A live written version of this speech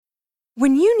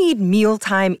When you need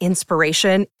mealtime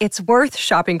inspiration, it's worth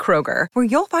shopping Kroger, where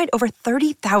you'll find over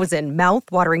 30,000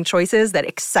 mouth-watering choices that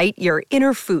excite your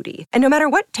inner foodie. And no matter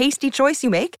what tasty choice you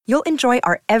make, you'll enjoy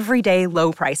our everyday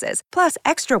low prices, plus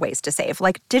extra ways to save,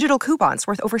 like digital coupons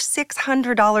worth over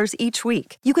 $600 each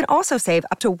week. You can also save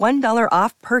up to $1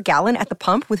 off per gallon at the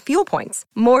pump with fuel points.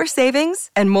 More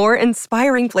savings and more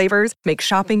inspiring flavors make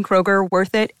shopping Kroger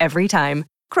worth it every time.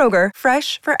 Kroger,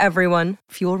 fresh for everyone.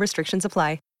 Fuel restrictions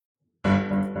apply.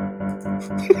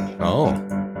 Oh.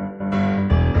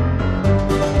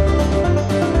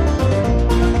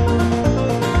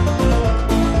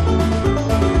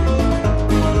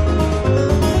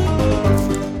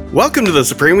 Welcome to the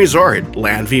Supreme Resort,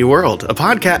 Land v. World, a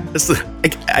podcast.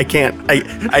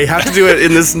 I have to do it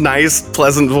in this nice,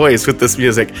 pleasant voice with this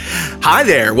music. Hi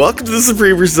there, welcome to the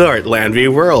Supreme Resort, Land v.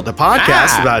 World, a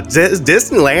podcast about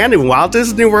Disneyland and Walt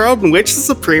Disney World, in which the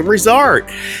Supreme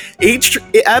Resort. Each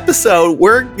episode,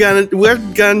 we're gonna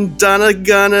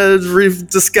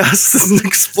discuss and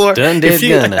explore. If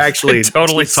you actually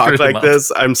totally talk like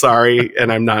this, I'm sorry,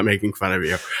 and I'm not making fun of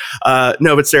you.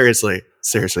 No, but seriously,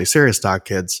 serious talk,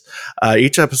 kids.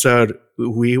 Each episode,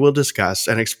 we will discuss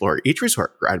and explore each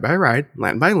resort, ride by ride,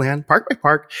 land by land, park by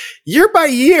park, year by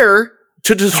year,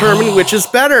 to determine which is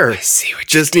better,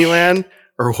 Disneyland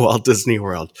or Walt Disney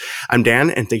World. I'm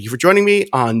Dan, and thank you for joining me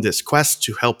on this quest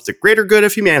to help the greater good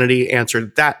of humanity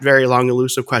answer that very long,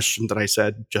 elusive question that I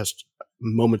said just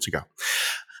moments ago.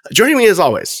 Joining me, as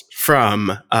always,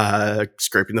 from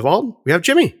Scraping the Vault, we have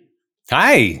Jimmy.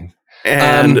 Hi.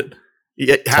 And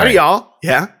howdy, y'all.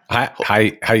 Yeah.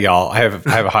 Hi, y'all. I have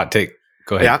a hot take.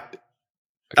 Go ahead. Yeah.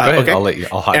 Go ahead. Okay. I'll let you.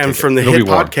 I'll hot take And from it. the hit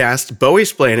podcast,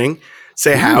 Bowie-splaining,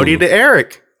 say howdy to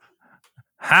Eric.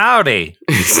 Howdy.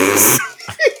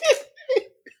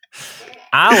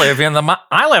 I live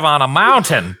on a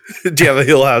mountain. Do you have a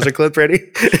Hill Hauser clip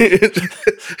ready?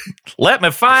 Let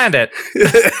me find it.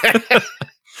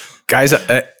 Guys,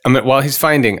 while he's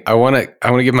finding, I want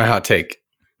to give my hot take.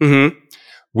 Mm-hmm.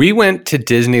 We went to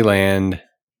Disneyland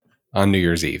on New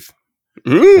Year's Eve.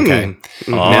 Okay.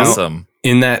 Awesome. Now,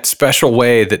 in that special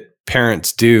way that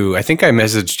parents do, I think I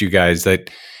messaged you guys that,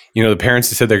 the parents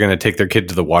said they're going to take their kid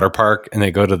to the water park and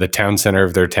they go to the town center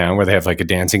of their town where they have like a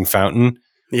dancing fountain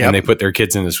and they put their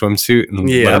kids in a swimsuit and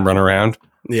let them run around.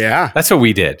 Yeah. That's what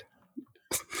we did.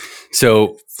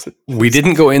 So we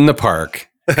didn't go in the park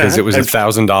because it was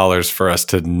 $1,000 for us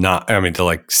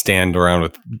to stand around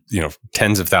with,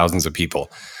 tens of thousands of people.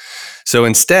 So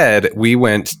instead we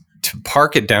went to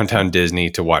park at Downtown Disney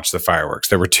to watch the fireworks.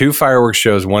 There were two fireworks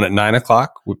shows, one at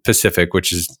 9:00 Pacific,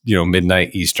 which is, midnight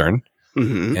Eastern.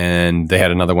 Mm-hmm. And they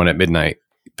had another one at midnight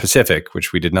Pacific,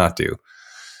 which we did not do.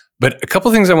 But a couple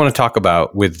of things I want to talk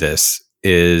about with this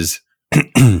is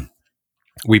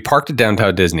we parked at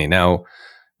Downtown Disney. Now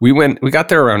we got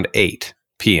there around 8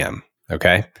 p.m.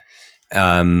 Okay.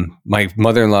 My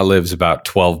mother-in-law lives about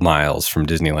 12 miles from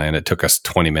Disneyland. It took us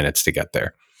 20 minutes to get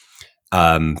there,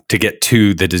 to get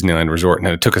to the Disneyland Resort. And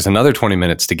it took us another 20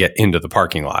 minutes to get into the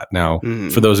parking lot. Now,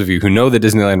 for those of you who know the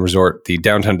Disneyland Resort, the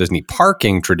Downtown Disney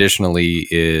parking traditionally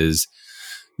is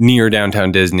near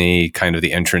Downtown Disney, kind of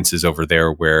the entrance is over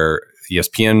there where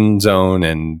ESPN Zone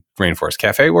and Rainforest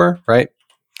Cafe were, right?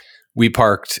 We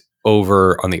parked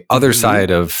over on the other side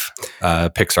of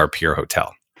Pixar Pier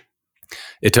Hotel.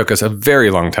 It took us a very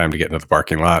long time to get into the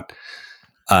parking lot.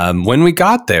 When we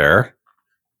got there,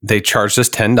 they charged us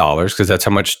 $10 because that's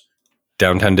how much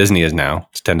Downtown Disney is now.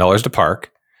 It's $10 to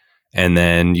park. And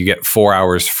then you get 4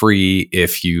 hours free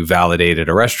if you validate at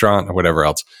a restaurant or whatever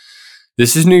else.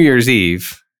 This is New Year's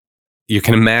Eve. You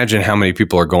can imagine how many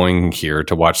people are going here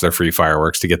to watch their free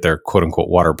fireworks to get their quote unquote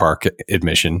water park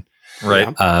admission.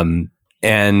 Right.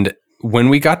 And when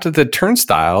we got to the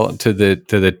turnstile, to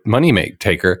the money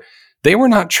taker, they were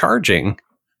not charging.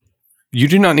 You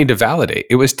do not need to validate.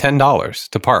 It was $10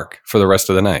 to park for the rest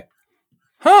of the night.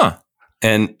 Huh.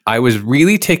 And I was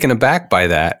really taken aback by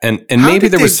that. And maybe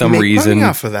there was some reason money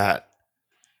off of that.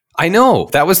 I know.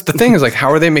 That was the thing, is like,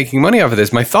 how are they making money off of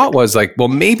this? My thought was like, well,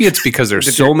 maybe it's because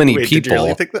there's so many people. Did you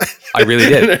really think that? I really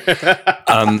did.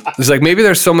 It's like, maybe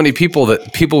there's so many people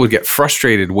that people would get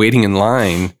frustrated waiting in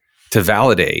line to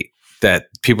validate, that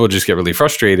people just get really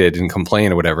frustrated and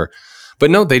complain or whatever. But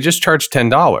no, they just charge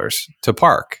 $10 to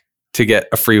park to get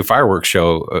a free fireworks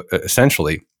show,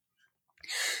 essentially.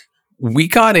 We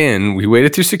got in, we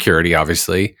waited through security,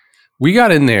 obviously. We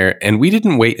got in there and we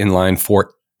didn't wait in line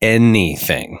for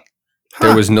anything.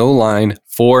 There was no line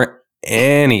for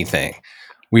anything.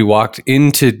 We walked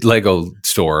into Lego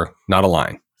store, not a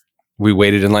line. We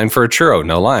waited in line for a churro,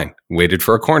 no line. Waited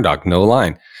for a corn dog, no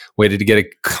line. Waited to get a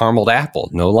carameled apple,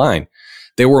 no line.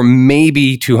 There were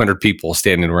maybe 200 people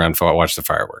standing around to watch the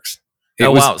fireworks. It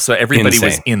was wow. So everybody was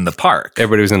insane. in the park.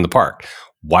 Everybody was in the park.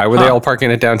 Why were they all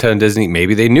parking at Downtown Disney?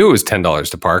 Maybe they knew it was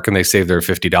 $10 to park and they saved their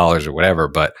 $50 or whatever.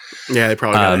 But yeah, they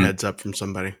probably got a heads up from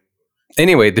somebody.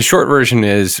 Anyway, the short version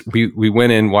is we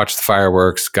went in, watched the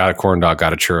fireworks, got a corn dog,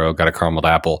 got a churro, got a carameled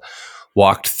apple,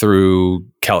 walked through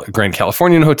Grand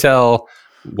Californian Hotel,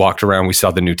 walked around. We saw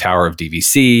the new tower of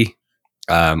DVC.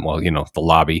 The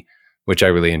lobby, which I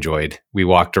really enjoyed. We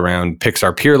walked around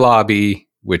Pixar Pier lobby,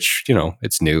 which,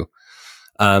 it's new.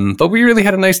 But we really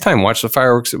had a nice time. Watched the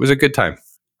fireworks. It was a good time.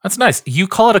 That's nice. You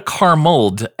call it a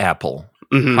carameled apple.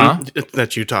 Mm-hmm. Huh?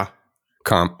 That's Utah.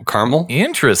 Caramel?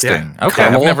 Interesting. Yeah. Okay.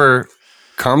 Caramel? I've never.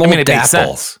 Caramel it makes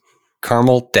dapple. sense.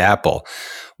 Caramel dapple.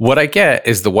 What I get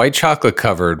is the white chocolate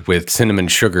covered with cinnamon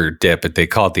sugar dip, but they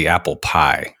call it the apple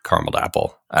pie, caramel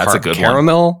apple. That's a good one.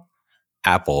 Caramel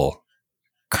apple.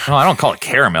 No, I don't call it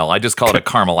caramel. I just call it a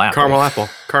caramel apple. Caramel apple.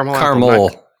 Caramel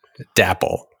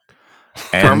dapple.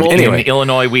 And Anyway. in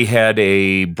Illinois, we had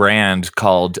a brand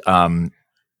called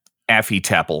Affy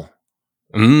Tapple.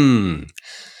 I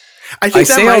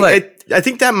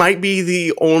think that might be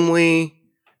the only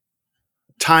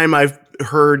time I've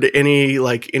heard any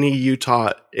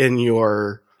Utah in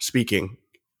your speaking,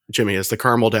 Jimmy, is the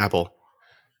caramel apple.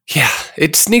 Yeah,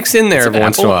 it sneaks in there every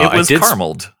once in a while. It was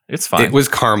carameled. It's fine. It was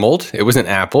carameled. It was an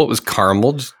apple. It was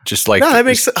carameled, just like No, that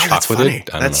makes sense. chocolated.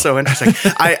 That's funny. That's so interesting.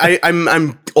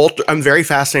 I'm very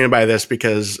fascinated by this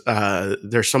because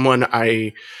there's someone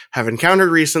I have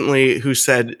encountered recently who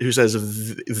says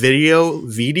video.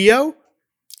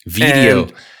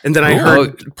 And then I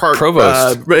heard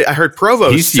Provost. I heard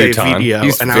Provost He's say Utah. video,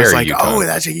 He's and I was like, very Utah. "Oh,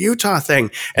 that's a Utah thing."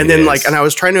 And It then is. and I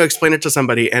was trying to explain it to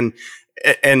somebody, and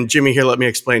Jimmy, here, let me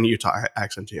explain Utah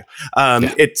accent to you.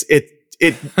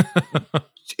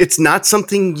 It's not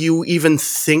something you even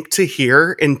think to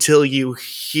hear until you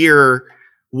hear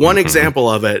one example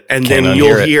of it, and Can't then unhear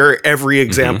you'll it. hear every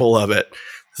example of it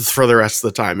for the rest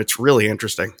of the time. It's really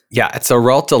interesting. Yeah, it's a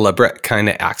real deliberate kind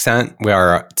of accent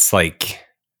where it's like,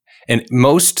 and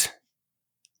most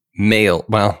male,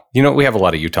 we have a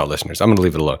lot of Utah listeners. I'm going to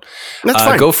leave it alone. That's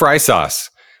fine. Go fry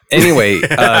sauce. Anyway,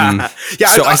 so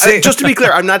I say, just to be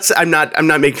clear, I'm not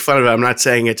making fun of it. I'm not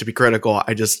saying it to be critical.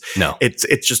 It's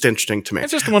just interesting to me.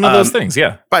 It's just one of those things.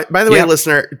 Yeah. By the way,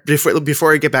 listener,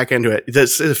 before I get back into it,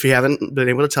 if you haven't been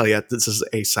able to tell yet, this is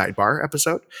a sidebar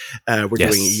episode. We're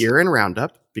doing a year-end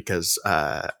roundup because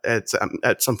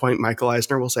at some point Michael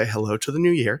Eisner will say hello to the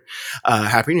new year.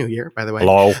 Happy New Year, by the way.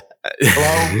 Hello.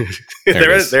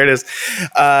 There it is.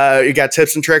 You got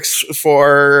tips and tricks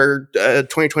for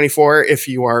 2024 if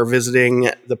you are visiting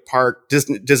the park,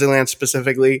 Disneyland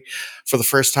specifically, for the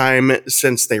first time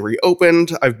since they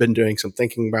reopened. I've been doing some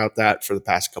thinking about that for the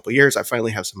past couple of years. I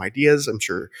finally have some ideas. I'm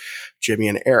sure Jimmy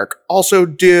and Eric also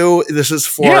do. This is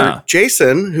for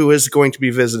Jason, who is going to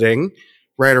be visiting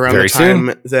right around the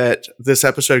time that this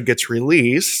episode gets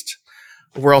released.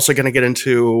 We're also going to get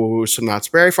into some Knott's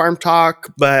Berry Farm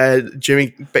talk, but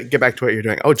Jimmy, get back to what you're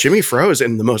doing. Oh, Jimmy froze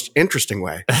in the most interesting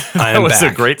way. That was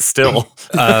a great still.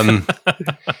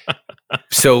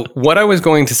 So what I was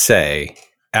going to say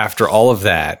after all of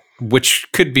that, which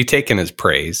could be taken as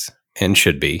praise and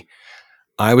should be,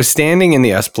 I was standing in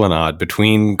the Esplanade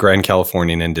between Grand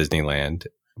Californian and Disneyland,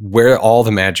 where all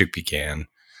the magic began,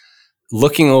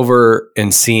 looking over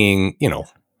and seeing,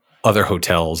 other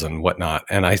hotels and whatnot.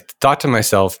 And I thought to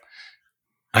myself,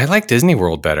 I like Disney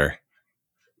World better.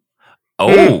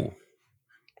 Oh.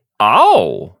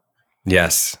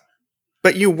 Yes.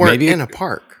 But you weren't in a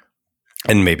park.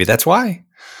 And maybe that's why.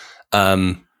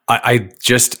 I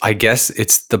guess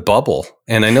it's the bubble.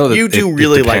 And I know that you do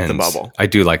really like the bubble. I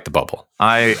do like the bubble.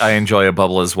 I enjoy a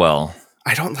bubble as well.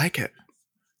 I don't like it.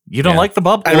 You don't like the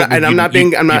bubble? You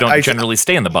don't generally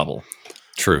stay in the bubble.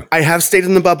 True. I have stayed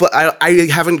in the bubble. I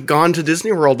haven't gone to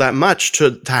Disney World that much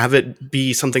to have it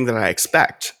be something that I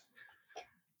expect.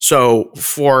 So,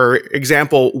 for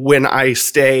example, when I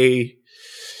stay,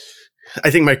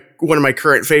 I think one of my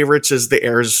current favorites is the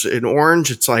Airs in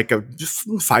Orange. It's like a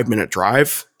 5-minute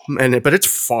drive, but it's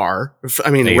far.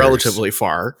 I mean, relatively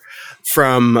far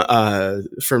from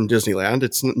Disneyland.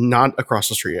 It's not across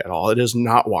the street at all. It is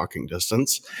not walking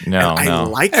distance. No. I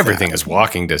like everything is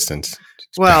walking distance.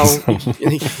 Well,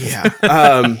 yeah.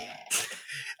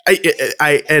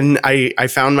 I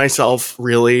found myself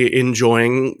really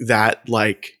enjoying that.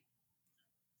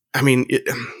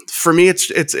 For me,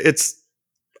 it's.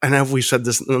 I know we've said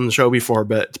this on the show before,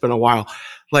 but it's been a while.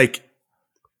 I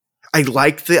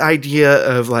like the idea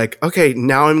of okay,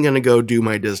 now I'm going to go do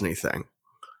my Disney thing.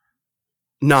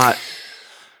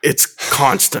 It's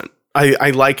constant.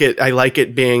 I like it. I like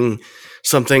it being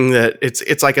something that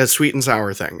it's like a sweet and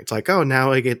sour thing. It's like, oh,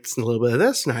 now I get a little bit of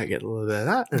this, now I get a little bit of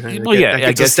that, and I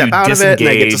get to step out of it, and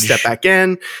I get to step back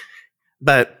in.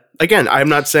 But again, I'm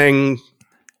not saying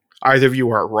either of you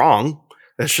are wrong.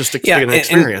 That's just an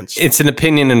experience. And it's an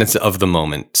opinion, and it's of the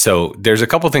moment. So there's a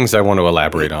couple things I want to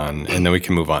elaborate on, and then we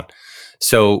can move on.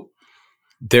 So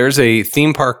there's a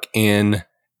theme park in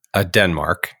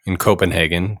Denmark, in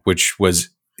Copenhagen, which was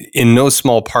in no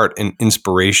small part an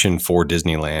inspiration for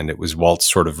Disneyland. It was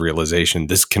Walt's sort of realization,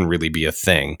 this can really be a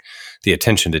thing. The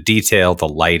attention to detail, the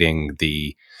lighting,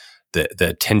 the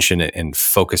attention and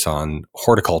focus on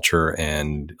horticulture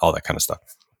and all that kind of stuff.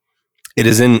 It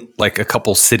is in like a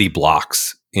couple city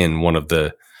blocks in one of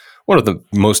the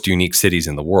most unique cities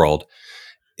in the world.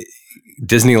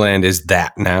 Disneyland is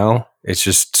that now. It's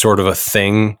just sort of a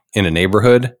thing in a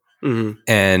neighborhood. Mm-hmm.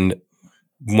 And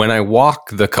when I walk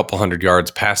the couple hundred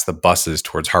yards past the buses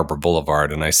towards Harbor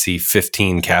Boulevard and I see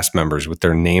 15 cast members with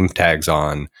their name tags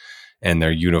on and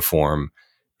their uniform,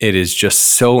 it is just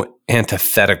so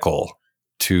antithetical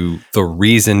to the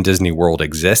reason Disney World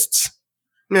exists.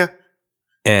 Yeah.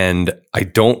 And I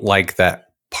don't like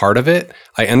that part of it.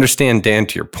 I understand, Dan,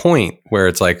 to your point, where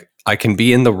it's like, I can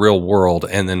be in the real world,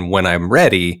 and then when I'm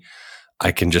ready,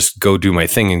 I can just go do my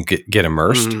thing and get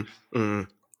immersed. Mm-hmm.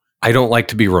 Mm-hmm. I don't like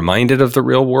to be reminded of the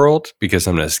real world because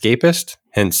I'm an escapist,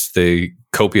 hence the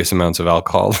copious amounts of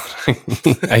alcohol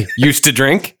I used to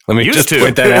drink. Let me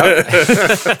point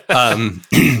that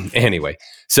out. Anyway,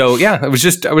 so yeah, I was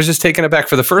just taken aback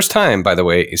for the first time, by the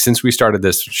way, since we started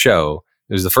this show.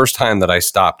 It was the first time that I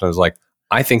stopped and I was like,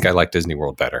 I think I like Disney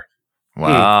World better.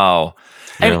 Wow.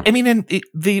 I mean, and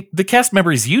the cast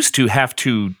members used to have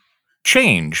to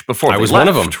change before I was left, one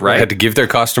of them, right? I had to give their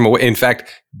costume away. In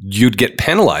fact, you'd get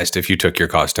penalized if you took your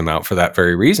costume out for that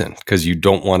very reason, because you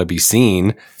don't want to be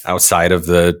seen outside of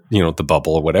the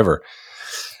bubble or whatever.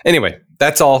 Anyway,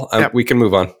 that's all. We can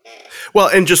move on. Well,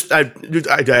 and just I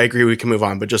agree we can move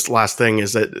on, but just last thing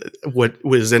is that what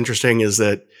was interesting is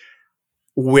that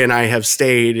when I have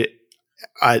stayed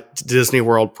at Disney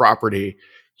World property,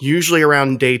 usually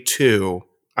around day 2,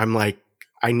 I'm like,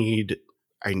 I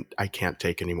can't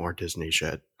take any more Disney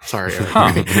shit. Sorry. Yeah,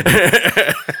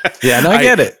 no, I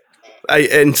get it.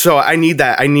 And so I need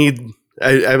that.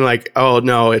 I'm like, oh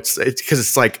no, it's because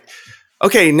it's like,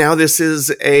 okay, now this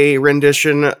is a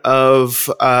rendition of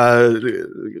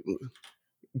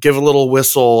Give a Little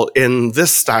Whistle in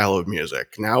this style of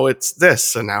music. Now it's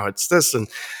this, and now it's this, and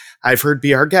I've heard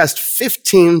Be Our Guest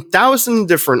 15,000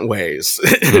 different ways.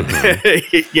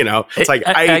 Mm-hmm. It's like,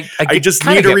 I just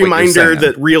need a reminder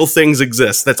that real things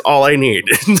exist. That's all I need.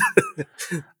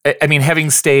 I mean,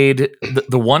 having stayed,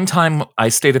 the one time I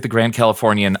stayed at the Grand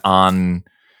Californian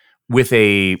with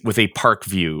a park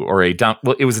view or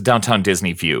it was a downtown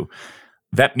Disney view,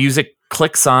 that music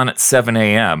clicks on at 7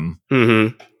 a.m.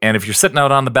 Mm-hmm. And if you're sitting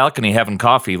out on the balcony having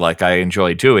coffee, like I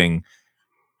enjoy doing,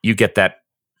 you get that.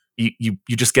 You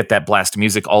just get that blast of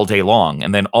music all day long.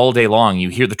 And then all day long, you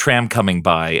hear the tram coming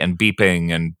by and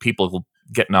beeping and people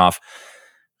getting off.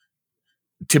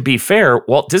 To be fair,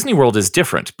 Walt Disney World is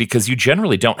different because you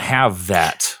generally don't have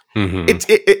that. Mm-hmm.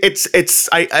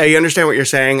 I understand what you're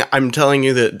saying. I'm telling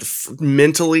you that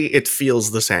mentally it feels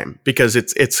the same because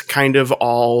it's kind of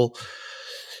all...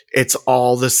 It's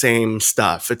all the same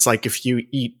stuff. It's like if you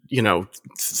eat,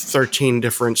 13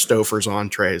 different Stouffer's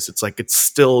entrees, it's like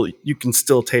you can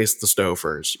still taste the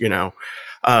Stouffer's,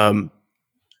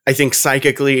 I think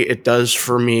psychically it does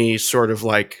for me sort of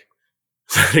like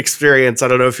that experience. I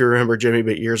don't know if you remember, Jimmy,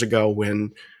 but years ago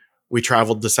when we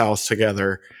traveled the South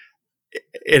together,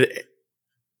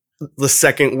 the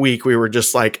second week we were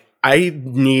just like, I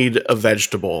need a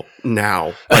vegetable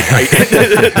now.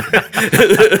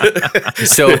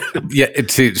 So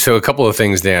a couple of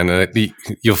things, Dan, and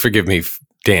you'll forgive me,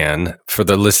 Dan, for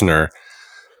the listener.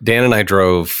 Dan and I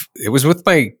drove. It was with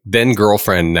my then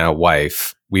girlfriend, now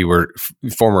wife. We were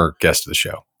former guest of the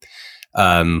show.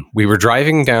 We were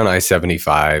driving down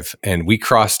I-75 and we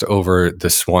crossed over the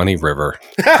Swanee River,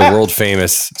 the world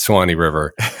famous Swanee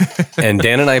River. And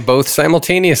Dan and I both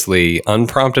simultaneously,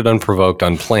 unprompted, unprovoked,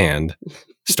 unplanned,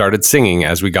 started singing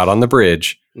as we got on the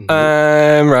bridge. Mm-hmm.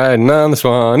 I'm riding on the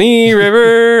Swanee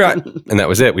River. And that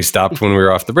was it. We stopped when we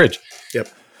were off the bridge. Yep.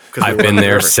 I've been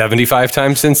there 75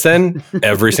 times since then.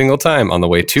 Every single time on the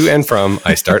way to and from,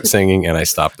 I start singing and I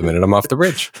stop the minute I'm off the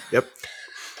bridge. Yep.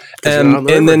 And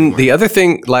then the other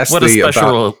thing, lastly, what a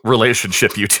special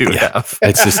relationship you two have.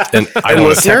 It's just, and I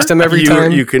want to text him every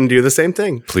time. You can do the same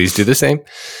thing. Please do the same.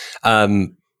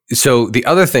 So the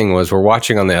other thing was we're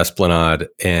watching on the Esplanade,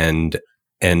 and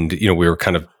we were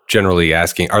kind of generally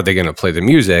asking, are they going to play the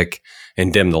music?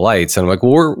 and dim the lights. And I'm like,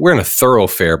 well, we're in a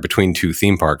thoroughfare between two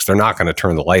theme parks. They're not going to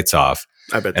turn the lights off.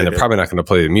 I bet and they're probably not going to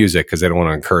play the music because they don't want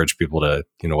to encourage people to,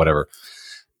 whatever.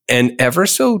 And ever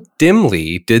so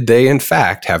dimly did they, in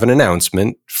fact, have an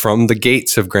announcement from the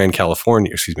gates of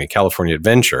California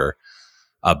Adventure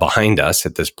behind us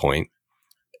at this point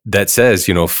that says,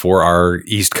 for our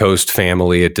East Coast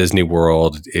family at Disney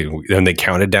World, and they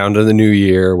counted down to the new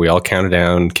year. We all counted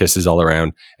down, kisses all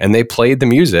around, and they played the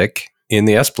music in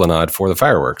the Esplanade for the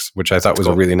fireworks, which I thought was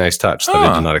a really nice touch that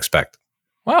I did not expect.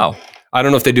 Wow. I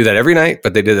don't know if they do that every night,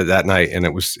 but they did it that night, and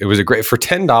it was a great, for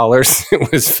 $10.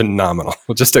 It was phenomenal,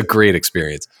 just a great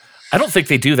experience. I don't think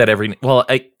they do that every. Well,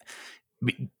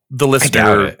 the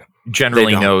listener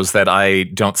generally knows that I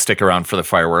don't stick around for the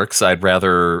fireworks. I'd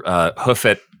rather hoof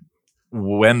it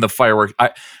when the fireworks.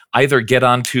 I either get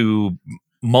onto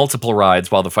multiple rides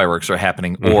while the fireworks are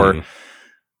happening, or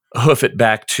hoof it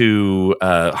back to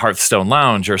Hearthstone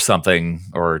Lounge or something,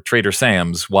 or Trader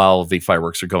Sam's while the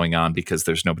fireworks are going on because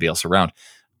there's nobody else around.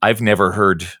 I've never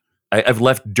heard. I've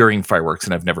left during fireworks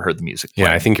and I've never heard the music playing.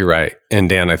 Yeah, I think you're right. And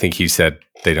Dan, I think he said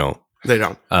they don't. They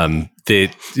don't. The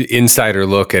insider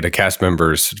look at a cast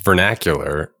member's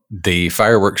vernacular, the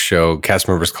fireworks show cast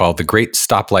members call the Great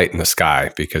Stoplight in the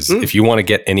Sky, because if you want to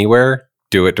get anywhere,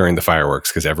 do it during the fireworks,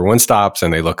 because everyone stops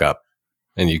and they look up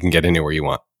and you can get anywhere you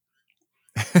want.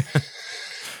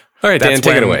 All right, Dan,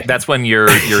 take it away. That's when you're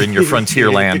in your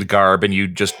Frontierland garb and you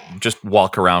just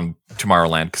walk around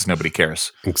Tomorrowland because nobody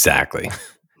cares. Exactly.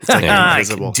 It's like I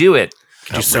can do it.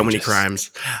 Do so many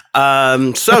crimes.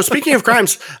 So speaking of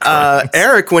crimes,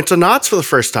 Eric went to Knott's for the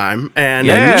first time, and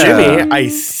Jimmy, I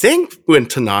think,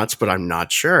 went to Knott's, but I'm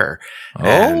not sure.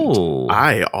 And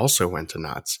I also went to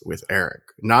Knott's with Eric.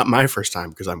 Not my first time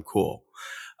because I'm cool.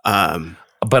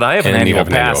 But I have an annual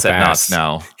pass at Knott's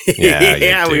now.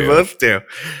 Yeah, we both do.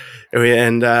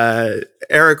 And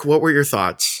Eric, what were your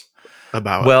thoughts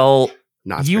about? Well,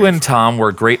 Knott's you and Tom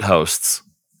were great hosts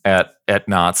at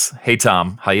Knott's. Hey,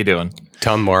 Tom, how you doing?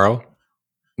 Tom Morrow?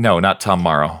 No, not Tom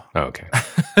Morrow. Oh, okay.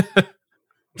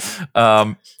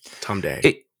 Tom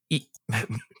Day.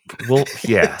 Well,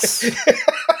 yes.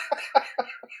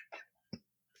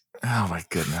 Oh my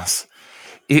goodness.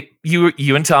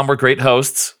 You and Tom were great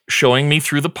hosts, showing me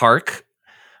through the park.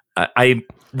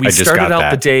 We started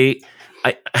out the day.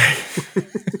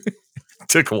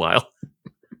 Took a while.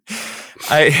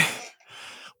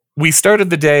 We started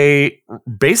the day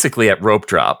basically at rope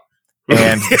drop,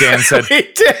 and Dan said,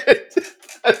 "We did."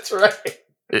 That's right.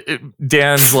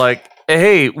 Dan's like,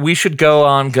 "Hey, we should go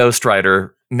on Ghost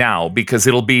Rider now because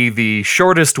it'll be the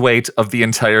shortest wait of the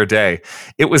entire day."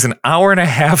 It was an hour and a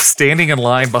half standing in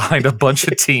line behind a bunch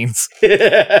of teens.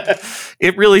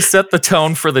 It really set the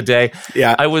tone for the day.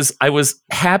 Yeah, I was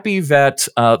happy that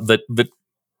that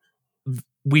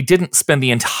we didn't spend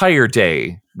the entire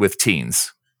day with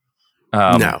teens.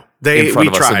 No, we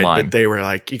tried, but they were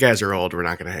like, "You guys are old. We're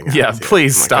not going to hang out." Yeah,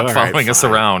 please stop following us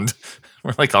around.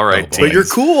 We're like, all right, but you're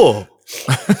cool.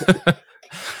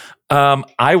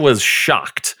 I was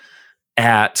shocked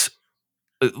at.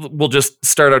 We'll just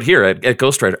start out here at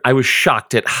Ghost Rider. I was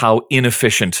shocked at how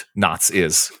inefficient Knott's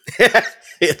is.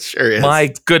 It sure is.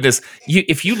 My goodness,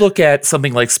 if you look at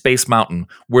something like Space Mountain,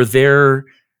 where they're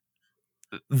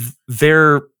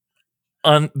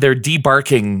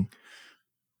debarking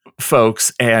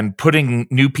folks and putting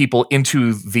new people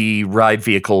into the ride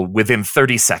vehicle within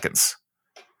 30 seconds.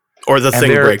 Or the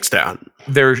thing breaks down.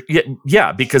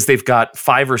 Because they've got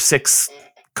 5 or 6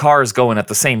 cars going at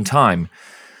the same time.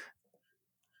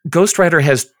 Ghost Rider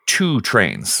has 2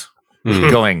 trains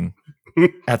going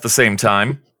at the same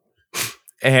time.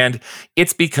 And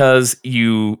it's because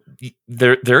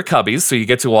they're cubbies, so you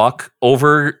get to walk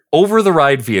over the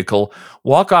ride vehicle,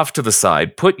 walk off to the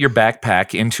side, put your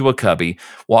backpack into a cubby,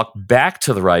 walk back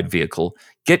to the ride vehicle,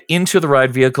 get into the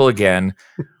ride vehicle again,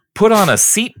 put on a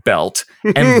seat belt,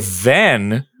 and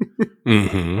then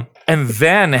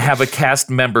have a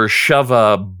cast member shove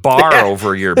a bar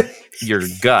over your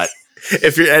gut.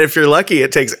 If you're lucky,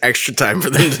 it takes extra time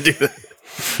for them to do that.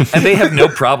 And they have no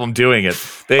problem doing it.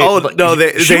 They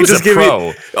just give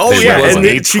me.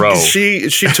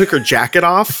 She took her jacket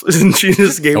off and she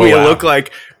just gave me a look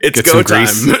like it's go time.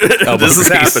 This is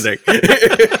happening.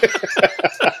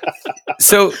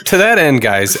 So to that end,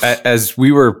 guys, as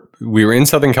we were in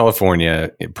Southern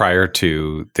California prior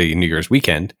to the New Year's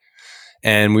weekend,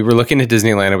 and we were looking at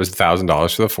Disneyland. It was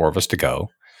 $1,000 for the 4 of us to go,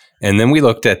 and then we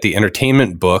looked at the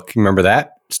entertainment book. Remember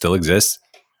that still exists.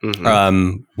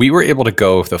 Mm-hmm. We were able to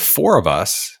go, the 4 of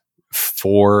us,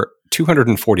 for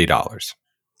 $240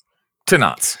 to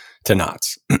Knott's.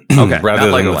 Okay,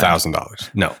 rather than $1,000.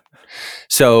 No.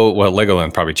 So, well,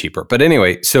 Legoland probably cheaper. But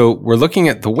anyway, so we're looking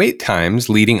at the wait times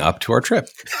leading up to our trip.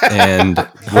 And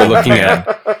we're looking at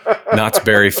Knott's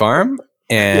Berry Farm.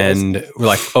 And we're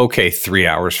like, okay, 3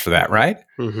 hours for that ride.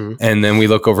 Mm-hmm. And then we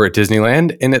look over at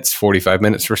Disneyland and it's 45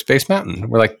 minutes for Space Mountain.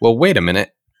 We're like, well, wait a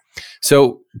minute.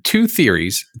 So 2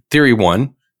 theories. Theory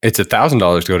 1, it's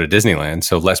 $1,000 to go to Disneyland.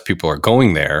 So less people are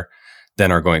going there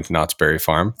than are going to Knott's Berry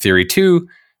Farm. Theory 2,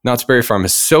 Knott's Berry Farm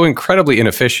is so incredibly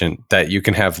inefficient that you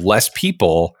can have less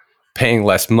people paying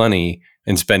less money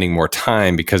and spending more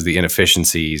time because of the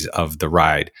inefficiencies of the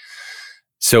ride.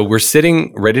 So we're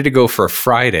sitting ready to go for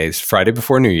Friday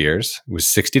before New Year's. It was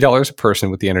 $60 a person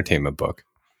with the entertainment book.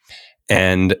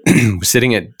 And we're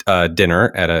sitting at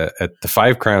dinner at the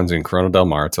Five Crowns in Corona Del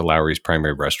Mar. It's a Lowry's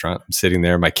primary restaurant. I'm sitting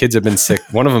there. My kids have been sick.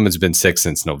 One of them has been sick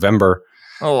since November.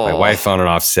 Oh. My wife on and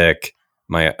off sick.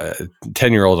 My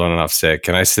 10-year-old on and off sick.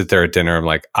 And I sit there at dinner. I'm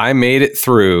like, I made it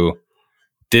through.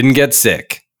 Didn't get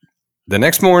sick. The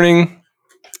next morning...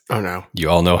 Oh, no. You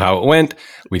all know how it went.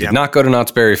 We did not go to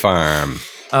Knott's Berry Farm.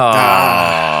 You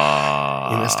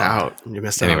missed out. You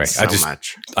missed out so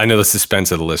much. I know the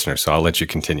suspense of the listener, so I'll let you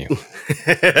continue.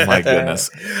 My goodness.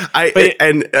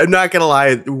 And I'm not going to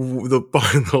lie,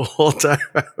 the whole time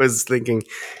I was thinking,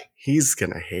 he's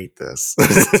going to hate this.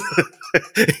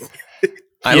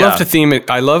 I love a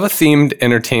themed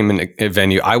entertainment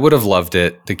venue. I would have loved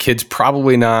it. The kids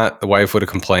probably not. The wife would have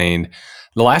complained.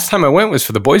 The last time I went was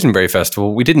for the Boysenberry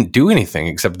Festival. We didn't do anything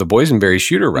except the Boysenberry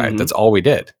shooter ride. Mm-hmm. That's all we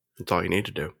did. That's all you need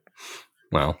to do.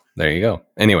 Well, there you go.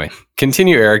 Anyway,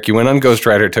 continue, Eric. You went on Ghost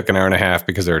Rider. It took an hour and a half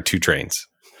because there are 2 trains.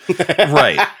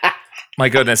 Right. My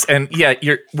goodness. And yeah,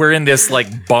 we're in this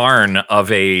like barn of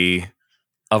a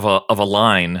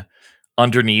line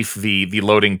underneath the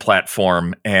loading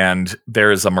platform, and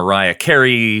there's a Mariah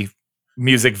Carey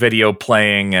music video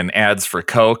playing and ads for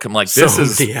Coke. I'm like, this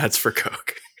is the ads for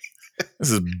Coke.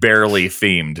 This is barely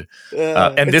themed,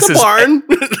 and this is a barn.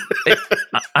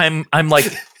 I'm like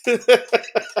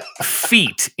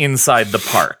feet inside the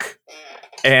park,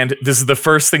 and this is the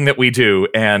first thing that we do.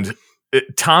 And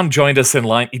Tom joined us in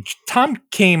line. Tom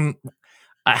came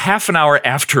a half an hour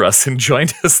after us and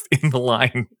joined us in the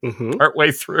line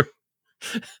partway through,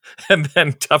 and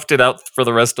then toughed it out for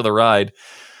the rest of the ride.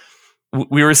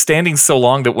 We were standing so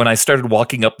long that when I started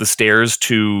walking up the stairs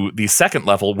to the second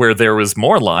level where there was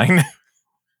more line,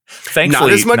 thankfully,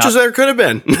 not as much as there could have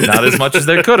been. Not as much as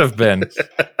there could have been.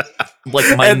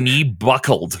 Like my knee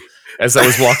buckled as I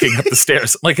was walking up the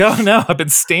stairs. I'm like, oh no, I've been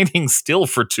standing still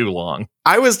for too long.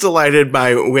 I was delighted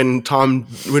by when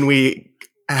we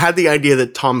had the idea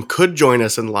that Tom could join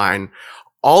us in line.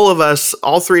 All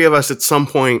 3 of us at some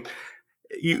point,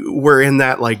 we're in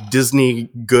that like Disney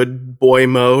good boy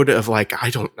mode of like, I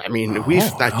don't know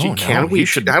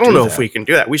if we can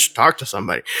do that. We should talk to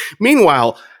somebody.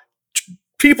 Meanwhile,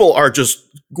 people are just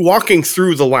walking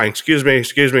through the line. Excuse me.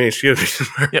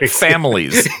 Yeah,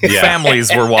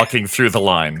 families were walking through the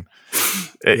line.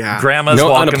 Grandma's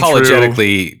walking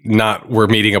unapologetically through. Not we're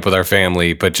meeting up with our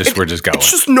family, but we're just going. It's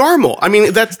just normal. I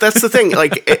mean, that's the thing.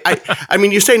 Like,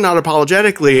 you say not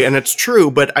apologetically, and it's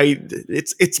true, but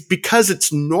it's because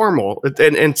it's normal,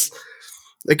 and it's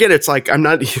again, it's like I'm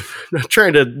not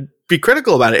trying to be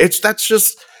critical about it. That's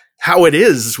just how it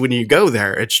is when you go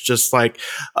there. It's just like,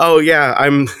 oh yeah,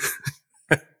 I'm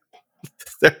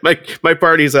my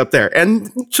party's up there,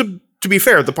 and to be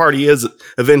fair, the party is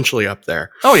eventually up there.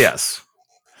 Oh yes.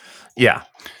 Yeah.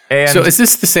 And so is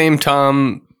this the same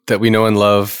Tom that we know and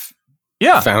love?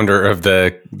 Yeah. Founder of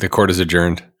the Court is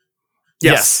Adjourned?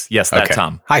 Yes, that okay.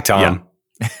 Tom. Hi, Tom.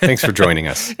 Yeah. Thanks for joining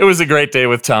us. It was a great day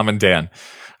with Tom and Dan.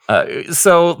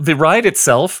 So the ride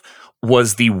itself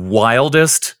was the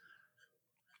wildest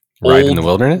ride in the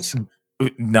wilderness?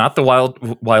 Not the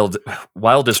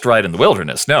wildest ride in the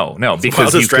wilderness. No,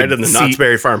 because wildest ride in the Knott's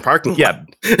Berry Farm parking lot.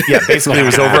 Yeah. Basically, it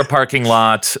was over a parking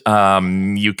lot.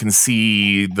 You can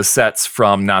see the sets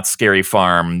from Knott's Scary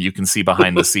Farm. You can see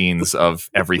behind the scenes of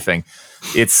everything.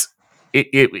 It's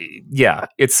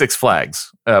Six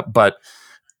Flags, but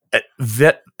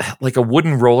that like a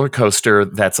wooden roller coaster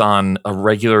that's on a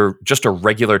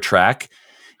regular track.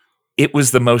 It was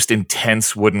the most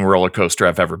intense wooden roller coaster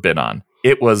I've ever been on.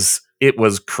 It was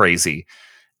crazy.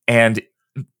 And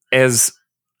as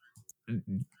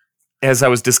I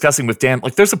was discussing with Dan,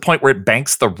 like there's a point where it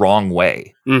banks the wrong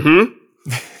way. Mm-hmm.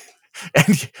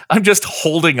 And I'm just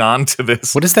holding on to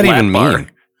this. What does that even mean?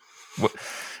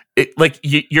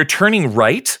 You're turning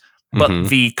right, but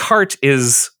the cart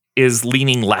is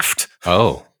leaning left.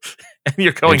 Oh. And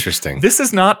you're going, interesting. This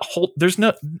is not,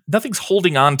 nothing's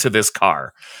holding on to this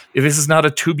car. This is not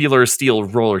a tubular steel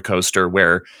roller coaster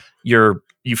where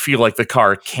you feel like the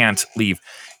car can't leave.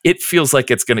 it feels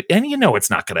like it's going to, and it's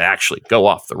not going to actually go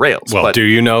off the rails. Well, but do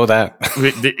you know that?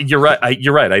 You're right.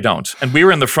 You're right. I don't. And we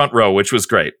were in the front row, which was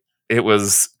great. It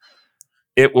was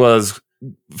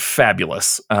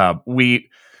fabulous. We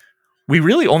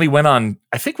really only went on,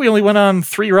 I think we only went on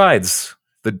 3 rides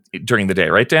during the day,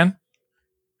 right, Dan?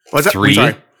 Was that 3?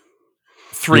 Sorry.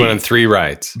 3. We went on 3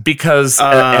 rides. Because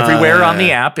everywhere on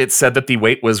the app, it said that the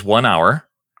wait was 1 hour.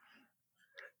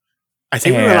 I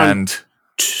think we went on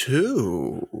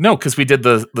 2. No, because we did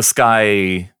the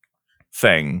sky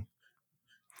thing.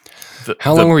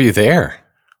 How long were you there?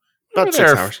 About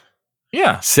 6 hours.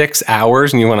 Yeah. 6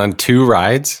 hours, and you went on 2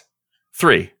 rides?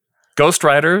 3. Ghost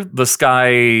Rider, the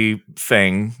sky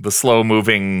thing, the slow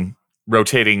moving,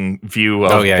 rotating view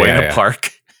of Buena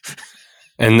Park.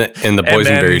 And the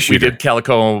boysenberry shooter. We did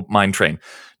Calico Mine Train.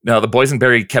 No, the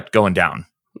boysenberry kept going down.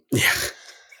 Yeah.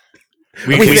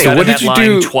 We got in that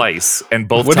line twice, and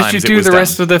both times it was What did you do the down.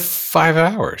 rest of the 5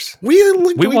 hours? We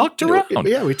walked around.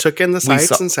 Yeah, we took in the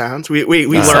sights and sounds. We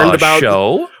learned about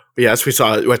show. Yes, we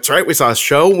saw. That's right. We saw a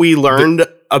show. We learned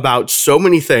about so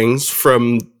many things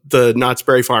from the Knott's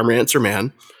Berry Farm Answer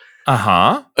Man.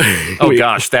 Oh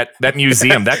gosh, that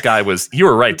museum. That guy was. You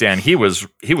were right, Dan. He was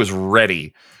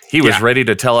ready. He was ready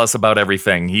to tell us about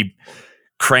everything. He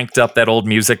cranked up that old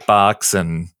music box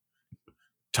and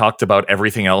talked about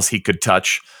everything else he could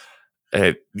touch.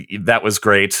 That was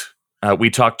great. We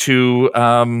talked to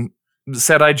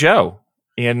Sad-Eye Joe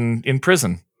in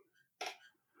prison.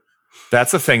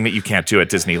 That's a thing that you can't do at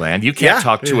Disneyland. You can't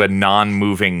talk to a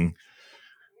non-moving.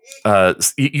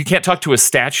 You can't talk to a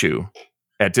statue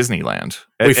at Disneyland.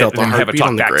 We felt the heartbeat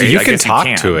on the grave. You can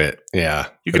talk to it. Yeah,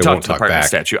 you can talk to the partner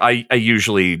statue. I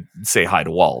usually say hi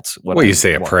to Walt. Well, you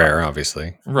say a prayer,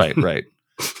 obviously. Right.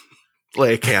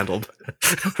 Lay a candle.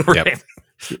 Right.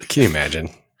 Yep. Can you imagine?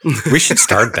 We should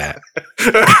start that.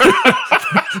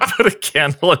 Put a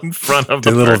candle in front of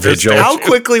the little vigil. How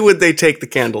quickly would they take the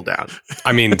candle down?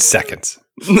 I mean, seconds.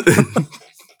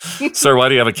 Sir, why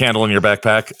do you have a candle in your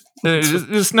backpack?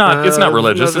 It's not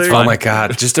religious. It's fine. Oh my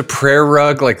God. Just a prayer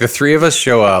rug. Like the 3 of us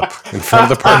show up in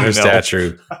front of the partner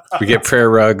statue. We get prayer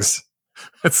rugs.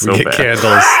 That's so we get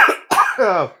candles.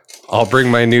 I'll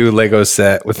bring my new Lego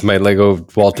set with my Lego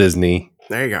Walt Disney.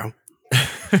 There you go.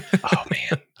 Oh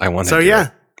man. I want to.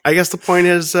 So I guess the point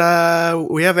is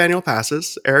we have annual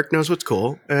passes. Eric knows what's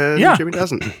cool, and Jimmy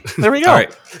doesn't. There we go. All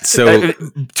right. So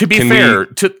to be fair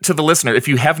to the listener, if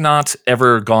you have not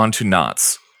ever gone to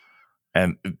Knott's,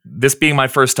 and this being my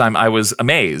first time, I was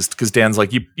amazed because Dan's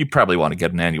like, you probably want to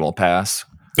get an annual pass.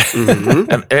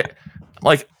 Mm-hmm.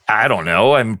 And I don't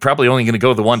know. I'm probably only going to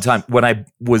go the one time. When I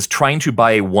was trying to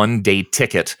buy a 1-day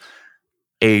ticket,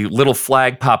 a little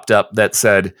flag popped up that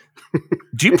said,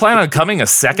 "Do you plan on coming a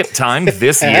second time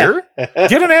this year?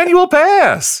 Get an annual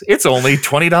pass. It's only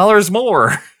 $20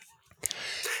 more."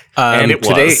 And it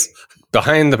today, was.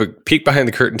 Behind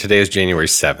the curtain today is January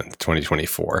 7th,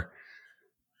 2024.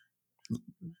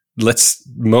 Let's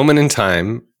moment in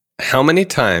time. How many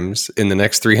times in the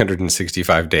next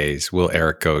 365 days will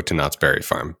Eric go to Knott's Berry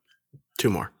Farm? 2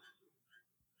 more.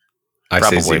 I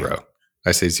say 0.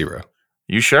 I say 0.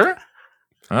 You sure?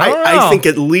 I think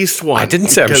at least 1. I didn't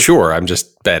say I'm sure. I'm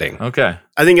just betting. Okay.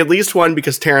 I think at least 1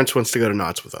 because Terrence wants to go to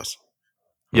Knott's with us.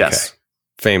 Yes. Okay.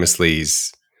 Famously,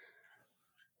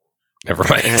 never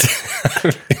mind.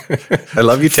 I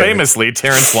love you, Terrence. Famously,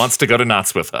 Terrence wants to go to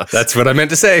Knott's with us. That's what I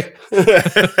meant to say.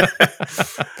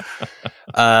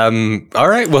 All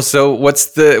right. Well, so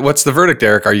what's the verdict,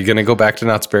 Eric? Are you going to go back to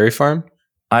Knott's Berry Farm?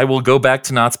 I will go back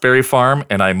to Knott's Berry Farm,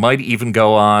 and I might even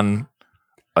go on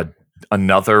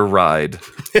another ride.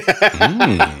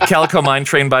 Calico Mine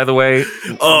Train, by the way.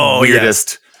 Oh,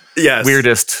 weirdest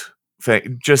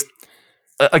thing. Just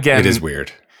again, it is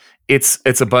weird.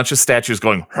 It's a bunch of statues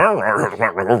going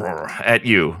at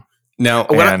you. Now,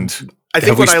 I think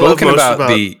have we spoken about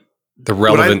the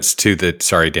relevance to the?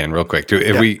 Sorry, Dan, real quick.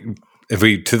 If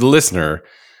we to the listener,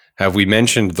 have we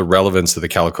mentioned the relevance of the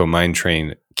Calico Mine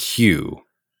Train queue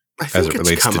as it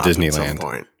relates to Disneyland? At some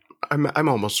point. I'm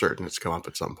almost certain it's come up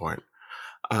at some point.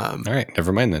 All right,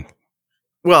 never mind then.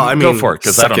 Well, I mean, go for it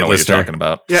because I don't know what you're talking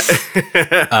about.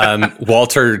 Yeah.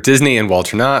 Walter Disney and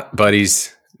Walter Knott,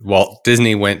 buddies. Walt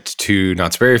Disney went to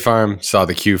Knott's Berry Farm, saw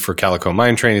the queue for Calico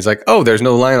Mine Train. He's like, "Oh, there's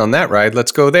no line on that ride.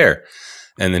 Let's go there."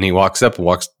 And then he walks up,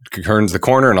 turns the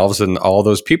corner, and all of a sudden, all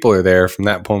those people are there. From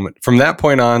that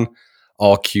point on,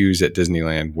 all queues at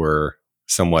Disneyland were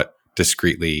somewhat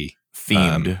discreetly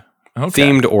themed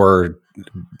or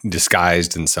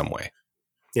disguised in some way.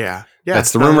 Yeah.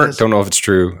 That's the rumor. Don't know if it's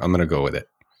true. I'm going to go with it.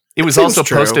 It was Seems also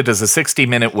true. posted as a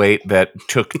 60-minute wait that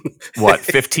took,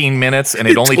 15 minutes? And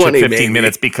it only took 20 15 maybe.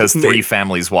 minutes because 3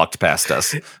 families walked past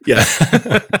us. Yeah.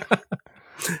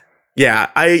 Yeah.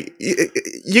 I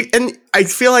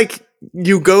feel like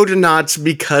you go to Knott's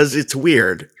because it's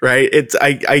weird, right?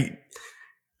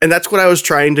 And that's what I was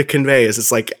trying to convey is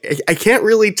it's like, I can't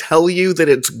really tell you that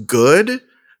it's good,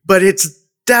 but it's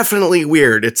definitely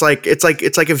weird. It's like if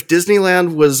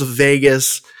Disneyland was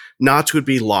Vegas, Knott's would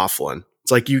be Laughlin.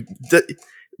 It's like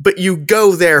but you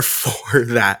go there for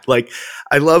that. Like,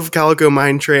 I love Calico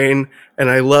Mine Train, and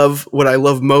what I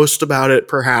love most about it,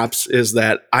 perhaps, is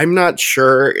that I'm not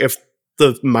sure if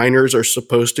the miners are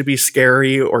supposed to be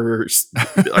scary or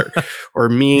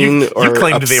mean or you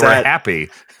claimed upset. they were happy.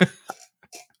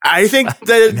 I think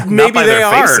that Not maybe by they their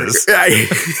are. faces.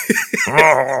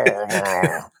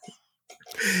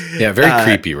 Yeah, very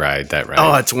creepy ride, that ride.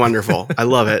 Oh, it's wonderful. I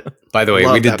love it. By the way,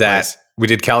 Love we did that that. place. We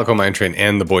did Calico Mine Train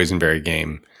and the Boysenberry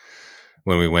game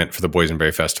when we went for the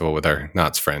Boysenberry Festival with our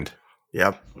Knott's friend.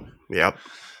 Yep.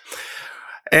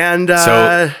 And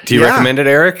So, do you recommend it,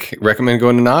 Eric? Recommend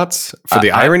going to Knott's for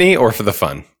the irony or for the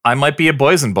fun? I might be a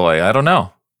boysen boy. I don't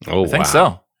know. Oh, I think wow.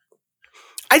 so.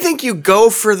 I think you go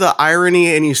for the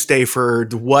irony and you stay for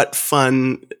what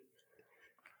fun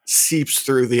seeps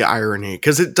through the irony,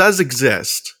 because it does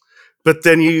exist. But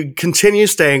then you continue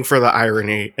staying for the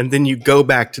irony, and then you go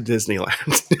back to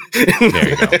Disneyland. There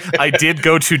you go. I did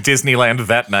go to Disneyland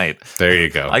that night. There you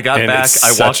go. I got And back, it's I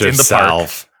such walked a in the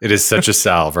salve. park. It is such a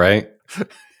salve, right?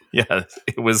 Yeah,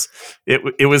 it was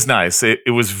nice. It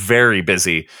was very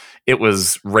busy. It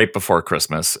was right before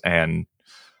Christmas, and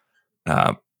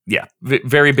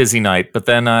very busy night. But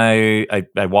then I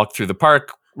walked through the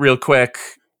park real quick,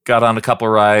 got on a couple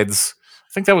rides. I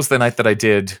think that was the night that I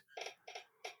did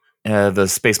the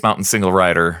Space Mountain single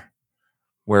rider,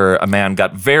 where a man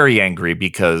got very angry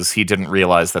because he didn't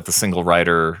realize that the single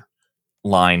rider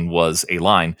line was a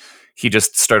line. He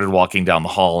just started walking down the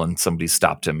hall, and somebody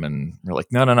stopped him, and we're like,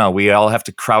 no, we all have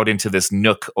to crowd into this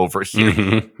nook over here.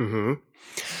 Mm-hmm. Mm-hmm.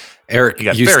 Eric, He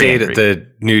got you very stayed angry. at the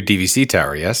new DVC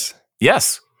tower, yes?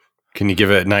 Yes. Can you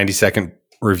give a 90-second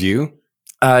review?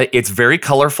 It's very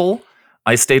colorful.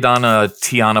 I stayed on a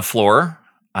Tiana floor.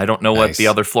 I don't know what Nice. the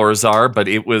other floors are, but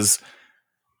it was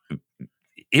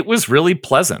really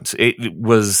pleasant. It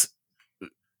was,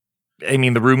 I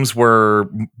mean, the rooms were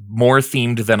more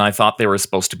themed than I thought they were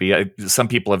supposed to be. Some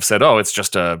people have said, "Oh, it's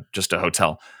just a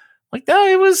hotel." Like, no,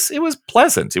 it was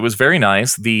pleasant. It was very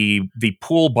nice. The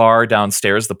pool bar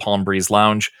downstairs, the Palm Breeze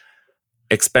Lounge,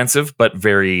 expensive but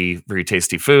very, very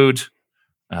tasty food,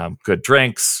 good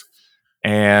drinks,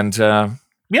 and I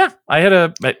had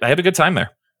a good time there.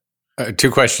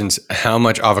 2 questions. How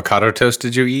much avocado toast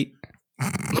did you eat?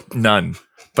 None,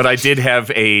 but I did have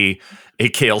a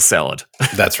kale salad.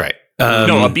 That's right.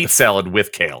 No, a beet salad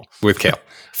with kale. With kale.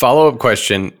 Follow-up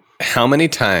question. How many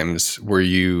times were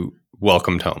you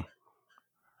welcomed home?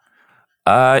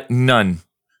 None.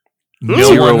 No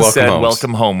Zero one welcome said homes.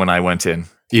 welcome home when I went in.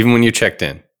 Even when you checked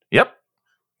in? Yep.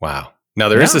 Wow. Now,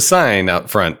 there is Yeah. a sign out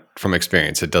front from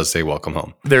experience. It does say welcome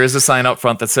home. There is a sign out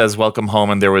front that says welcome home,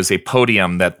 and there was a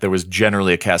podium that there was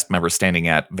generally a cast member standing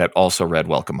at that also read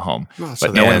welcome home. Oh, so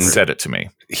But no one and- said it to me.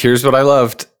 Here's what I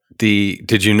loved.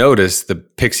 Did you notice the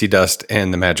pixie dust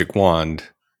and the magic wand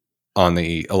along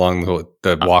the walkway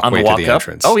On the to walk the up?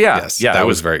 entrance? Oh, yeah. Yes, Yeah, that it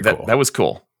was very cool. That was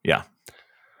cool. Yeah.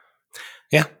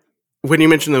 Yeah. When you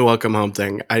mentioned the welcome home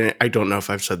thing, I don't know if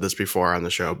I've said this before on the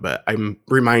show, but I'm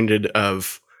reminded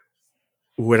of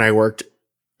when I worked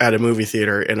at a movie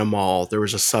theater in a mall. There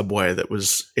was a Subway that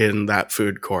was in that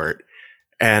food court,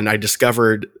 and I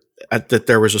discovered that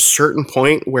there was a certain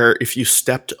point where if you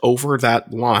stepped over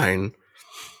that line,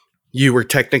 you were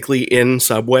technically in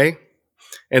Subway,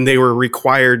 and they were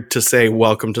required to say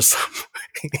 "Welcome to Subway."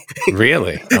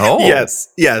 Really? Oh.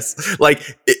 Yes.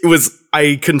 Like, it was,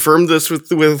 I confirmed this with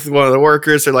one of the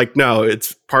workers. They're like, no,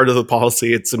 it's part of the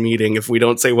policy. It's a meeting. If we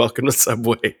don't say welcome to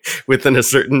Subway within a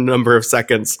certain number of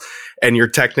seconds and you're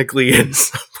technically in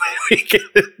Subway, we get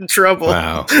in trouble.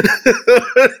 Wow.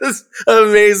 It's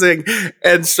amazing.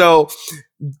 And so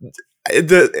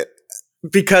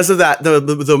because of that,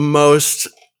 the most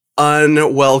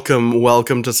unwelcome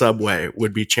welcome to Subway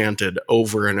would be chanted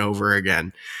over and over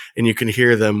again. And you can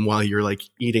hear them while you're like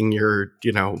eating your,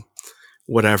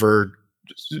 whatever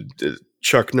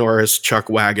Chuck Norris, Chuck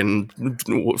Wagon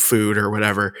food or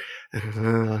whatever.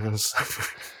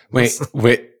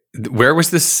 Wait. Where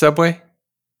was this Subway?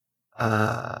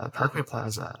 Parkway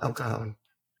Plaza, alcohol.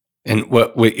 And it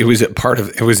was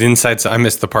it was inside. So I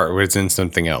missed the part where it's in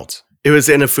something else. It was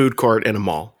in a food court in a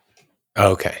mall.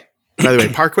 Okay. By the way,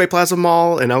 Parkway Plaza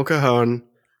Mall in El Cajon,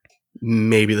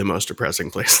 maybe the most depressing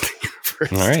place in the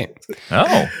universe. All right.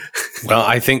 Oh. Well,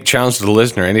 I think challenge to the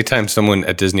listener. Anytime someone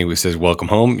at Disney says welcome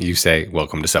home, you say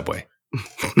welcome to Subway.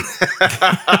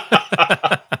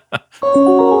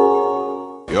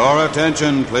 Your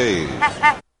attention, please.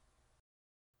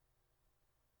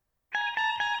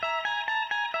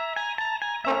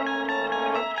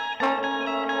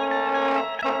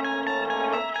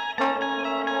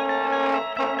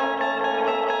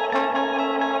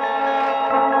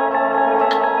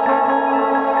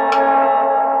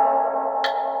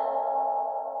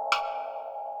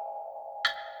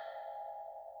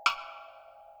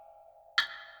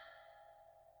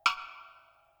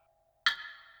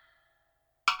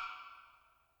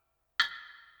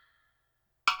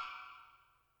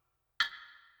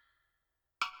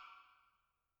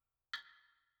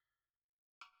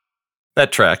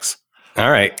 That tracks.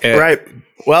 All right. Right.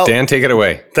 Well, Dan, take it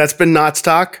away. That's been Knott's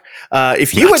Talk.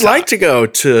 If you would like to go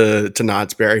to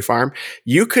Knott's Berry Farm,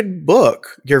 you could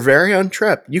book your very own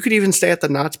trip. You could even stay at the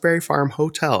Knott's Berry Farm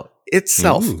Hotel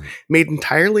itself, made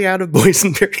entirely out of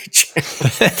boysenberry jam.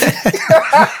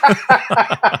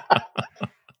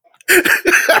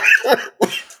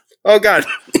 Oh, God.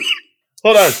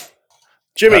 Hold on.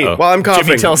 Jimmy, while I'm coughing.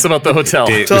 Jimmy, tell us about the hotel.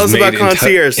 Tell us about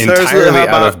concierge. Entirely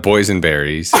out of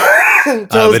boysenberries.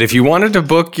 But if you wanted to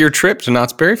book your trip to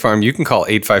Knott's Berry Farm, you can call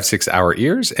 856 Our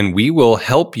Ears, and we will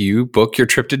help you book your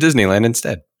trip to Disneyland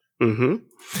instead.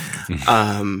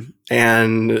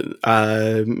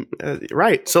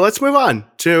 Right. So let's move on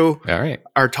to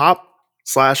our top /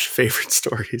 favorite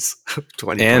stories of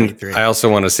 2023. And I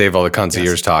also want to save all the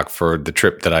concierge talk for the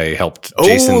trip that I helped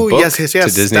Jason book to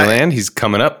Disneyland. He's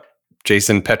coming up.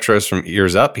 Jason Petros from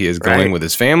Ears Up. He is going with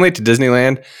his family to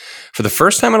Disneyland for the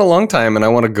first time in a long time. And I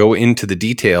want to go into the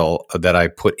detail that I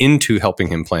put into helping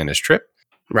him plan his trip.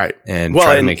 Right. And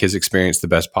try to make his experience the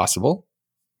best possible.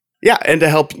 Yeah. And to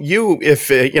help you,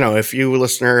 if you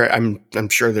listener, I'm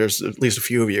sure there's at least a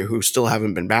few of you who still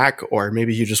haven't been back, or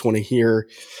maybe you just want to hear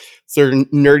certain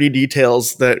nerdy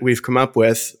details that we've come up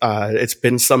with. It's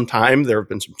been some time. There have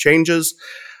been some changes.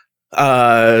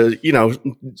 Traffic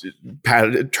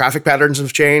patterns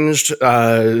have changed.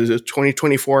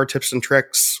 2024 tips and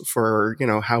tricks for,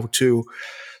 how to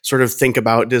sort of think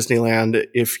about Disneyland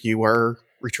if you are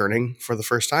returning for the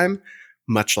first time,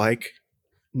 much like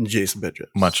Jason Bidget.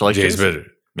 Bidget.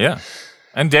 Yeah.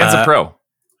 And Dan's a pro.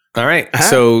 All right.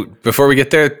 So before we get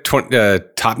there,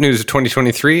 top news of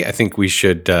 2023, I think we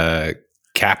should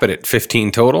cap it at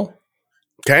 15 total.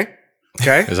 Okay.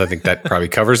 Because I think that probably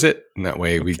covers it. And that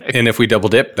way and if we double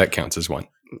dip, that counts as one.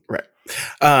 Right.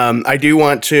 I do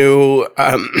want to,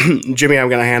 Jimmy, I'm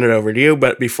going to hand it over to you.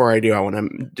 But before I do, I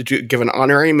want to give an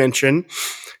honorary mention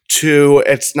to,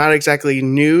 it's not exactly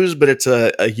news, but it's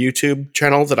a YouTube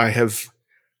channel that I have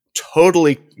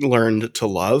totally learned to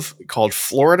love called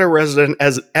Florida Resident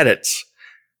Edits.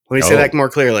 Let me say that more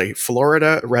clearly.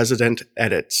 Florida Resident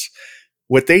Edits.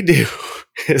 What they do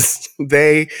is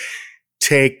they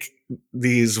take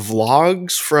these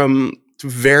vlogs from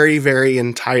very, very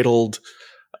entitled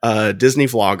Disney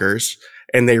vloggers,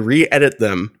 and they re-edit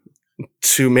them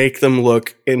to make them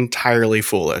look entirely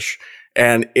foolish.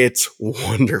 And it's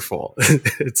wonderful.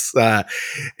 It's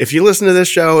if you listen to this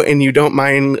show and you don't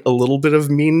mind a little bit of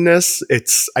meanness,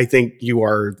 I think you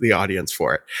are the audience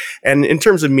for it. And in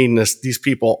terms of meanness, these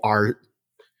people are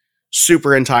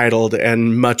super entitled,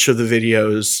 and much of the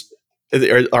videos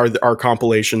are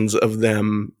compilations of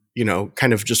them,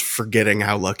 kind of just forgetting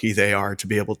how lucky they are to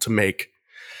be able to make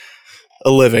a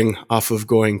living off of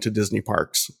going to Disney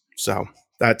parks. So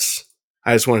I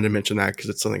just wanted to mention that because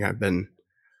it's something I've been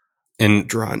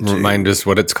drawn to. Remind us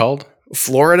what it's called?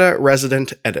 Florida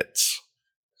Resident Edits.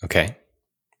 Okay.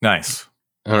 Nice.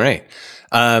 All right.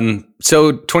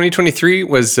 So 2023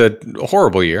 was a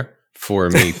horrible year for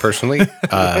me personally.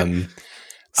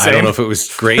 I don't know if it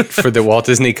was great for the Walt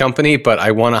Disney Company, but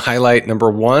I want to highlight number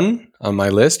 1 on my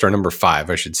list, or number 5,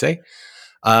 I should say,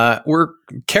 were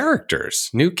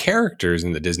new characters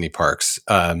in the Disney parks,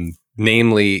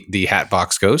 namely the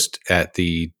Hatbox Ghost at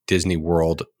the Disney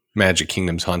World Magic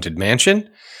Kingdom's Haunted Mansion.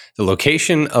 The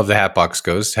location of the Hatbox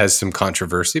Ghost has some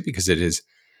controversy because it is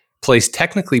placed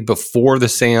technically before the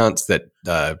seance that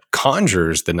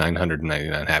conjures the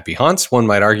 999 happy haunts. One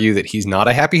might argue that he's not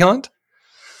a happy haunt.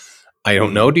 I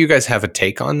don't know. Do you guys have a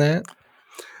take on that?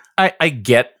 I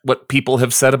get what people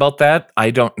have said about that. I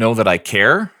don't know that I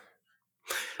care.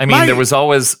 I mean, there's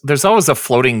always a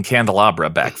floating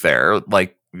candelabra back there.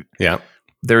 Like, yeah,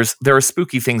 there are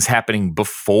spooky things happening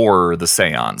before the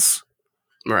seance.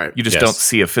 Right. You just don't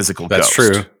see a physical That's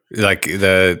ghost. That's true. Like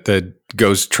the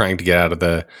ghost trying to get out of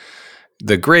the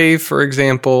the grave, for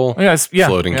example. Yes,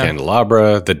 floating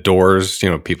candelabra, the doors.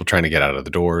 People trying to get out of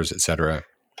the doors, etc.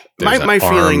 My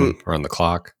feeling around the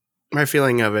clock. My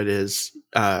feeling of it is,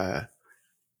 how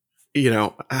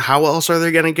else are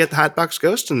they going to get the Hatbox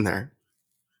Ghost in there?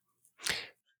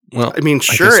 Well, I mean,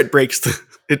 sure, it breaks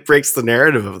the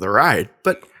narrative of the ride,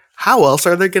 but how else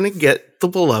are they going to get the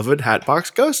beloved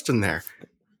Hatbox Ghost in there?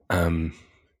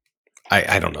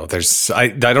 I don't know. I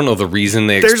don't know the reason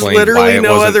they There's explained literally why it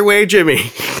no wasn't. other way, Jimmy.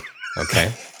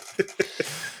 Okay.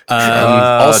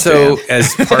 Also,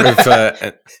 as part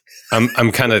of,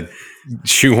 I'm kind of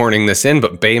shoehorning this in,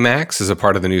 but Baymax is a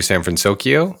part of the new San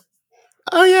Francisco.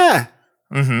 Oh yeah.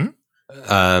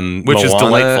 Mm-hmm. Which is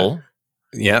delightful.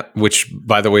 Yeah. Which,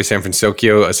 by the way, San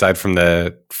Francisco, aside from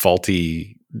the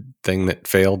faulty thing that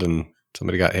failed and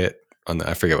somebody got hit on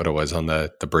I forget what it was on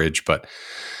the bridge, but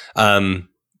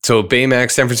so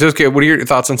Baymax, San Francisco. What are your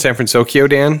thoughts on San Francisco,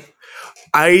 Dan?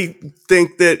 I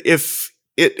think that if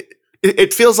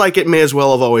it feels like it may as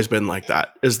well have always been like that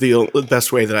is the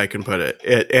best way that I can put it.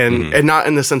 And not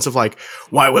in the sense of like,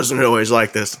 why wasn't it always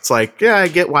like this? It's like, yeah, I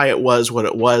get why it was what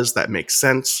it was. That makes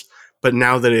sense. But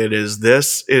now that it is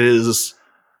this, it is,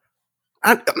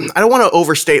 I don't want to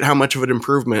overstate how much of an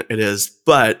improvement it is,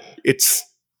 but it's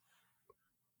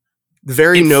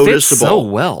very noticeable. Fits so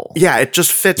well. Yeah, it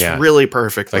just fits really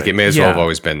perfectly. Like it may as well have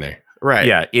always been there. Right.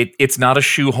 Yeah, it's not a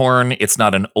shoehorn. It's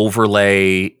not an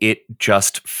overlay. It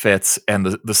just fits.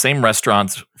 And the same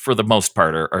restaurants, for the most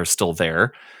part, are still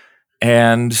there.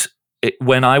 And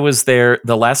when I was there,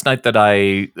 the last night that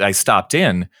I stopped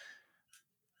in,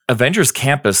 Avengers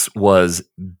Campus was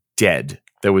dead.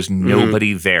 There was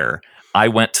nobody there. I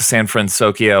went to San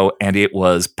Francisco and it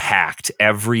was packed.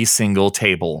 Every single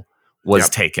table was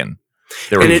taken.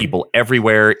 There were people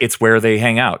everywhere. It's where they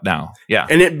hang out now. Yeah.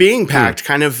 And it being packed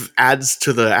kind of adds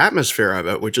to the atmosphere of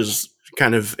it, which is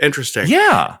kind of interesting.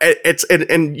 Yeah.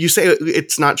 And you say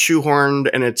it's not shoehorned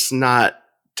and it's not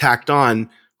tacked on,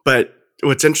 but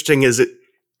what's interesting is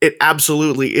it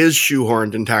absolutely is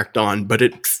shoehorned and tacked on, but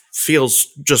it feels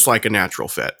just like a natural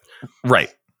fit.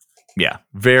 Right. Yeah.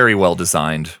 Very well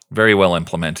designed, very well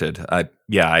implemented. I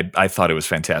thought it was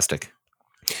fantastic.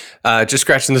 Just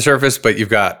scratching the surface, but you've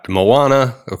got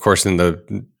Moana, of course,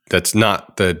 that's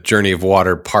not the Journey of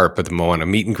Water part, but the Moana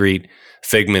meet and greet.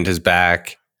 Figment is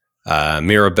back.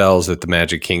 Mirabelle's at the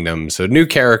Magic Kingdom. So new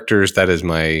characters. That is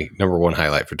my number one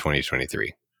highlight for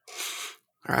 2023.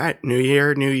 All right. New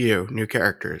year, new you, new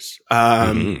characters.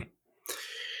 I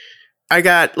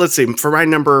got, let's see, for my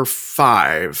number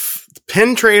 5,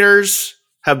 pin traders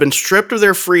have been stripped of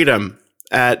their freedom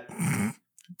at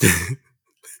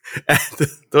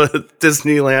the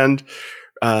Disneyland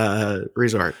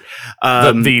resort.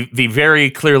 The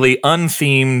very clearly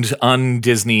unthemed,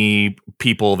 un-Disney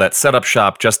people that set up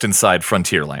shop just inside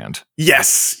Frontierland.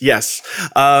 Yes.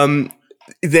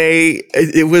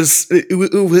 It was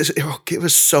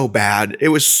so bad. It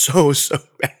was so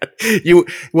bad.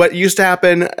 What used to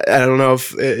happen, I don't know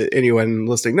if anyone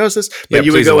listening knows this, but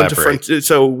you would go into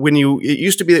so it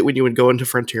used to be that when you would go into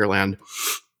Frontierland,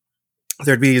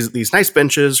 there'd be these nice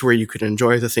benches where you could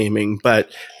enjoy the theming,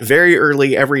 but very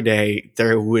early every day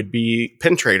there would be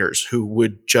pin traders who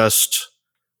would just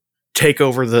take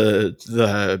over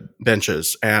the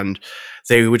benches, and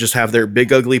they would just have their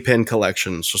big ugly pin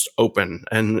collections just open,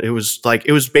 and it was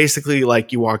basically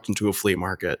like you walked into a flea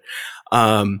market.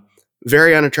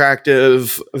 Very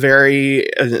unattractive, very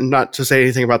not to say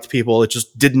anything about the people, it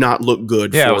just did not look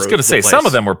good. Yeah, I was going to say some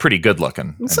of them were pretty good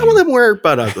looking. Some of them were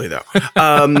butt ugly though.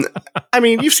 I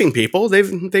mean, you've seen people;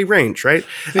 they range, right?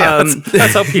 Yeah,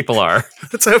 that's how people are.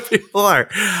 That's how people are.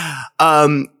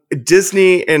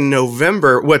 Disney in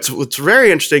November. What's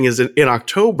very interesting is in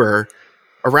October,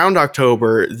 around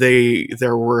October,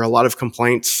 there were a lot of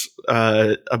complaints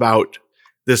about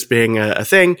this being a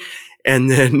thing,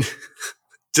 and then.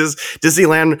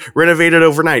 Disneyland renovated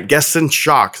overnight. Guests in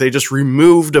shock. They just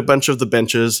removed a bunch of the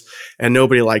benches, and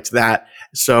nobody liked that.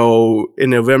 So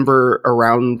in November,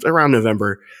 around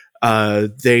November,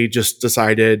 they just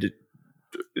decided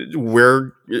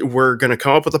we're going to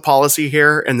come up with a policy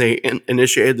here, and they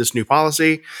initiated this new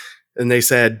policy. And they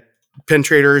said, pin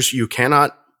traders, you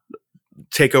cannot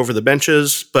take over the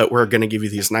benches, but we're going to give you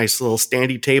these nice little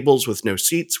standy tables with no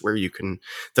seats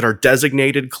that are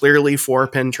designated clearly for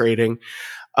pin trading.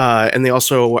 And they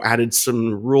also added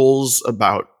some rules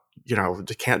about,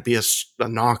 it can't be a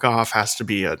knockoff, has to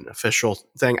be an official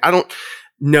thing. I don't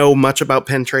know much about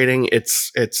pin trading.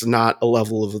 It's not a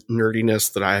level of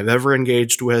nerdiness that I have ever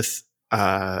engaged with.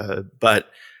 But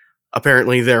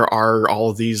apparently there are all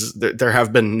of these, there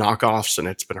have been knockoffs and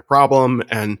it's been a problem.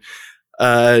 And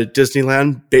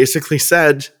Disneyland basically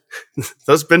said,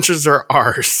 those benches are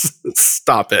ours.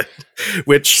 Stop it.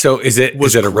 So is it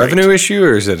a revenue issue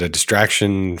or is it a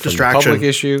distraction from the public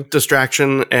issue?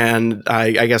 Distraction, and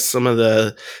I guess some of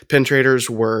the pin traders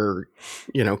were,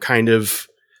 kind of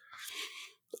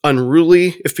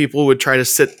unruly if people would try to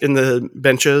sit in the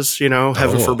benches.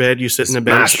 Heaven forbid you sit in a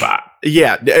bench. Spot.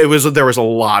 Yeah, there was a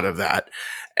lot of that,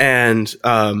 and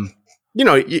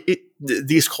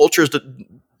these cultures that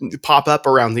pop up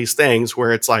around these things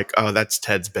where it's like, oh, that's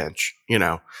Ted's bench,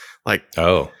 like,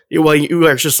 well, you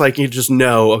are just like, you just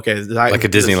know, okay, like a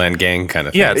Disneyland gang kind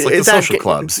of thing. Yeah, it's like the social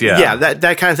clubs. Yeah,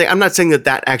 that kind of thing. I'm not saying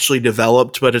that actually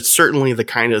developed, but it's certainly the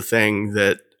kind of thing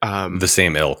that the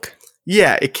same ilk.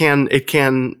 Yeah, it can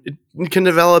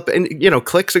develop, and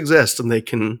cliques exist, and they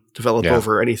can develop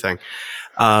over anything.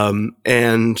 So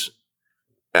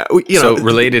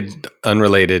related,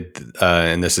 unrelated,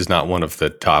 and this is not one of the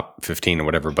top 15 or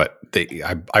whatever, but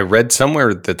I read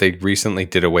somewhere that they recently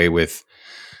did away with,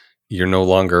 you're no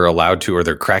longer allowed to, or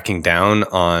they're cracking down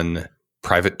on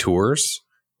private tours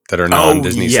that are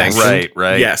non-Disney sanctioned.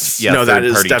 Right. Yes. Yeah, no, that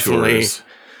is definitely, tours.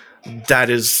 that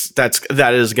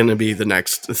is going to be the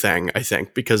next thing, I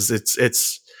think, because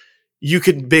it's, you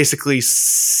could basically,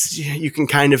 you can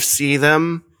kind of see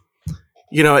them,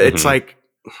 it's like,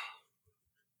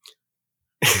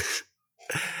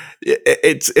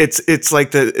 it's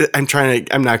like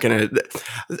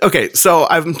okay, so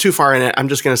I'm too far in it. I'm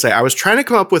just going to say, I was trying to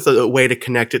come up with a way to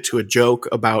connect it to a joke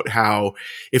about how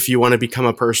if you want to become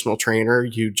a personal trainer,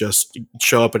 you just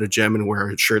show up at a gym and wear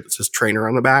a shirt that says trainer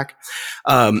on the back.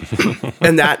 And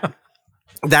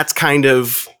that's kind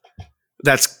of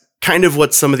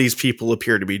what some of these people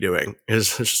appear to be doing.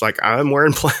 Is just like, I'm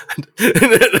wearing plaid.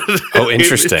 Oh,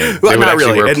 interesting. Well, not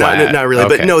really, not really.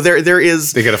 Okay. But no, there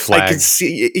is. They got a flag. I can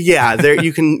see. Yeah, there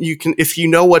you can if you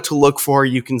know what to look for,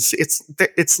 you can see.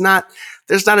 It's not.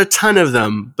 There's not a ton of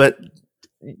them, but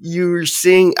I'm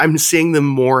seeing them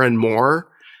more and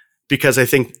more because I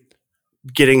think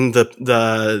getting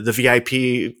the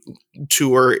VIP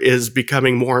tour is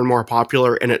becoming more and more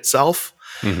popular in itself.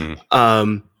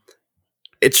 Mm-hmm.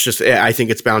 It's just, I think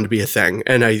it's bound to be a thing,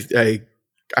 and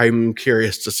I'm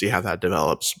curious to see how that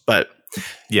develops. But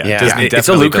it's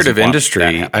a lucrative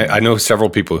industry. I know several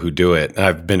people who do it.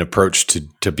 I've been approached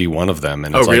to be one of them.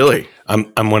 And it's really?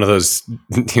 I'm one of those,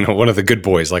 one of the good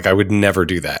boys. Like, I would never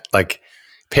do that. Like,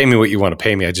 pay me what you want to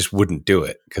pay me. I just wouldn't do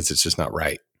it because it's just not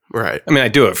right. Right. I mean, I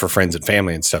do it for friends and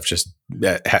family and stuff, just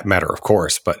matter of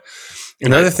course. But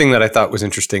another thing that I thought was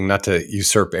interesting, not to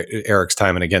usurp Eric's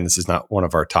time, and again, this is not one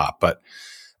of our top, but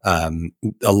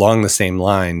along the same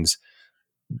lines,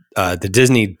 the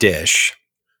Disney Dish,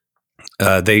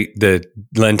 the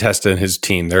Len Testa and his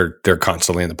team, they're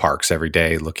constantly in the parks every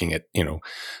day looking at,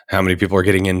 how many people are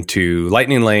getting into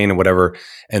Lightning Lane and whatever.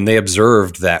 And they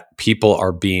observed that people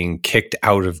are being kicked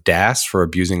out of DAS for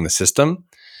abusing the system.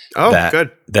 Oh, good.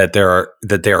 That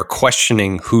they are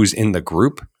questioning who's in the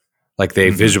group. Like, they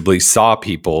visibly saw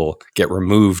people get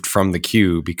removed from the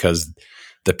queue because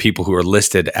the people who are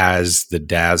listed as the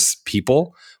DAS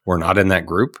people were not in that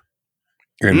group,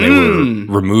 and they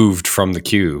were removed from the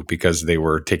queue because they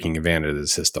were taking advantage of the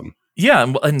system.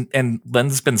 Yeah, and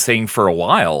Len's been saying for a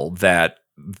while that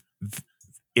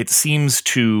it seems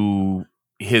to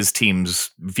his team's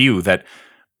view that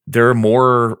there are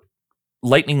more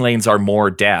Lightning Lanes are more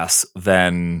DAS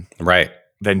than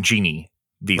Genie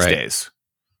these days,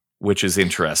 which is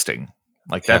interesting.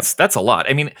 Like, that's a lot.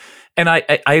 I mean, and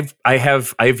I've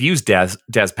used DAS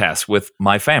Pass with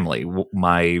my family.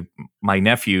 My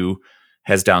nephew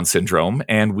has Down syndrome,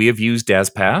 and we have used DAS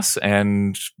Pass,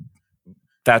 and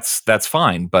that's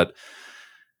fine. But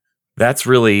that's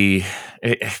really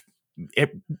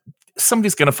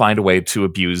somebody's going to find a way to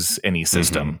abuse any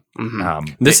system.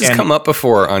 This has come up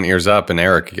before on Ears Up, and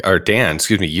Dan,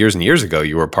 years and years ago,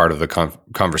 you were part of the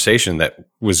conversation that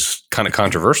was kind of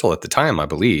controversial at the time, I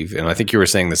believe. And I think you were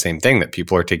saying the same thing, that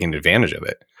people are taking advantage of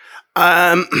it.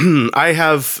 I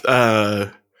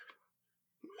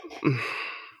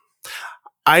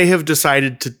have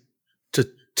decided to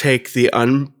take the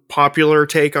unpopular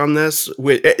take on this,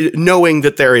 knowing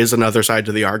that there is another side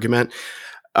to the argument.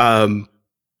 And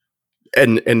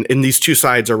these two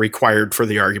sides are required for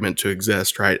the argument to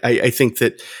exist, right? I think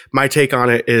that my take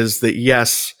on it is that,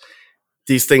 yes,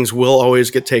 these things will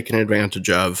always get taken advantage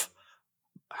of.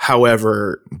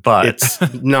 However, it's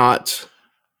not.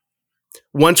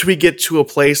 Once we get to a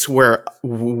place where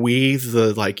we,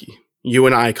 you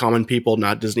and I, common people,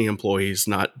 not Disney employees,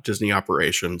 not Disney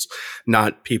operations,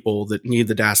 not people that need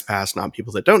the DAS Pass, not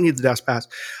people that don't need the DAS Pass,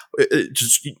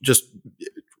 just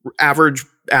average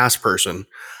ass person,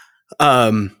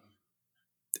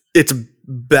 it's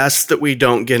best that we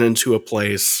don't get into a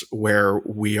place where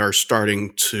we are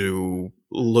starting to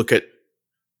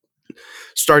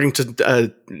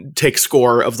take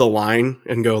score of the line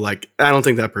and go like, I don't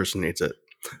think that person needs it.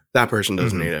 That person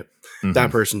doesn't need it.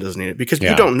 That person doesn't need it, because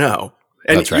you don't know.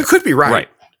 And That's right. You could be right.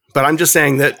 But I'm just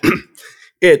saying that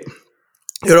it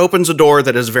opens a door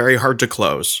that is very hard to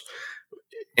close,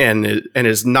 and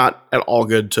is not at all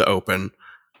good to open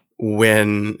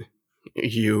when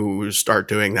you start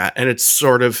doing that. And it's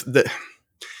sort of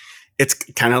it's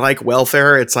kind of like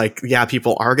welfare. It's like, yeah,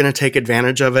 people are going to take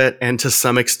advantage of it, and to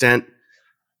some extent,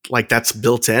 like, that's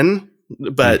built in,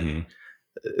 but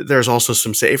there's also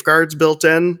some safeguards built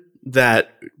in that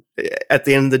at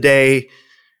the end of the day,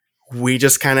 we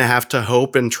just kind of have to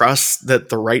hope and trust that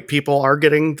the right people are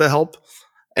getting the help,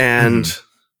 and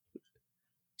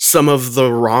some of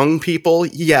the wrong people,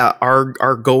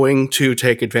 are going to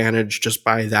take advantage just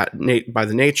by by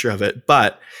the nature of it.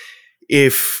 But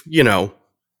if,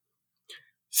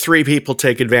 3 people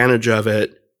take advantage of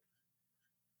it,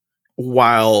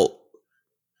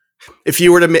 if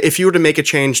you were to make a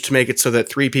change to make it so that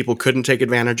 3 people couldn't take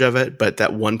advantage of it, but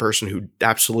that one person who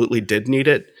absolutely did need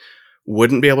it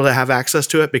wouldn't be able to have access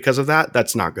to it because of that,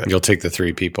 that's not good. You'll take the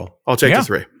 3 people. I'll take the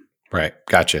 3. Right.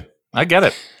 Gotcha. I get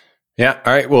it. Yeah.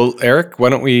 All right. Well, Eric, why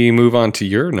don't we move on to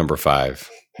your number 5?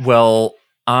 Well,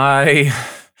 I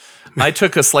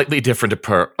took a slightly different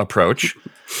approach,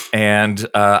 and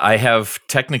I have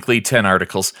technically 10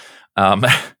 articles. I'm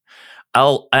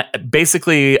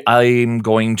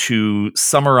going to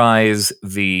summarize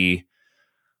the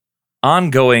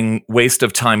ongoing waste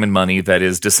of time and money that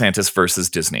is DeSantis versus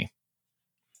Disney.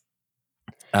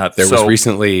 There was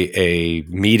recently a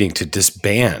meeting to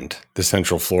disband the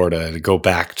Central Florida to go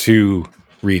back to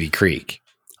Reedy Creek,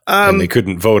 and they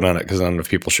couldn't vote on it because not enough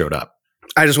people showed up.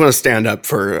 I just want to stand up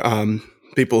for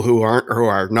people who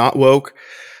are not woke.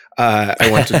 I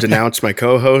want to denounce my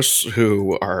co-hosts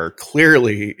who are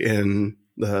clearly in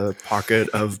the pocket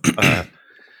of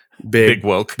big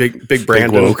woke, big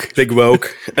Brandon, big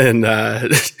woke, and yeah.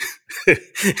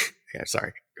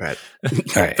 Sorry. Go ahead.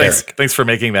 All right, thanks for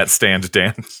making that stand,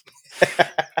 Dan.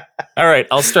 All right,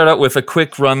 I'll start out with a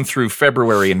quick run through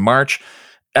February and March.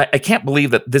 I can't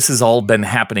believe that this has all been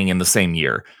happening in the same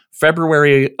year.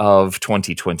 February of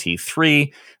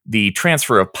 2023, the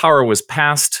transfer of power was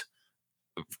passed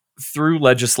through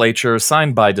legislature,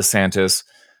 signed by DeSantis.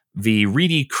 The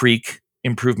Reedy Creek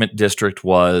Improvement District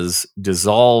was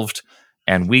dissolved,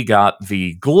 and we got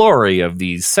the glory of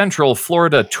the Central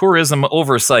Florida Tourism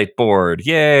Oversight Board.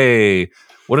 Yay!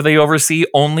 What do they oversee?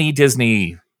 Only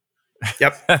Disney.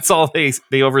 Yep. That's all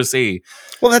they oversee.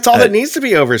 Well, that's all that needs to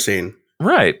be overseen.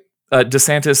 Right.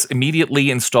 DeSantis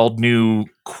immediately installed new,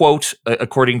 quote,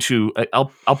 according to,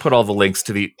 I'll put all the links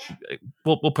to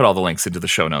we'll put all the links into the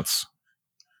show notes.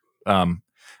 At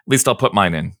least I'll put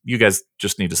mine in. You guys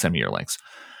just need to send me your links.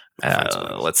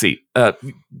 Let's see.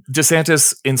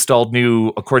 DeSantis installed new,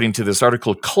 according to this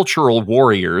article, cultural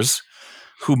warriors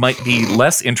who might be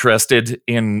less interested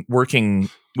in working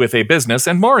with a business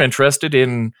and more interested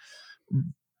in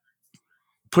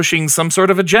pushing some sort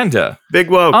of agenda. Big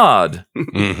woke. Odd.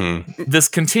 This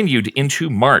continued into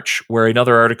March, where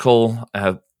another article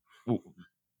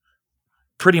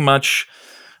pretty much...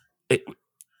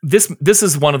 This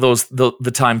is one of those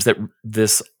the times that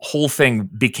this whole thing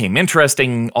became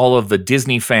interesting. All of the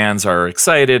Disney fans are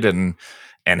excited and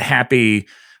happy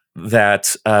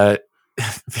that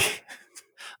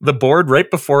the board, right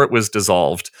before it was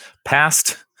dissolved,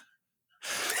 passed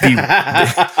this.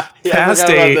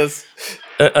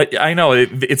 I know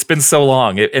it's been so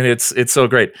long, and it's so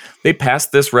great. They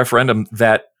passed this referendum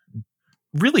that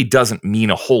really doesn't mean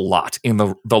a whole lot in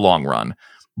the long run.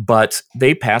 But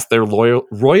they passed their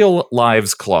Royal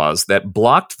Lives Clause that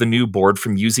blocked the new board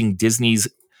from using Disney's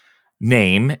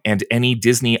name and any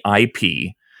Disney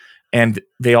IP. And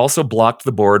they also blocked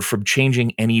the board from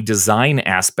changing any design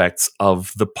aspects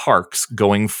of the parks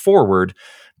going forward,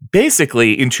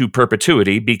 basically into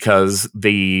perpetuity, because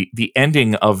the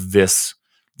ending of this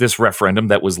referendum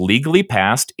that was legally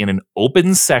passed in an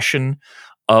open session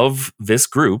of this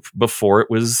group before it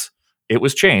was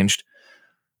changed.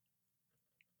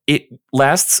 It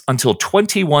lasts until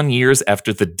 21 years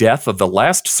after the death of the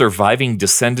last surviving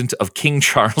descendant of King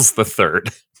Charles III.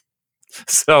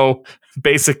 So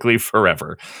basically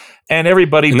forever. And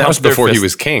everybody... And that was before he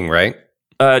was king, right?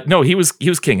 No, he was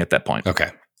king at that point.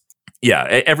 Okay. Yeah,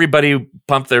 everybody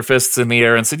pumped their fists in the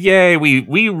air and said, yay,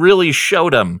 we really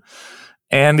showed him.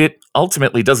 And it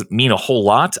ultimately doesn't mean a whole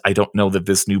lot. I don't know that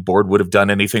this new board would have done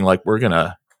anything like, we're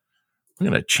gonna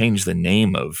change the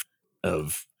name of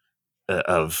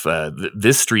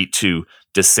this street to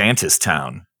DeSantis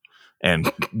Town,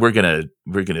 and we're gonna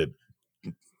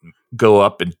go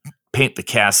up and paint the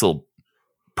castle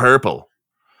purple.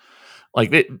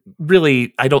 Like, it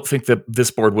really, I don't think that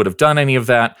this board would have done any of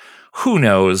that. Who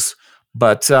knows?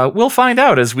 But we'll find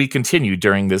out as we continue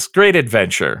during this great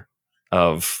adventure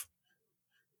of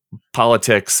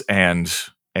politics and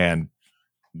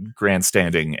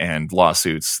grandstanding and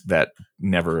lawsuits that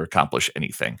never accomplish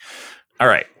anything. All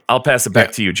right, I'll pass it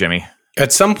back to you, Jimmy.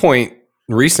 At some point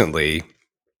recently,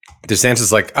 DeSantis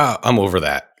is like, I'm over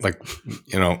that. Like,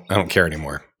 I don't care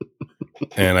anymore.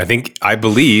 And I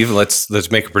believe, let's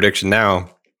make a prediction now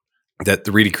that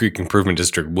the Reedy Creek Improvement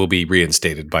District will be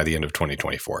reinstated by the end of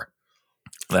 2024.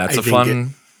 That's a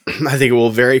fun. I think it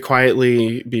will very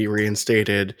quietly be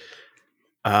reinstated.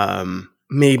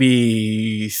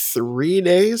 Maybe 3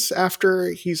 days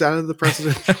after he's out of the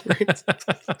presidential race.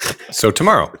 So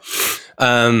tomorrow.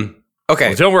 Okay.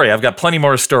 Well, don't worry. I've got plenty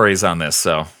more stories on this.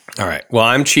 So, all right. Well,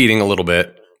 I'm cheating a little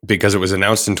bit because it was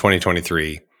announced in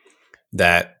 2023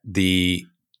 that the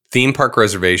theme park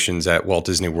reservations at Walt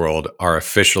Disney World are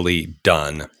officially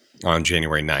done on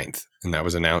January 9th. And that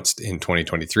was announced in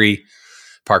 2023.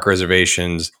 Park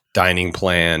reservations, dining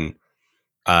plan,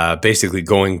 basically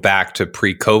going back to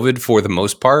pre-COVID for the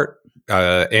most part.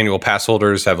 Annual pass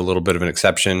holders have a little bit of an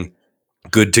exception.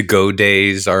 Good to go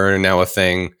days are now a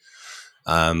thing.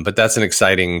 But that's an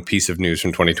exciting piece of news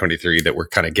from 2023 that we're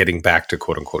kind of getting back to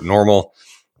quote unquote normal.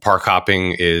 Park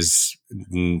hopping is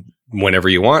whenever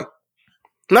you want.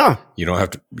 No, you don't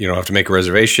have to make a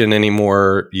reservation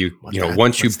anymore.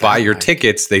 Once you buy your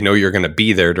tickets, they know you're going to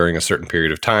be there during a certain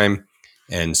period of time.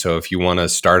 And so if you want to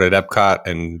start at Epcot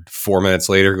and 4 minutes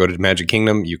later go to Magic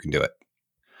Kingdom, you can do it.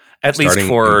 At least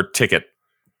for ticket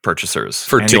purchasers.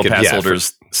 For annual pass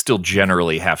holders still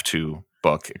generally have to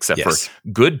book, except for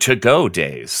good to go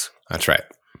days. That's right.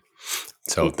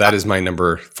 So that is my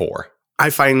number 4. I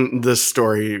find this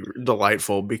story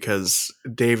delightful because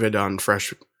David on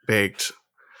Fresh Baked,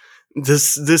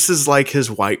 this is like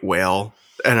his white whale,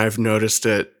 and I've noticed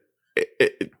it.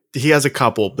 He has a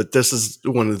couple, but this is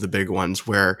one of the big ones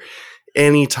where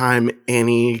anytime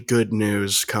any good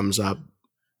news comes up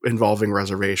involving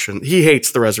reservation, he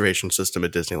hates the reservation system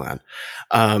at Disneyland.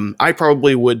 I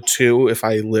probably would too if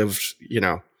I lived,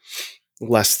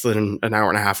 less than an hour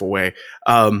and a half away.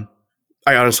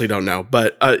 I honestly don't know,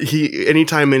 but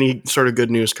anytime any sort of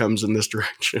good news comes in this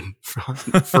direction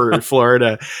for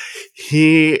Florida,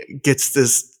 he gets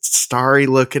this starry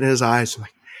look in his eyes. I'm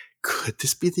like, could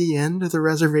this be the end of the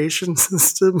reservation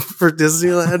system for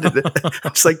Disneyland?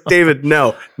 I'm just like, David,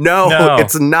 no,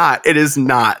 it's not. It is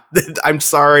not. I'm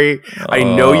sorry. I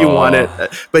know you want it,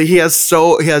 but he has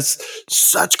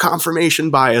such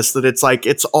confirmation bias that it's like,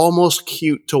 it's almost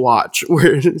cute to watch,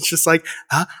 where it's just like,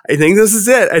 I think this is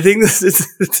it. I think this is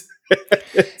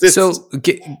it. So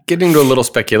getting into a little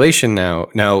speculation now.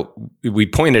 Now we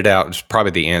pointed out it's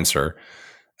probably the answer.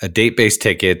 Date-based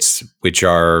tickets, which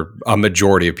are a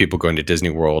majority of people going to Disney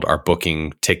World, are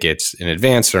booking tickets in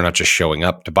advance. They're not just showing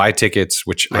up to buy tickets,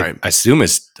 which I assume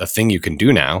is a thing you can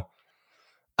do now.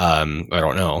 I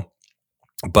don't know.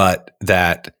 But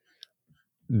that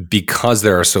because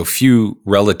there are so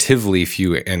relatively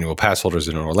few annual pass holders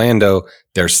in Orlando,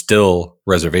 they're still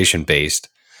reservation-based.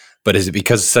 But is it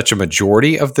because such a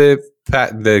majority of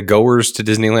the goers to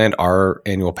Disneyland are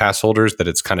annual pass holders that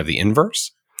it's kind of the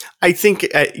inverse? I think,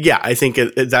 I think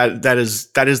that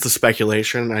is the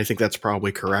speculation. I think that's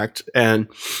probably correct. And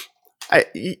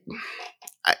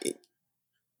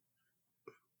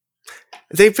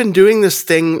they've been doing this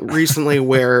thing recently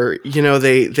where,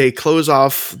 they close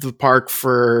off the park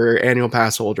for annual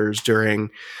pass holders during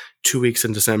 2 weeks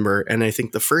in December. And I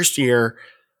think the first year,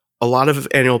 a lot of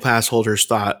annual pass holders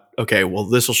thought, okay, well,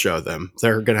 this will show them.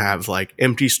 They're going to have like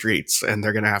empty streets and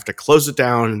they're going to have to close it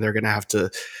down and they're going to have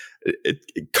to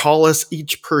call us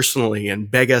each personally and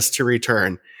beg us to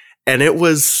return. And it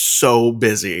was so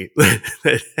busy.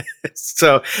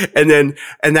 And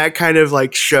that kind of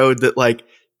like showed that like,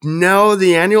 no,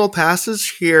 the annual passes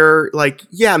here, like,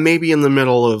 yeah, maybe in the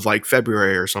middle of like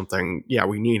February or something. Yeah,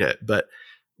 we need it, but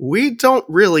we don't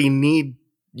really need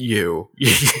you.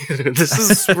 This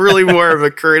is really more of a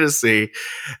courtesy,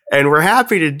 and we're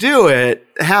happy to do it.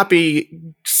 Happy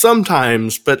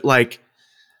sometimes, but like,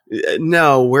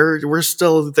 no, we're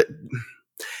still the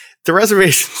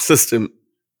reservation system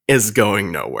is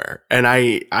going nowhere, and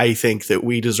I think that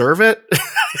we deserve it.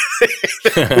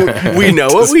 We know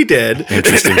what we did.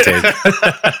 Interesting take.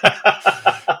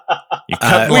 You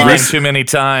cut the line too many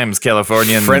times,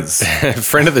 Californians.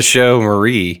 Friend of the show,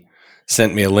 Marie,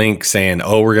 sent me a link saying,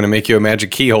 "Oh, we're going to make you a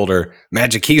Magic Key holder.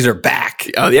 Magic Keys are back."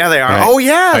 Oh yeah, they are. Right. Oh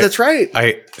yeah, that's right.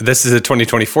 This is a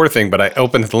 2024 thing, but I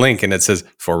opened the link and it says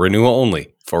for renewal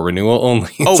only. For renewal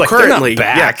only. It's like, currently,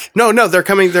 they're not back. Yeah. No, they're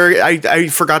coming. I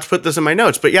forgot to put this in my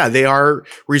notes, but yeah, they are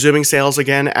resuming sales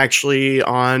again. Actually,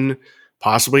 on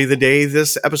possibly the day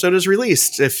this episode is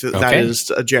released, if that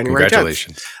is January 10th.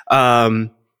 Congratulations.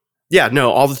 Yeah,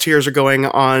 no, all the tiers are going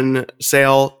on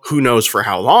sale. Who knows for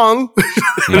how long?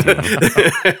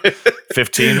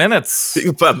 15 minutes.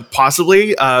 But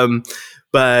possibly.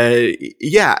 But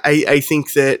yeah, I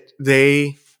think that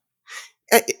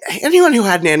anyone who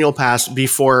had an annual pass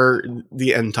before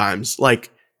the end times, like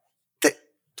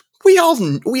we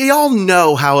all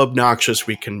know how obnoxious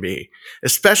we can be,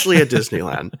 especially at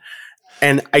Disneyland.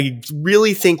 And I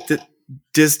really think that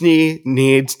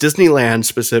Disneyland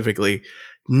specifically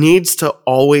needs to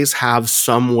always have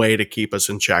some way to keep us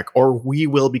in check, or we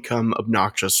will become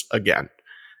obnoxious again.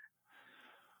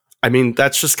 I mean,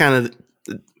 that's just kind of,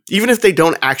 even if they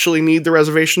don't actually need the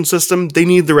reservation system, they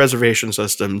need the reservation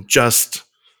system just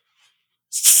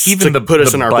even to put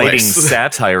us in our biting place.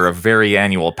 satire of very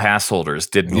annual pass holders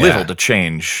did little to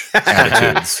change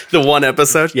attitudes. The one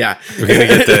episode, yeah. We're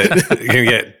gonna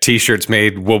get T-shirts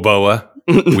made. Woboa.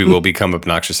 We will become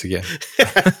obnoxious again.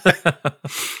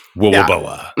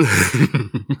 Woboa.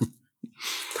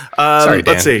 Sorry,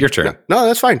 Dan. Let's see. Your turn. No,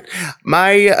 that's fine.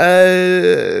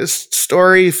 My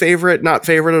story, favorite, not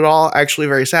favorite at all. Actually,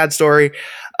 very sad story.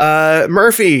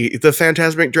 Murphy, the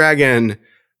Phantasmic Dragon,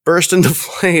 burst into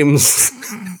flames.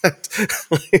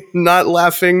 Not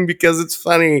laughing because it's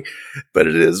funny, but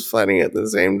it is funny at the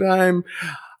same time.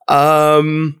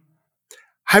 Have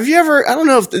you ever? I don't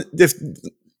know if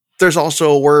there's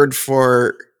also a word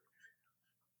for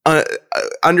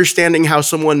understanding how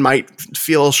someone might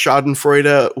feel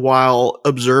schadenfreude while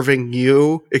observing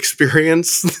you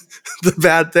experience the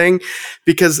bad thing,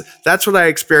 because that's what I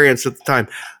experienced at the time.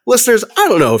 Listeners, I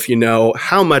don't know if you know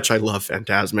how much I love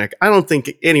Phantasmic. I don't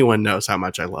think anyone knows how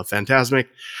much I love Phantasmic.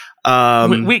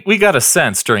 We got a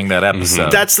sense during that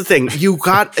episode. That's the thing. You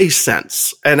got a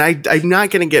sense, and I'm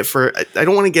not going to get I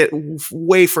don't want to get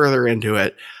way further into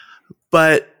it,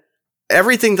 but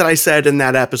everything that I said in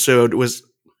that episode was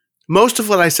most of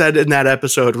what I said in that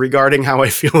episode regarding how I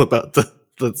feel about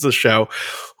the show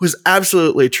was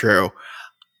absolutely true.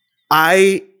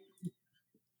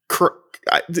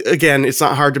 Again, it's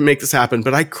not hard to make this happen,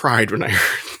 but I cried when I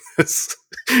heard this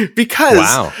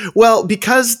because,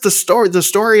 because the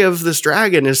story of this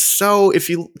dragon is so, if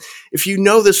you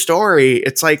know the story,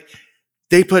 it's like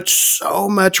they put so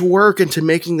much work into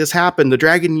making this happen. The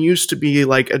dragon used to be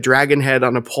like a dragon head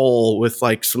on a pole with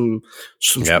like some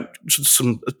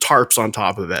tarps on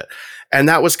top of it. And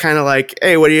that was kind of like,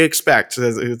 hey, what do you expect?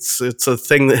 It's a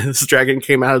thing that this dragon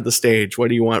came out of the stage. What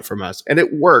do you want from us? And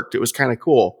it worked. It was kind of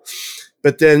cool.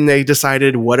 But then they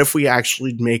decided, what if we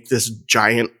actually make this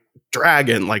giant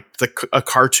dragon, like a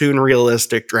cartoon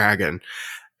realistic dragon?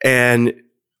 And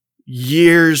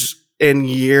years and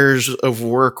years of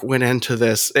work went into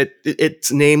this.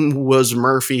 Its name was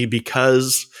Murphy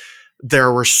because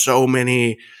there were so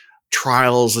many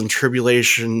trials and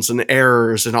tribulations and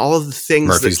errors and all of the things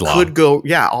Murphy's that Law. could go,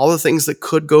 all the things that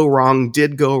could go wrong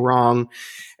did go wrong.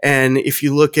 And if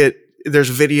you look at, there's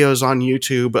videos on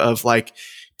YouTube of like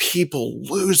people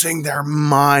losing their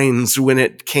minds when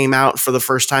it came out for the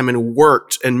first time and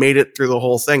worked and made it through the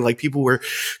whole thing. Like people were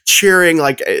cheering,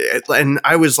 like, and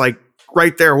I was like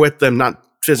right there with them, not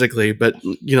physically, but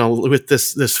you know, with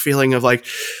this feeling of like,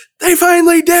 they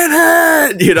finally did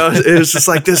it. You know, it was just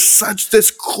like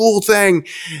this cool thing.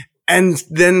 And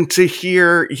then to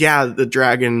hear, the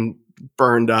dragon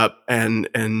burned up and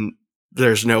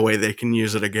there's no way they can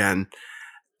use it again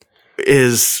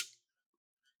is,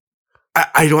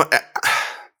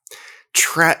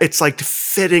 it's like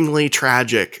fittingly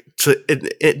tragic.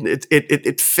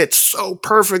 It fits so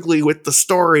perfectly with the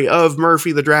story of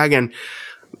Murphy the Dragon.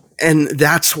 And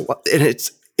that's what, and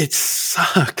it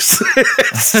sucks.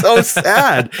 It's so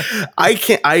sad.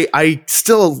 I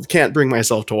still can't bring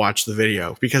myself to watch the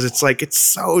video because it's like, it's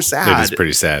so sad. It is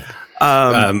pretty sad.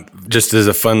 Just as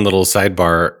a fun little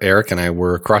sidebar, Eric and I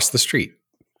were across the street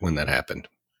when that happened.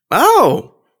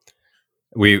 Oh,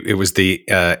 It was the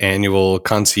annual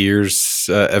concierge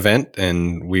event,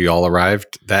 and we all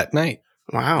arrived that night.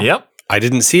 wow. Yep. I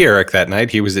didn't see Eric that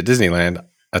night. He was at Disneyland.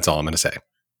 That's all I'm going to say.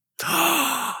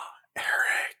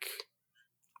 Eric.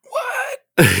 What?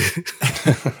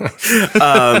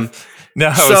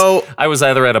 No, I was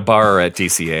either at a bar or at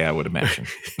DCA, I would imagine.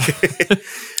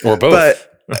 Or both. But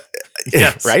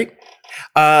Yes. right.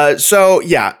 That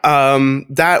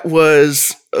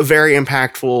was a very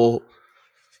impactful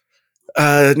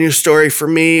News story for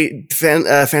me.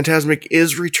 Fantasmic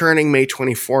is returning May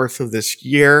 24th of this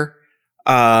year.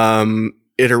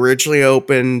 It originally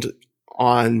opened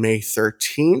on May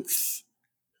 13th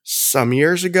some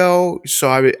years ago.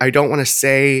 So I don't want to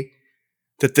say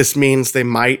that this means they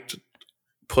might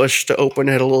push to open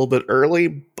it a little bit early,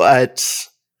 but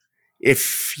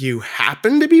if you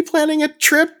happen to be planning a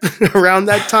trip around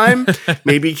that time,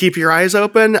 maybe keep your eyes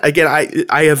open. Again,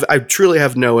 I truly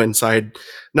have no inside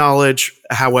knowledge.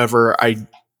 However,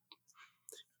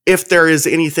 if there is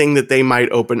anything that they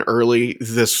might open early,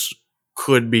 this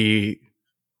could be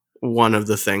one of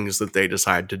the things that they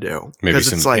decide to do. Maybe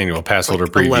some it's like, annual pass holder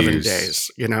like previews. 11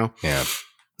 days, Yeah.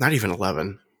 Not even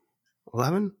 11.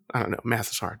 11? I don't know.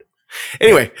 Math is hard.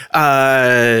 Anyway,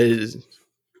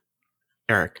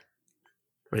 Eric.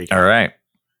 What do you got? All right.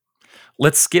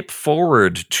 Let's skip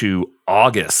forward to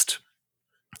August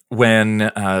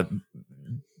when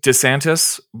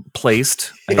DeSantis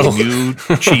placed a new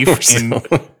chief in.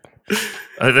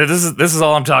 This is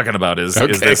all I'm talking about is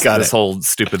this whole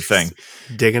stupid thing.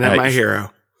 Digging at my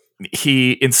hero.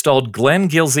 He installed Glenn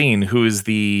Gilzine, who is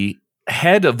the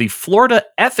head of the Florida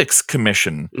Ethics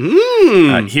Commission.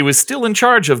 He was still in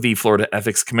charge of the Florida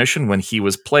Ethics Commission when he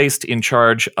was placed in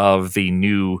charge of the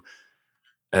new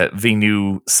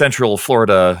Central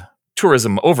Florida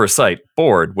Tourism Oversight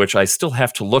Board, which I still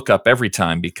have to look up every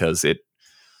time because it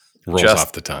rolls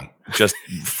off the tongue. Just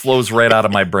flows right out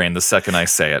of my brain the second I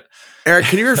say it. Eric,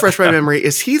 can you refresh my memory?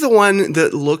 Is he the one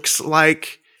that looks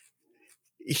like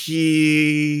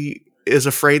he is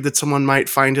afraid that someone might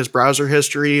find his browser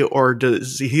history, or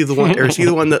is he the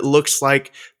one that looks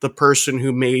like the person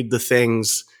who made the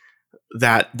things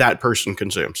that person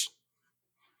consumes?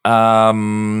 I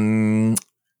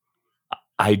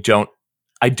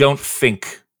don't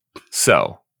think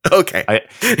so. Okay.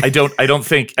 I don't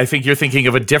think. I think you're thinking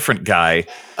of a different guy.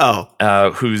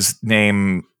 Whose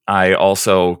name I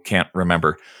also can't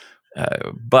remember.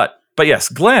 But yes,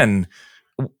 Glenn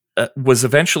was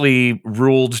eventually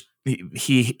ruled.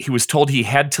 He was told he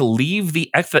had to leave the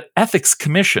Ethics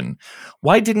Commission.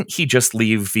 Why didn't he just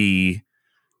leave the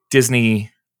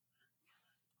Disney?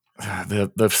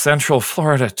 The Central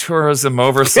Florida Tourism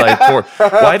Oversight Board.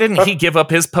 Why didn't he give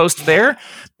up his post there?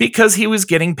 Because he was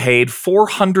getting paid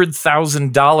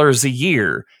 $400,000 a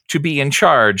year to be in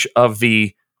charge of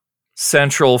the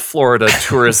Central Florida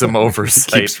Tourism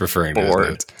Oversight Keeps referring Board.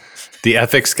 To it. The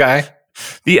ethics guy?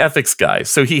 The ethics guy.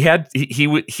 So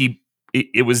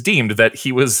it was deemed that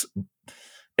he was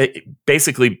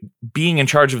basically being in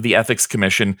charge of the Ethics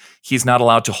Commission. He's not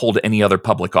allowed to hold any other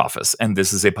public office, and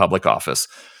this is a public office.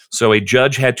 So a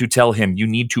judge had to tell him, you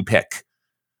need to pick.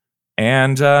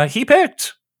 And he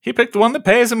picked. He picked the one that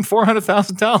pays him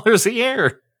 $400,000 a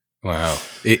year. Wow.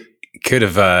 It could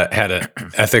have had an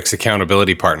ethics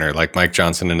accountability partner like Mike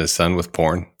Johnson and his son with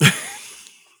porn.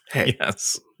 Hey,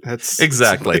 yes. That's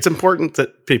exactly. It's important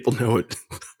that people know what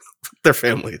their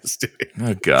family is doing.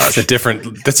 Oh, gosh. That's a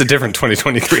different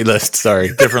 2023 list. Sorry.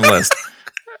 Different list.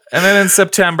 And then in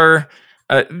September...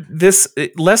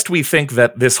 lest we think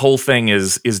that this whole thing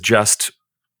is just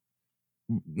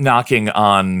knocking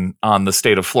on the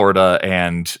state of Florida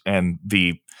and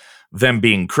them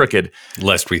being crooked.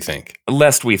 Lest we think.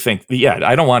 Yeah,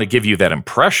 I don't want to give you that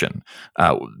impression.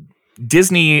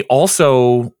 Disney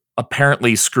also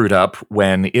apparently screwed up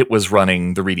when it was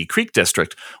running the Reedy Creek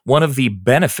District. One of the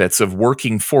benefits of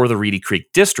working for the Reedy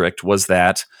Creek District was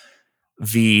that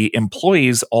the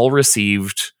employees all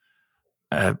received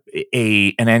an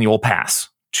annual pass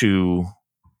to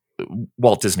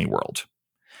Walt Disney World.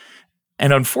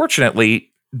 And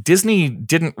unfortunately, Disney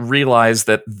didn't realize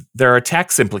that there are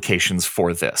tax implications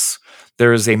for this.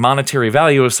 There is a monetary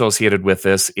value associated with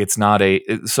this.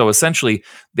 So essentially,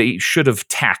 they should have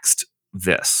taxed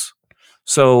this.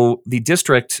 So the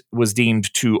district was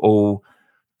deemed to owe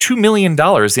 $2 million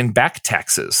in back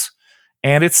taxes.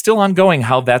 And it's still ongoing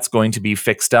how that's going to be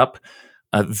fixed up.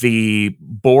 The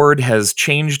board has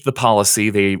changed the policy.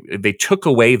 They took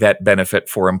away that benefit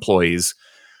for employees,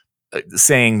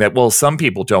 saying that, well, some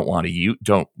people don't want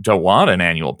an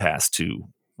annual pass to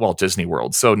Walt Disney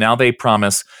World. So now they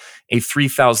promise a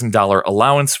 $3,000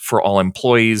 allowance for all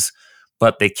employees,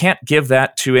 but they can't give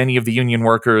that to any of the union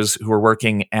workers who are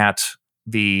working at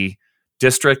the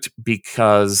district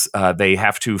because they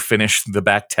have to finish the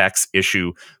back tax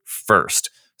issue first.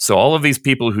 So all of these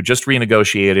people who just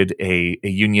renegotiated a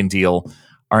union deal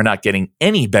are not getting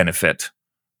any benefit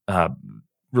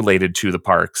related to the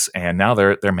parks, and now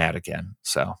they're mad again.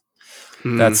 So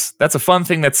that's a fun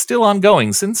thing that's still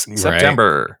ongoing since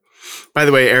September. By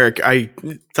the way, Eric, I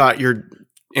thought your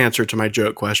answer to my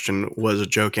joke question was a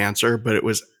joke answer, but it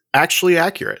was actually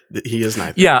accurate. He is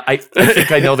neither. Yeah, I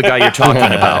think I know the guy you're talking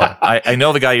about. I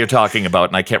know the guy you're talking about,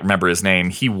 and I can't remember his name.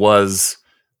 He was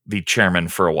the chairman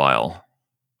for a while.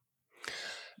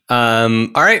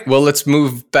 All right, well, let's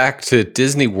move back to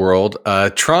Disney World.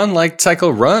 Tron Light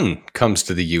Cycle Run comes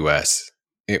to the U.S.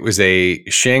 It was a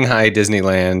Shanghai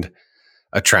Disneyland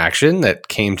attraction that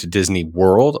came to Disney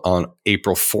World on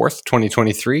April 4th,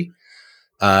 2023.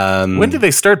 When did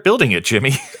they start building it,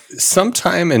 Jimmy?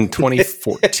 Sometime in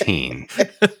 2014.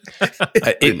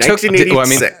 It took,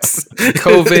 1986.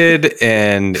 COVID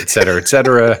and et cetera,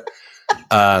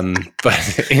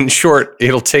 but in short,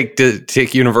 it'll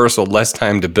take Universal less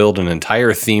time to build an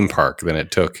entire theme park than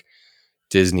it took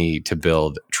Disney to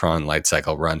build Tron Light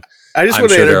Cycle Run. I just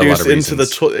want to introduce into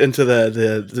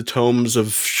the tomes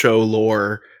of show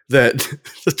lore that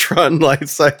the Tron Light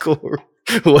Cycle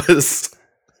was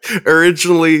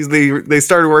originally they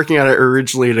started working on it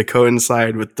originally to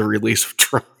coincide with the release of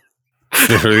Tron.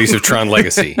 The release of Tron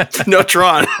Legacy. No,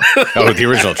 Tron. Oh, the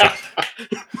original Tron.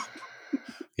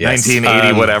 Yes.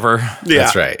 1980, whatever. Yeah.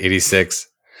 That's right, 86.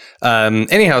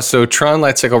 Anyhow, so Tron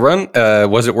Light Cycle Run,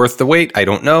 was it worth the wait? I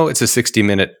don't know. It's a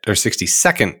 60-minute or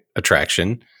 60-second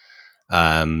attraction.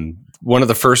 One of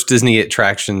the first Disney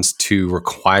attractions to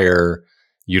require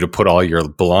you to put all your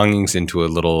belongings into a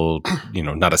little,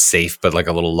 not a safe, but like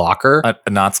a little locker. A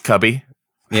Knott's cubby.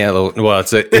 Yeah, well,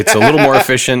 it's a little more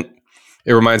efficient.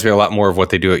 It reminds me a lot more of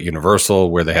what they do at Universal,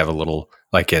 where they have a little,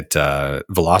 like at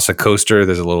Velocicoaster,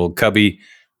 there's a little cubby.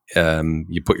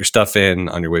 You put your stuff in,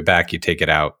 on your way back, you take it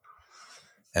out.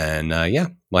 And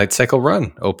Light Cycle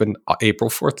Run opened April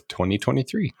 4th,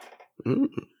 2023.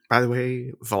 By the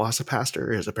way,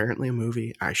 Velocipaster is apparently a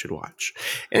movie I should watch.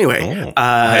 Anyway,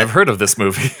 I have heard of this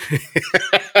movie.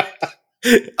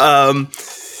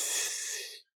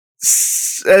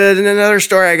 Another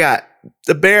story I got.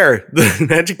 The bear, the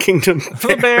Magic Kingdom bear.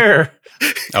 The bear.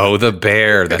 Oh, the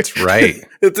bear. That's right.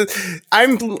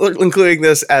 I'm including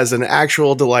this as an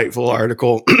actual delightful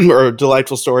article or a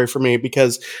delightful story for me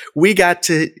because we got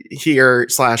to hear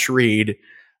 / read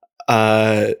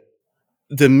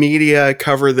the media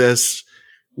cover this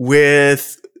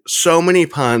with so many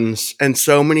puns and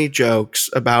so many jokes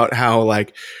about how,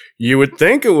 like, you would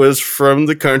think it was from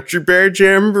the Country Bear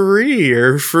Jamboree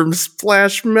or from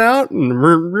Splash Mountain.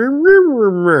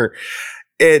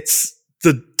 It's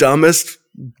the dumbest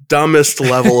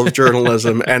level of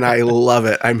journalism, and I love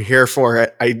it. I'm here for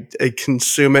it. I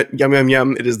consume it. Yum, yum,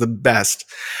 yum. It is the best.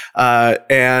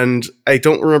 And I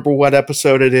don't remember what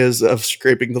episode it is of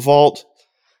Scraping the Vault.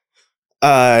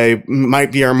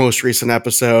 Might be our most recent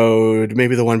episode,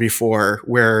 maybe the one before,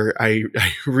 where I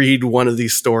read one of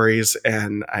these stories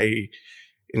and I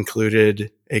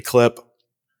included a clip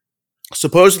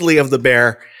supposedly of the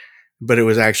bear, but it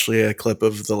was actually a clip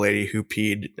of the lady who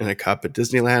peed in a cup at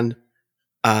Disneyland.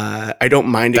 I don't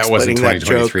mind explaining that joke.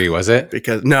 That wasn't 2023, was it?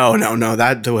 Because no,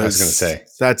 that was. I was going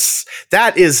to say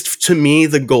that is to me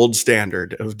the gold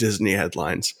standard of Disney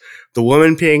headlines. The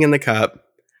woman peeing in the cup.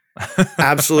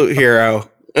 Absolute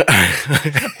hero.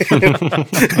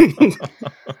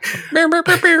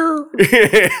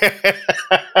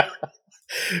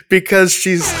 Because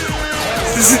she's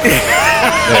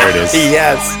there it is.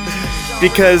 Yes.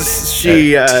 Because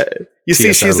she you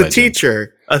see, she's a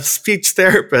teacher, a speech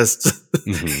therapist.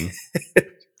 Mm-hmm.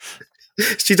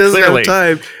 She doesn't have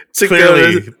time to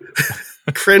go to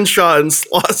Crenshaw and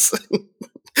Slauson.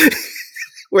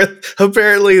 Where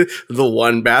apparently the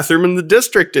one bathroom in the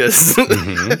district is.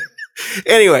 Mm-hmm.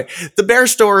 Anyway, the bear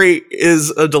story is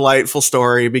a delightful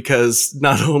story because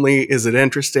not only is it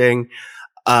interesting,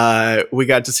 we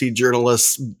got to see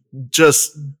journalists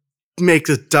just make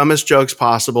the dumbest jokes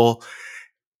possible.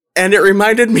 And it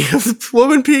reminded me of the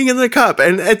woman peeing in the cup.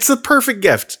 And it's a perfect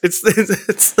gift. It's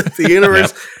like the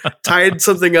universe tied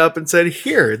something up and said,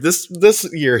 here, this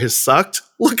year has sucked.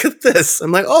 Look at this.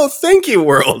 I'm like, oh, thank you,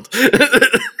 world.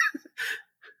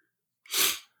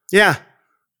 Yeah.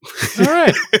 All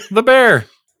right. The bear.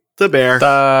 The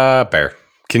bear.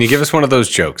 Can you give us one of those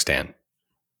jokes, Dan?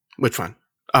 Which one?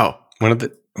 Oh. One of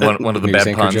the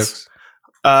bad puns. Jokes?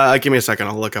 Give me a second.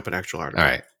 I'll look up an actual article. All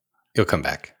right. You'll come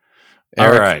back.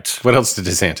 Eric, all right. What else did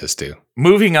DeSantis do?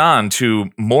 Moving on to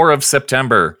more of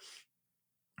September.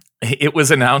 It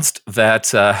was announced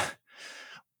that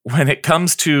when it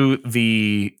comes to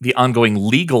the ongoing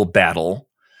legal battle,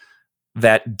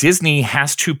 that Disney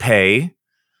has to pay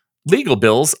legal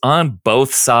bills on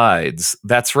both sides.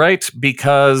 That's right,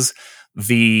 because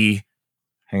the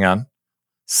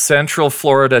Central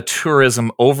Florida Tourism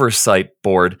Oversight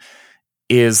Board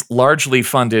is entirely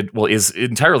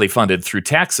funded through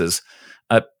taxes.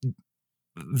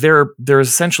 they're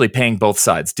essentially paying both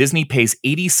sides. Disney pays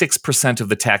 86% of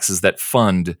the taxes that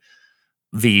fund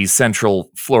the Central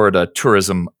Florida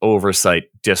Tourism Oversight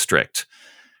District.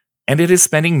 And it is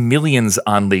spending millions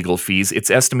on legal fees. It's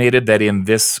estimated that in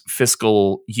this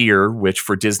fiscal year, which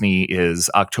for Disney is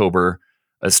October,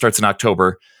 starts in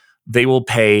October, they will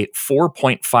pay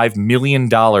 $4.5 million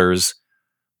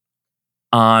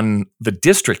on the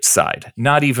district side,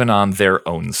 not even on their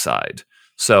own side.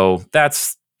 So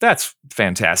that's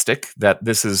fantastic that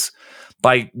this is,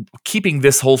 by keeping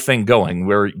this whole thing going,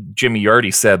 where Jimmy, you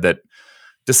already said that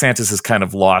DeSantis has kind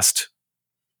of lost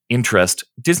interest.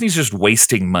 Disney's just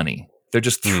wasting money. They're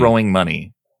just throwing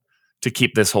money to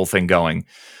keep this whole thing going.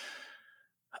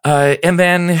 And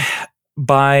then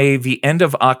by the end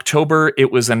of October,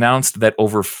 it was announced that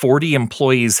over 40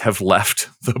 employees have left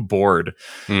the board.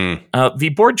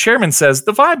 The board chairman says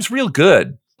the vibe's real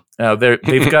good.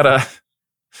 They've got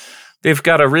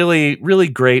a really, really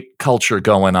great culture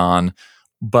going on,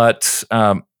 but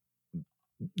a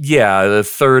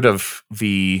third of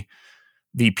the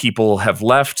people have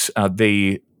left.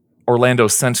 The Orlando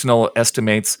Sentinel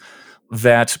estimates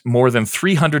that more than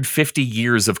 350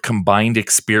 years of combined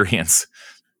experience,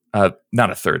 not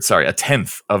a third, sorry, a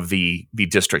tenth of the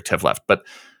district have left, but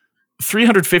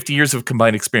 350 years of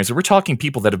combined experience. We're talking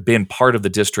people that have been part of the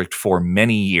district for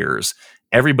many years.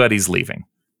 Everybody's leaving.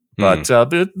 But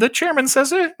the chairman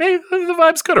says, hey, the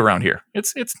vibe's good around here.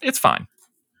 It's fine.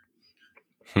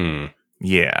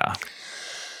 Yeah.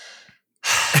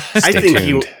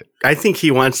 I think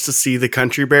he wants to see the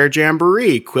Country Bear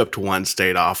Jamboree, quipped one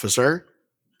state officer.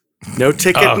 No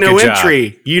ticket, no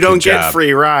entry. You don't get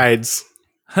free rides.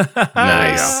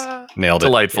 Nice. Nailed it.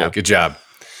 Delightful. Yeah, good job.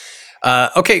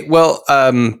 Okay, well,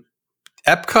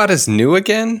 Epcot is new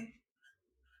again.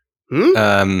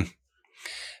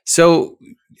 So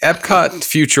Epcot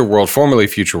Future World, formerly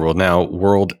Future World, now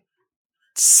World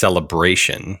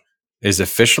Celebration, is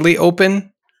officially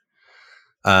open.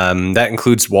 That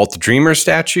includes Walt the Dreamer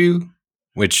statue,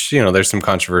 which, there's some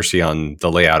controversy on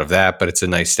the layout of that, but it's a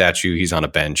nice statue. He's on a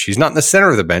bench. He's not in the center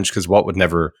of the bench because Walt would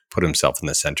never put himself in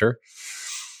the center.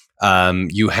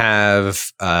 You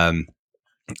have,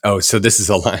 so this is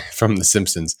a line from The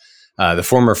Simpsons. The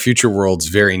former Future World's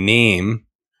very name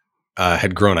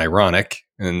had grown ironic.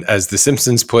 And as The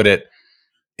Simpsons put it,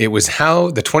 it was how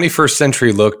the 21st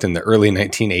century looked in the early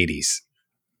 1980s.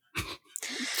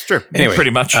 It's true. Anyway,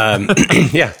 pretty much.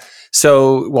 Yeah.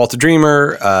 So Walt the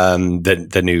Dreamer,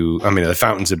 the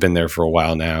fountains have been there for a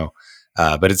while now,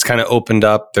 but it's kind of opened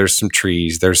up. There's some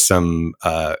trees. There's some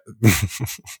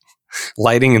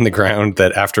lighting in the ground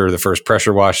that after the first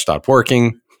pressure wash stopped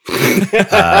working.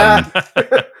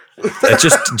 It's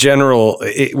just general.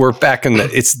 We're back in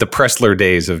it's the Pressler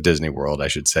days of Disney World, I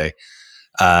should say.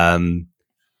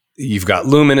 You've got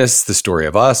Luminous, The Story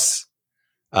of Us,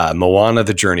 Moana,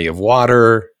 The Journey of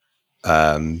Water.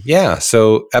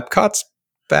 So Epcot's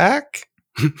back.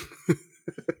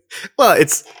 Well,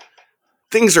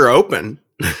 things are open.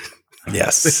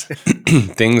 Yes,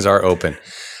 things are open.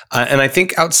 And I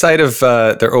think outside of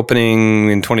they're opening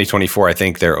in 2024, I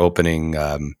think they're opening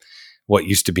what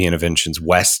used to be Innoventions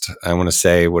West. I want to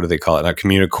say, what do they call it? Now,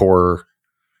 Communicore.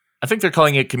 I think they're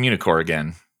calling it Communicore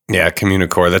again. Yeah,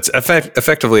 Communicore. That's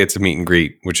effectively it's a meet and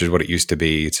greet, which is what it used to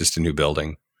be. It's just a new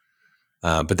building.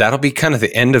 But that'll be kind of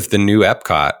the end of the new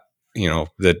Epcot.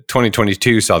 The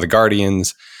 2022 saw the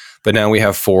Guardians, but now we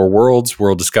have 4 worlds: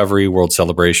 World Discovery, World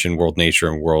Celebration, World Nature,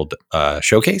 and World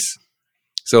Showcase.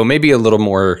 So maybe a little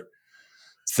more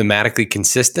thematically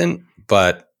consistent,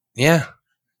 but yeah,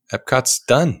 Epcot's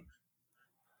done.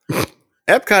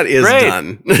 Epcot is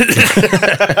done.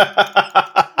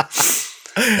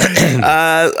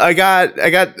 I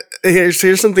got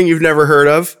here's something you've never heard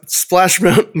of: Splash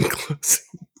Mountain closing.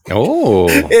 Oh,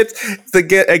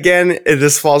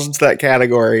 this falls into that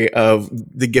category of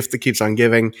the gift that keeps on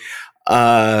giving.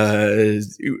 I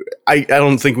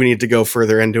don't think we need to go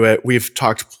further into it. We've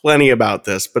talked plenty about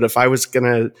this, but if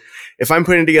I'm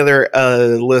putting together a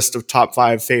list of top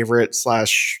 5 favorite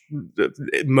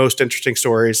 / most interesting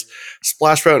stories,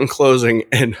 Splash Mountain closing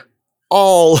and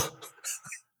all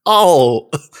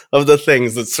of the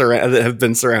things that have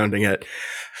been surrounding it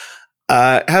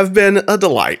have been a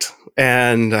delight.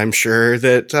 And I'm sure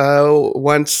that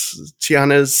once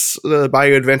Tiana's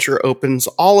Bayou Adventure opens,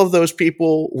 all of those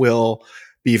people will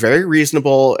be very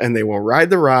reasonable and they will ride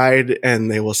the ride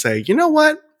and they will say, you know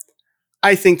what?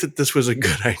 I think that this was a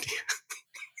good idea.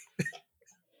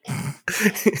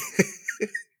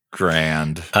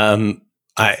 Grand.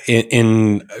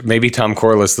 In maybe Tom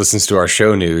Corliss listens to our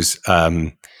show news.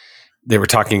 they were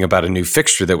talking about a new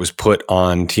fixture that was put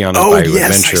on Tiana's Oh Bayou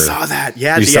yes, Adventure. I saw that.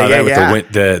 Yeah, You saw that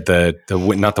with yeah.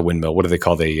 the not the windmill. What do they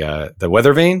call the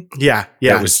weather vane? Yeah.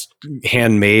 That was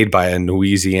handmade by a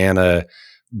Louisiana,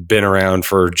 been around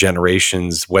for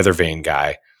generations weather vane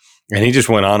guy, and he just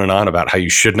went on and on about how you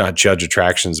should not judge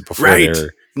attractions before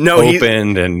they're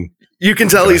opened, and you can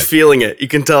tell he's feeling it. You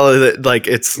can tell that like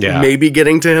it's maybe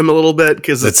getting to him a little bit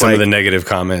because that some of the negative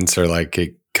comments are like,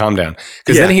 hey, calm down.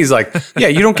 Because then he's like, yeah,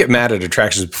 you don't get mad at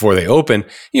attractions before they open.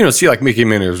 You know, see like Mickey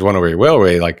Minnie's Runaway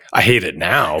Railway, like I hate it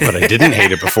now, but I didn't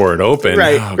hate it before it opened.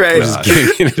 Right. Just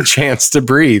giving it a chance to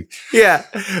breathe. Yeah.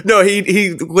 No,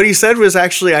 he what he said was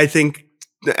actually, I think,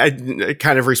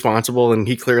 kind of responsible, and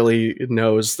he clearly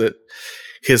knows that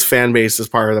his fan base is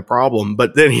part of the problem.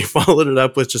 But then he followed it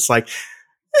up with just like,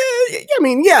 I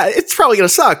mean, yeah, it's probably going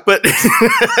to suck, but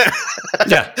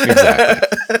yeah,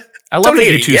 exactly. I love that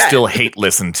you two still hate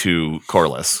listen to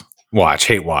Corliss.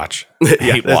 Hate watch.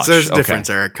 Hate watch. There's a difference,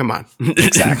 Eric. Come on.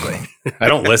 Exactly. I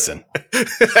don't listen.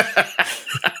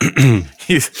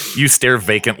 You stare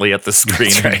vacantly at the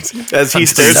screen. Right. As he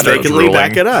stares vacantly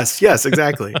back at us. Yes,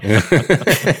 exactly.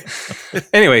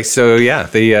 Anyway, so yeah,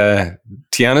 the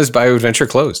Tiana's Bayou Adventure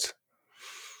closed.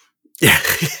 Yeah.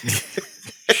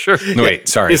 Sure. No, wait,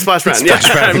 sorry. It's Splash Mountain.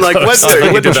 I'm like, what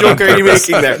joke are you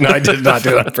making there? No, I did not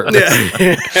do that on purpose.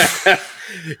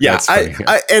 Yeah.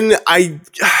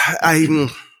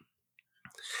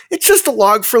 It's just a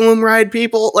log flume ride,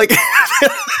 people. Like,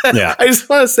 yeah. I just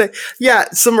want to say,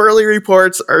 some early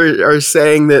reports are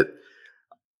saying that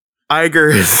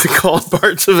Iger has called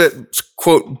parts of it,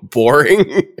 quote,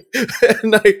 boring.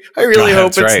 And I really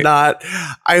hope it's not.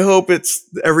 I hope it's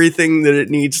everything that it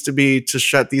needs to be to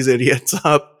shut these idiots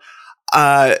up.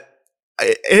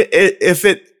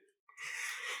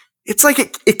 It's like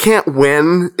it can't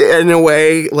win in a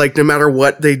way. Like no matter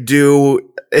what they do,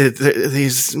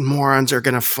 these morons are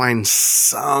going to find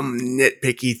some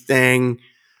nitpicky thing.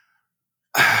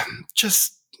 I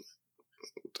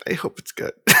hope it's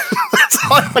good. That's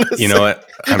all I want to say. You know what?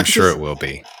 I'm sure it will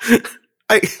be.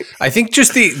 I think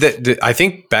just I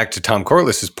think back to Tom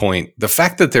Corliss's point, the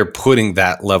fact that they're putting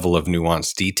that level of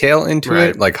nuanced detail into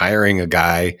it, like hiring a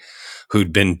guy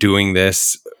who'd been doing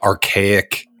this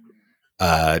archaic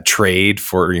trade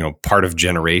for, part of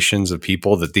generations of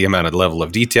people, that the amount of level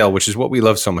of detail, which is what we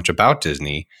love so much about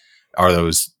Disney, are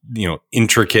those,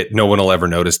 intricate, no one will ever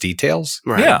notice details.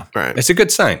 Right. Yeah. Right. It's a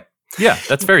good sign. Yeah,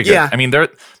 that's very good. Yeah. I mean,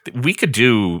 we could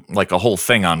do like a whole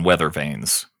thing on weather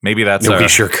vanes. Maybe that's we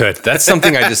sure could. That's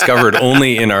something I discovered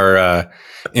only in our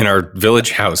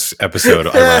Village House episode,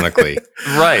 ironically.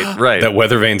 Right. That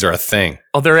weather vanes are a thing.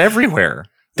 Oh, they're everywhere.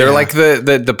 They're like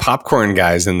the popcorn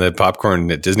guys in the popcorn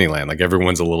at Disneyland. Like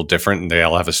everyone's a little different and they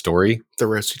all have a story. The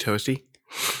roasty toasty.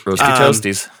 Roasty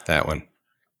toasties. That one.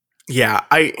 Yeah,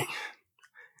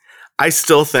 I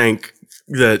still think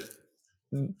that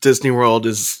Disney World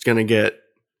is going to get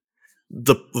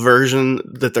the version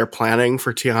that they're planning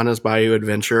for Tiana's Bayou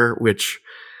Adventure, which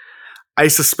I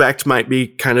suspect might be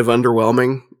kind of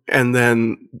underwhelming, and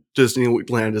then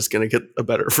Disneyland is going to get a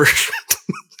better version.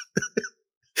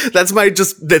 That's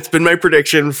been my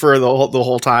prediction for the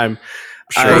whole time.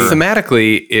 Sure. Well,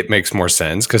 thematically, it makes more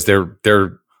sense because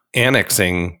they're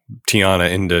annexing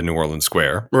Tiana into New Orleans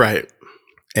Square, right?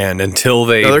 And until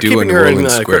they they're do keeping a New her Orleans in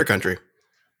Square Critter Country.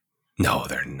 No,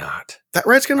 they're not. That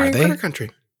ride's going to be in Critter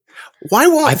Country. Why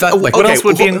won't I thought? Like, what else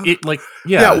would be in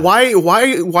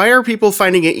why are people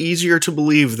finding it easier to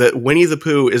believe that Winnie the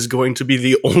Pooh is going to be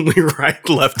the only ride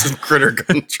left in Critter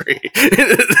Country?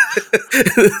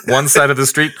 One side of the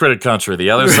street, Critter Country.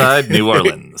 The other side, New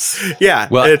Orleans. Yeah.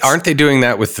 Well, aren't they doing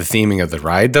that with the theming of the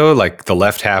ride though? Like the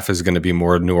left half is going to be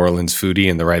more New Orleans foodie,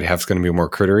 and the right half is going to be more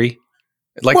crittery,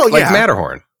 like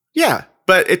Matterhorn. Yeah,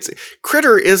 but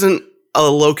Critter isn't a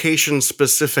location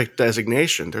specific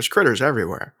designation. There's critters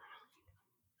everywhere.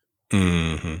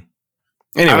 Mm-hmm.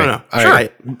 Anyway, I don't know. Sure.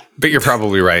 But you're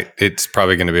probably right. It's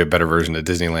probably going to be a better version of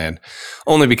Disneyland,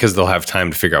 only because they'll have time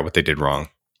to figure out what they did wrong.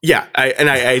 Yeah, and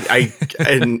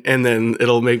then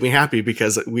it'll make me happy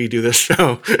because we do this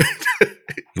show.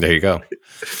 There you go.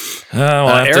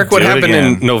 Eric, what happened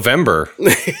in November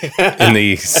in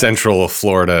the Central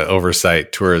Florida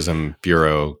Oversight Tourism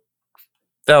Bureau?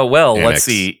 Oh well, Annex. Let's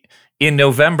see. In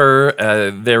November,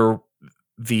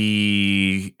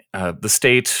 the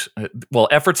state,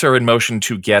 efforts are in motion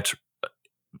to get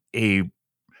a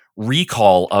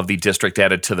recall of the district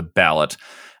added to the ballot,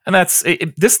 and that's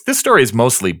this story is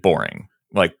mostly boring.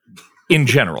 Like in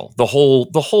general, the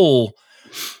whole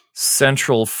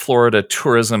Central Florida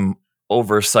Tourism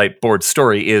Oversight Board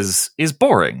story is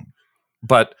boring.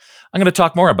 but I'm going to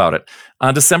talk more about it.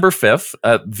 On December 5th,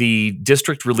 the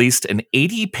district released an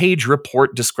 80-page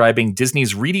report describing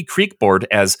Disney's Reedy Creek Board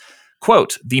as,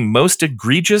 quote, the most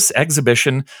egregious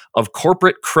exhibition of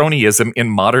corporate cronyism in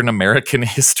modern American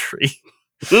history.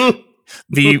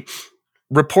 The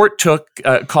report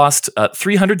cost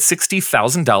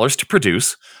 $360,000 to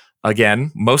produce.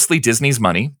 Again, mostly Disney's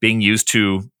money being used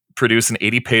to produce an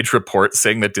 80-page report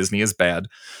saying that Disney is bad.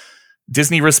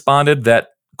 Disney responded that,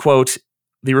 quote,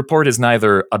 the report is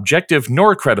neither objective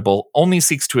nor credible, only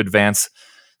seeks to advance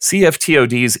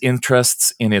CFTOD's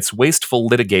interests in its wasteful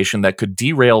litigation that could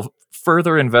derail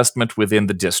further investment within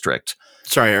the district.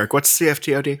 Sorry, Eric, what's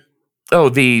CFTOD? Oh,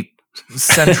 the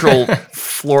Central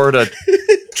Florida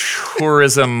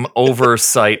Tourism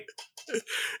Oversight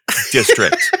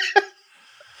District.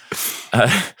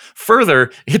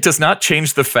 Further, it does not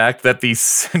change the fact that the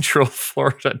Central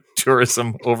Florida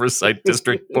Tourism Oversight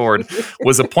District Board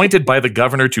was appointed by the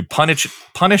governor to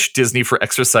punish Disney for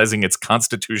exercising its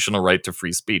constitutional right to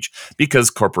free speech, because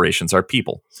corporations are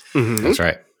people. Mm-hmm. That's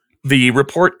right. The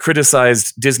report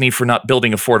criticized Disney for not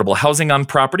building affordable housing on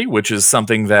property, which is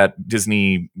something that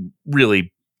Disney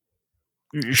really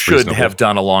should have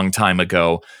done a long time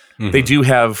ago. Mm-hmm. They do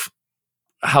have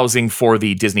housing for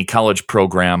the Disney College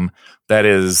program that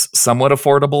is somewhat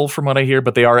affordable from what I hear,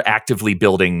 but they are actively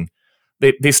building.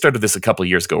 They started this a couple of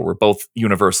years ago where both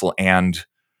Universal and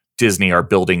Disney are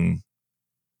building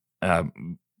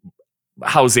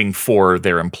housing for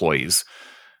their employees.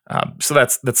 So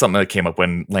that's something that came up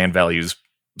when land values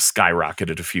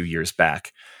skyrocketed a few years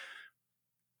back.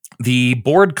 The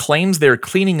board claims they're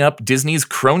cleaning up Disney's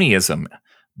cronyism.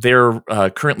 They're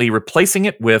currently replacing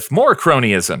it with more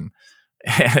cronyism,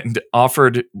 and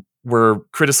were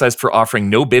criticized for offering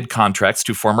no-bid contracts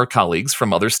to former colleagues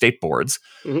from other state boards.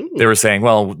 Ooh. They were saying,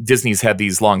 well, Disney's had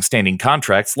these long-standing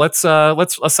contracts. Let's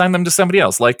assign them to somebody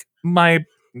else, like my,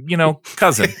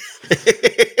 cousin.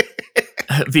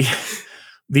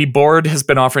 The board has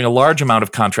been offering a large amount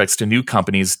of contracts to new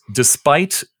companies,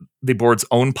 despite the board's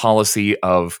own policy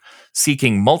of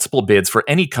seeking multiple bids for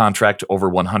any contract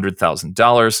over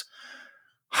 $100,000.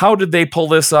 How did they pull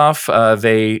this off?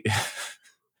 They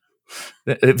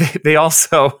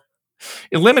also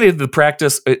eliminated the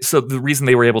practice. So the reason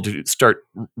they were able to start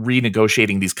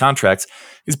renegotiating these contracts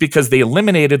is because they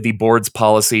eliminated the board's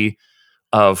policy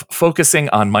of focusing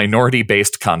on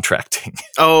minority-based contracting.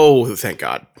 Oh, thank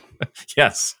God.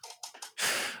 Yes.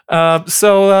 Yeah,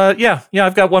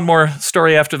 I've got one more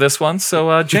story after this one.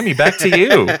 So, Jimmy, back to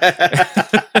you.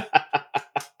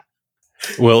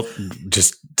 Well,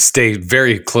 just stay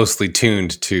very closely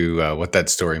tuned to what that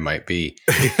story might be.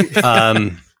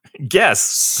 Yes.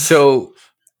 So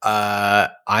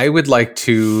I would like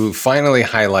to finally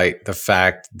highlight the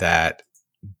fact that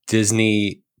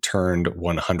Disney turned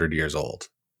 100 years old.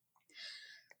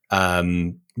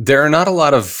 There are not a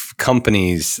lot of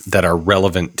companies that are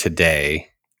relevant today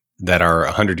that are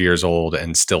 100 years old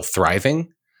and still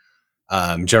thriving.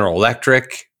 General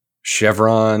Electric,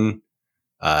 Chevron,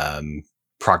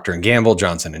 Procter & Gamble,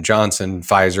 Johnson & Johnson,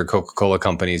 Pfizer, Coca-Cola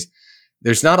companies.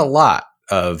 There's not a lot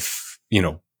of,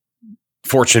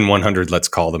 Fortune 100, let's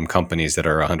call them, companies that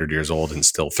are 100 years old and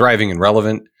still thriving and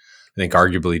relevant. I think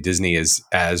arguably Disney is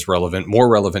as relevant, more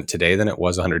relevant today than it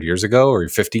was 100 years ago or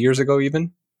 50 years ago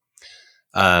even.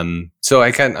 So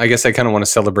I guess I kind of want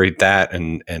to celebrate that,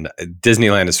 and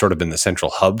Disneyland has sort of been the central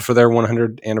hub for their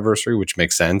 100th anniversary, which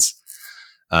makes sense.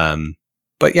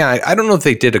 But yeah, I don't know if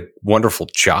they did a wonderful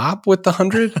job with the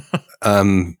 100.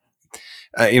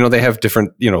 They have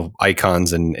different,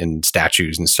 icons and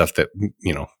statues and stuff that,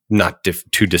 not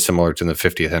too dissimilar to the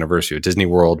 50th anniversary of Disney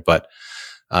World. But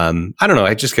I don't know.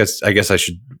 I guess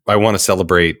I want to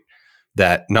celebrate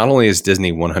that not only is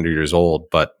Disney 100 years old,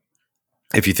 but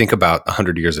if you think about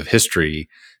 100 years of history,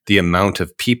 the amount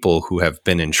of people who have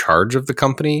been in charge of the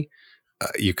company,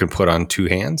 you can put on two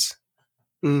hands,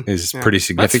 is pretty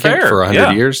significant for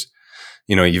 100 years.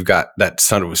 You've got that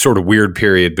sort of weird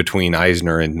period between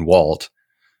Eisner and Walt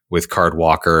with Card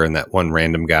Walker and that one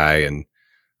random guy, and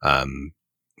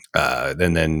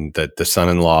then the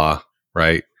son-in-law,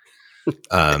 right?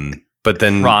 But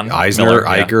then Ron Eisner, Miller,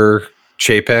 Iger,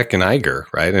 Chapek, and Iger,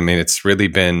 right? I mean, it's really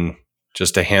been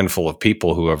just a handful of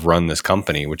people who have run this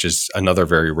company, which is another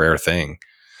very rare thing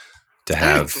to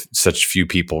have such few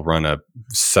people run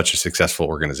such a successful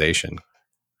organization.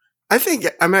 I think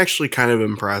I'm actually kind of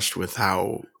impressed with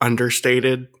how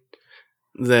understated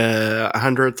the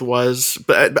 100th was,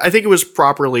 but I think it was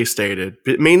properly stated,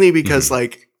 but mainly because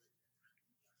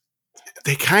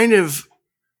they kind of,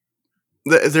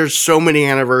 there's so many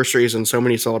anniversaries and so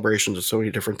many celebrations and so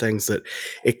many different things that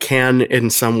it can in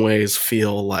some ways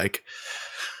feel like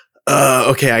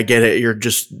Okay, I get it. You're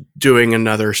just doing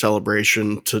another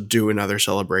celebration to do another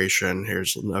celebration.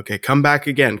 Come back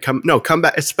again. Come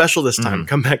back. It's special this time.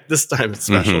 Come back this time. It's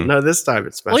special. No, this time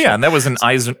it's special. Well, yeah, and that was an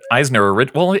Eisner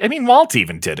original. Well, I mean, Walt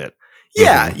even did it.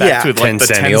 Yeah, Back to like the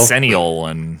Tencennial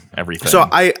and everything. So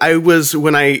I was,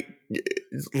 when I,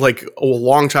 like a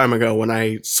long time ago, when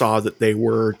I saw that they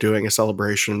were doing a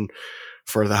celebration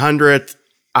for the 100th,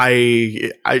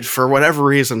 I for whatever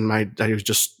reason, I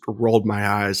just rolled my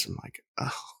eyes and like,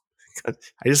 oh, I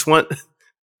just want,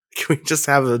 can we just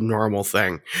have a normal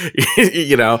thing,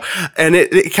 you know? And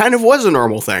it kind of was a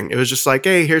normal thing. It was just like,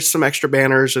 hey, here's some extra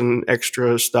banners and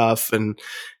extra stuff, and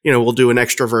you know, we'll do an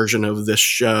extra version of this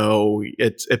show.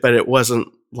 But it wasn't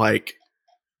like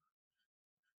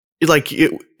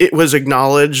it was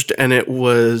acknowledged, and it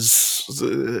was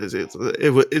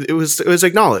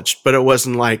acknowledged, but it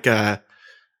wasn't like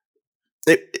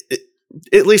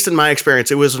at least in my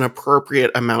experience, it was an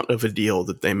appropriate amount of a deal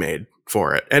that they made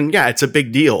for it. And yeah, it's a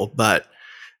big deal, but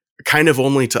kind of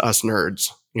only to us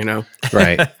nerds, you know?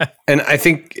 Right. And I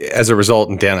think as a result,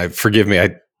 and Dan, forgive me,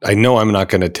 I know I'm not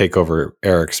going to take over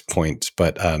Eric's points,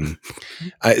 but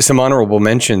some honorable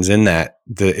mentions in that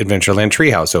the Adventureland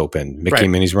Treehouse opened, Mickey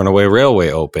and Minnie's Runaway Railway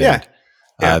opened.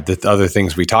 Yeah. The other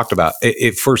things we talked about.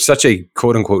 For such a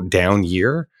quote unquote down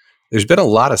year, there's been a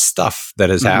lot of stuff that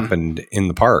has happened in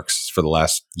the parks for the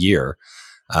last year.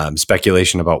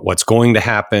 Speculation about what's going to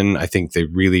happen. I think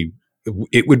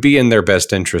it would be in their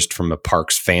best interest from a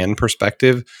parks fan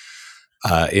perspective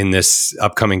in this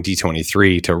upcoming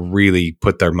D23 to really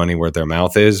put their money where their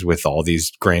mouth is with all these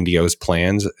grandiose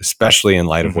plans, especially in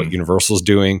light of what Universal's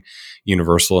doing.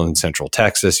 Universal in Central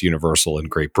Texas, Universal in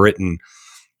Great Britain,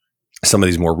 some of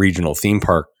these more regional theme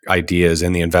park ideas,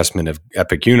 and the investment of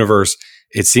Epic Universe.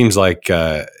 It seems like,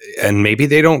 and maybe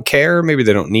they don't care, maybe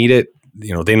they don't need it.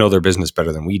 You know, they know their business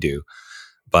better than we do,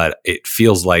 but it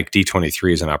feels like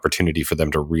D23 is an opportunity for them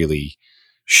to really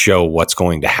show what's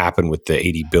going to happen with the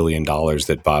 $80 billion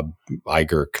that Bob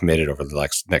Iger committed over the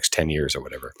next 10 years or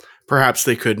whatever. Perhaps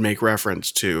they could make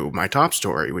reference to my top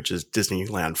story, which is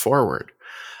Disneyland Forward.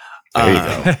 There you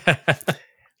go.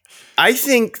 I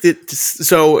think that,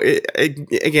 so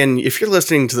again, if you're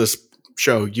listening to this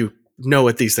show, you know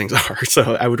what these things are.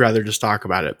 So I would rather just talk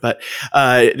about it. But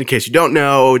in case you don't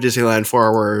know, Disneyland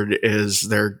Forward is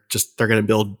they're going to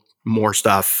build more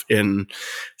stuff in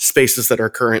spaces that are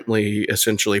currently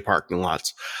essentially parking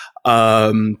lots.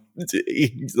 Look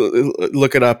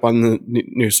it up on the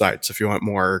news sites if you want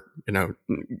more,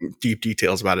 deep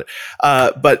details about it.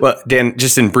 But Dan,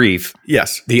 just in brief,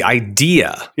 yes, the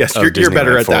idea. Yes, you're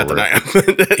better at that than I am.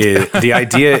 The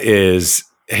idea is,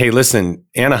 hey, listen,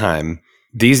 Anaheim,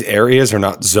 these areas are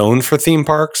not zoned for theme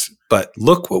parks, but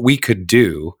look what we could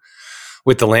do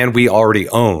with the land we already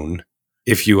own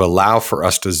if you allow for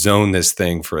us to zone this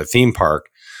thing for a theme park,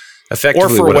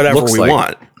 effectively, or for whatever we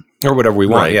want. Or whatever we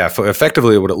want, right. yeah.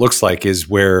 Effectively, what it looks like is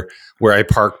where I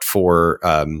parked for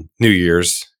New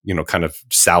Year's, kind of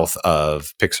south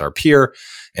of Pixar Pier,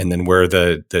 and then where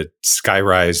the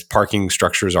Skyrise parking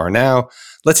structures are now.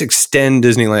 Let's extend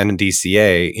Disneyland and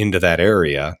DCA into that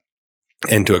area,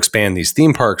 and to expand these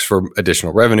theme parks for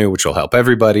additional revenue, which will help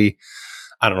everybody.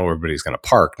 I don't know where everybody's going to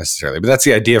park necessarily, but that's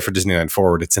the idea for Disneyland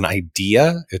Forward. It's an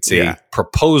idea. It's a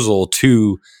proposal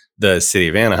to the city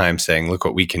of Anaheim saying, look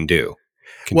what we can do.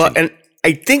 Continue. Well, and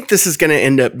I think this is going to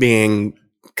end up being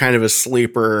kind of a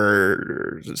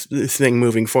sleeper thing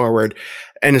moving forward.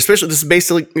 And especially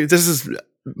this is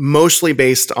mostly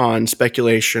based on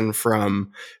speculation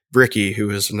from Bricky, who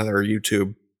is another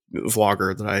YouTube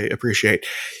vlogger that I appreciate.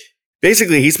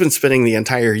 Basically, he's been spending the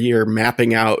entire year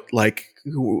mapping out like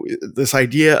this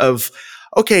idea of,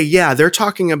 okay, yeah, they're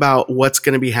talking about what's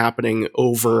going to be happening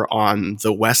over on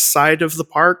the west side of the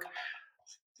park,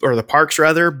 or the parks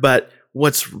rather, but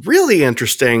what's really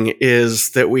interesting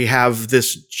is that we have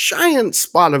this giant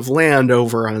spot of land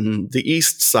over on the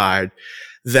east side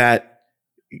that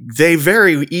they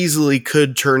very easily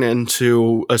could turn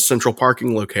into a central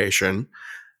parking location.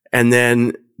 And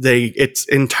then it's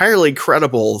entirely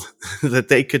credible that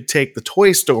they could take the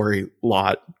Toy Story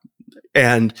lot.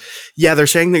 And yeah, they're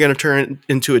saying they're going to turn it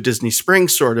into a Disney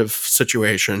Springs sort of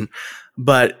situation,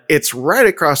 but it's right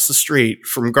across the street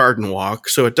from Garden Walk.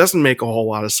 So it doesn't make a whole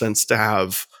lot of sense to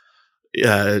have,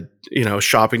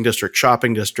 shopping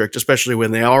district, especially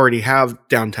when they already have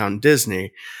downtown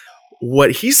Disney.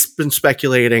 What he's been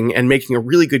speculating and making a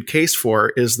really good case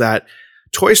for is that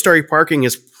Toy Story parking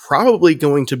is probably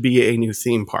going to be a new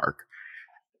theme park.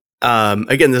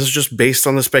 Again, this is just based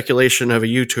on the speculation of a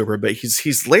YouTuber, but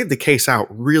he's laid the case out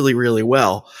really, really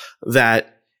well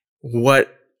that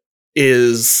what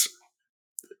is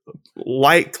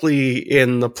likely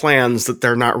in the plans that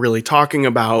they're not really talking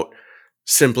about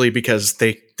simply because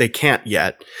they can't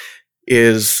yet,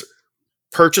 is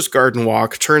purchase Garden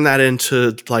Walk, turn that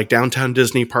into like Downtown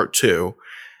Disney Part 2,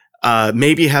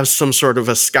 maybe have some sort of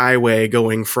a skyway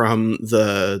going from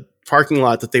the parking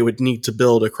lot that they would need to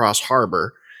build across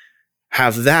Harbor,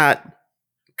 have that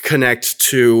connect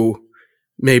to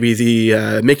maybe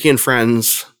the Mickey and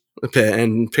Friends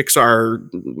and Pixar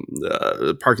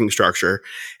parking structure,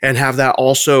 and have that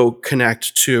also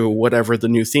connect to whatever the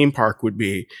new theme park would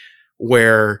be,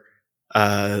 where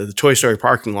the Toy Story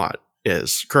parking lot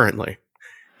is currently.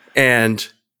 And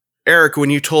Eric, when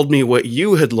you told me what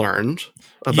you had learned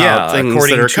about things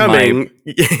that are coming,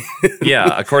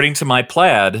 according to my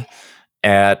plaid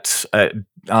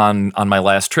on my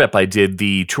last trip, I did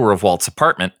the tour of Walt's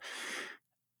apartment.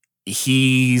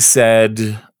 He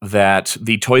said that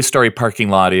the Toy Story parking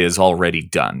lot is already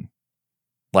done.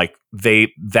 Like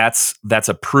that's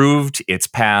approved, it's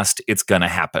passed, it's going to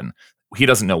happen. He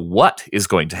doesn't know what is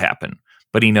going to happen,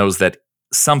 but he knows that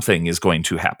something is going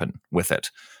to happen with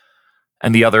it.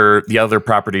 And the other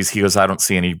properties, he goes, I don't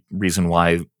see any reason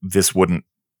why this wouldn't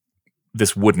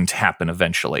happen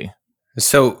eventually.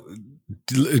 So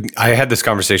I had this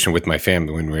conversation with my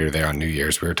family when we were there on New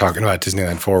Year's. We were talking about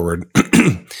Disneyland Forward.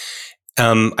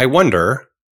 I wonder,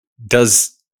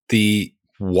 does the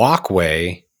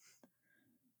walkway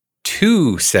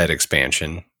to said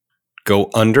expansion go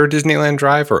under Disneyland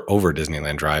Drive or over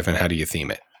Disneyland Drive, and how do you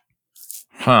theme it?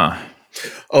 Huh.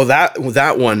 Oh,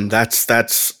 that one, that's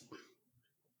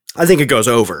I think it goes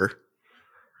over.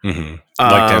 Mm-hmm.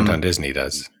 Like Downtown Disney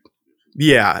does.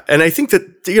 Yeah, and I think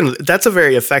that that's a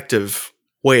very effective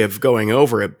way of going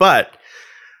over it, but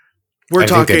I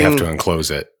think they'd have to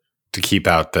enclose it to keep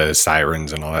out the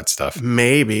sirens and all that stuff.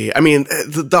 Maybe. I mean,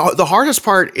 the hardest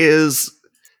part is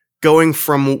going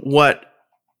from what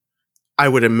I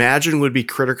would imagine would be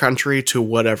Critter Country to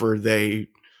whatever they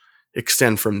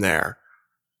extend from there.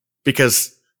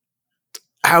 Because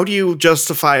how do you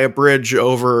justify a bridge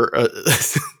over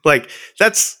like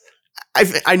that's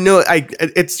I know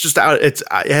it's just out.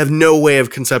 I have no way of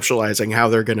conceptualizing how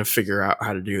they're going to figure out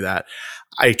how to do that.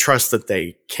 I trust that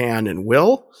they can and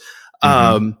will.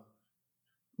 Mm-hmm.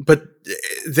 But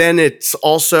then it's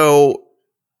also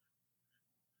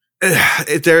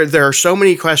there are so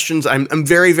many questions. I'm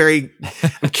very, very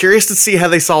I'm curious to see how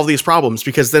they solve these problems,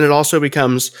 because then it also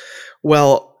becomes,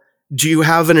 well, do you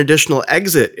have an additional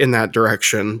exit in that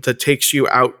direction that takes you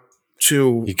out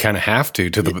to? You kind of have to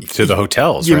the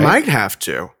hotels. You right? might have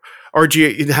to, or do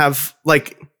you have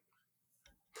like?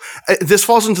 This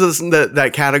falls into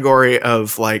that category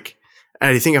of like,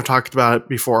 and I think I've talked about it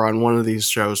before on one of these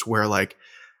shows, where like,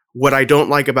 what I don't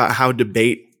like about how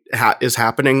debate is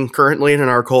happening currently in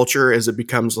our culture is it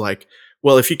becomes like,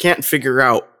 well, if you can't figure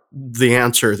out the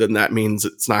answer, then that means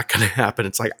it's not going to happen.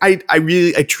 It's like, I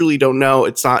truly don't know.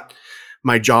 It's not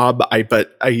my job.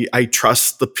 But I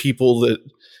trust the people that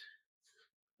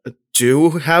do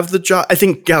have the job. I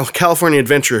think California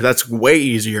Adventure, that's way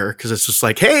easier because it's just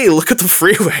like, hey, look at the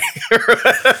freeway or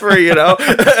whatever,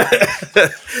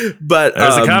 but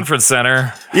there's a conference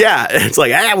center. Yeah, it's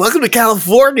like, welcome to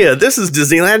California. This is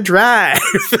Disneyland Drive.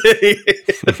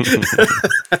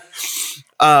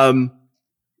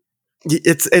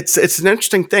 It's an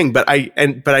interesting thing, but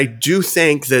I do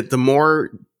think that the more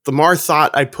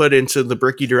thought I put into the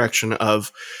bricky direction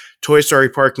of Toy Story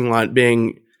parking lot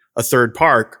being a third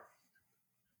park,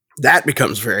 that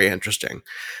becomes very interesting,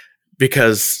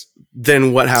 because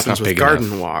then what happens with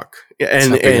Garden Walk? And it's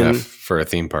not big enough for a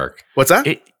theme park. What's that?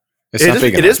 It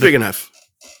is big enough.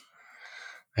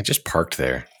 I just parked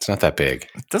there. It's not that big.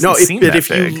 It doesn't seem that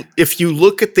big. If you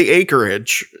look at the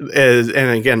acreage, and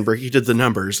again, Bricky did the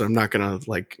numbers. I'm not gonna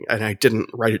and I didn't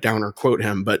write it down or quote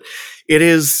him, but it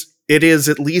is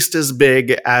at least as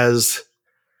big as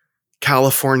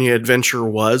California Adventure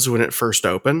was when it first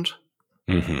opened.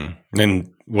 Mm-hmm.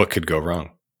 And what could go wrong?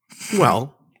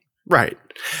 Well, right.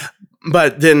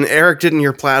 But then, Eric, didn't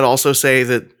your plaid also say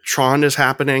that Tron is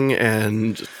happening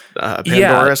and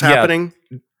Pandora is happening?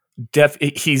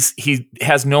 He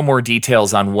has no more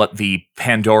details on what the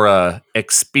Pandora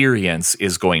experience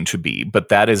is going to be, but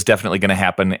that is definitely going to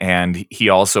happen. And he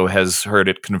also has heard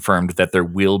it confirmed that there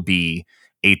will be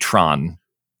a Tron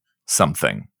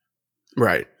something.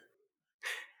 Right.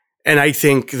 And I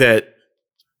think that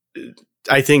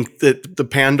the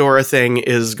Pandora thing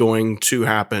is going to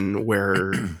happen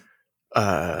where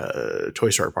Toy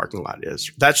Story parking lot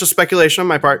is. That's just speculation on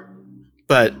my part.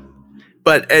 But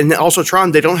and also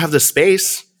Tron, they don't have the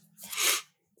space.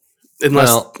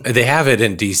 Unless they have it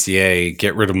in DCA.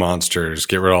 Get rid of monsters.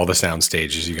 Get rid of all the sound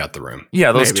stages. You got the room.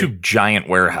 Yeah, those Maybe. two giant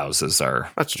warehouses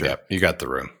are that's true. Yep, you got the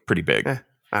room. pretty big.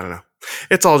 I don't know.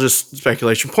 It's all just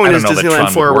speculation. I Point don't is know that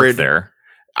Disneyland Tron would work Forward. there.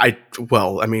 I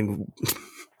mean,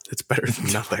 it's better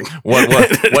than nothing.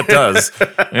 What does?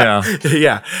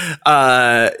 Yeah.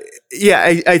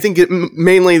 I think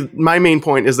mainly my main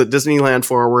point is that Disneyland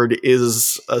Forward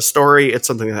is a story. It's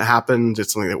something that happened.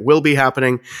 It's something that will be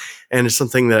happening, and it's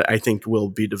something that I think will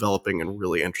be developing in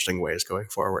really interesting ways going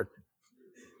forward.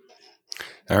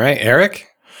 All right, Eric.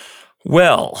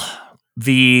 Well,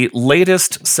 the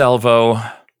latest salvo,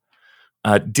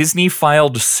 Disney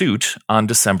filed suit on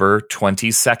December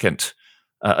 22nd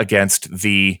against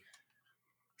the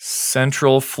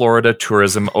Central Florida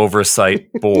Tourism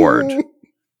Oversight Board.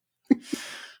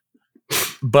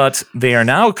 But they are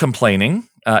now complaining,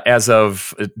 as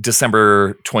of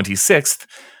December 26th,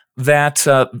 that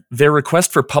their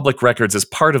request for public records as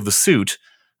part of the suit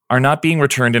are not being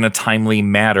returned in a timely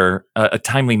manner,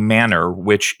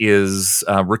 which is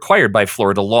required by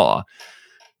Florida law.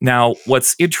 Now,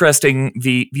 what's interesting,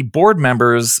 the board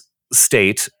members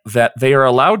state that they are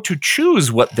allowed to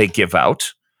choose what they give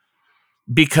out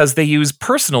because they use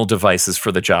personal devices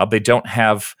for the job. They don't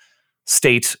have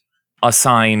state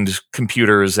assigned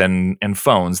computers and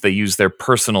phones. They use their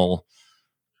personal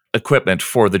equipment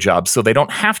for the job. So they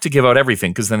don't have to give out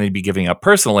everything because then they'd be giving up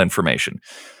personal information.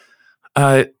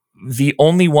 The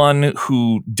only one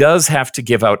who does have to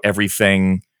give out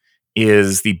everything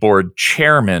is the board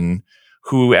chairman,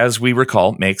 who, as we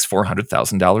recall, makes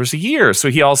 $400,000 a year.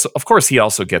 So he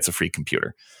also gets a free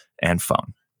computer and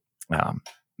phone.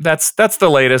 That's the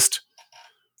latest.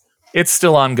 It's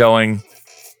still ongoing.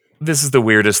 This is the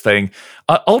weirdest thing.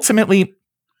 Ultimately,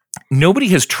 nobody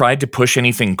has tried to push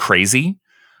anything crazy.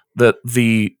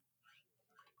 The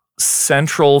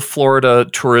Central Florida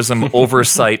Tourism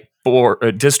Oversight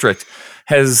Board District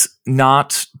has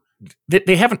not.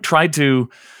 They haven't tried to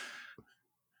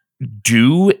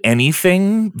do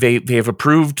anything. They have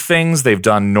approved things. They've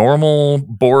done normal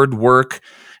board work.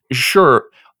 Sure,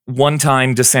 one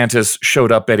time DeSantis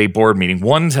showed up at a board meeting.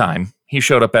 One time he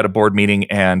showed up at a board meeting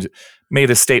and made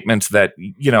a statement that,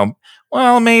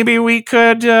 maybe we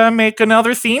could make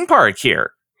another theme park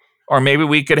here. Or maybe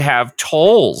we could have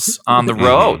tolls on the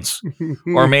roads.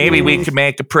 Or maybe we could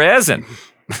make a prison.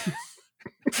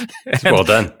 Well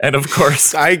done. And of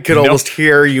course, I could almost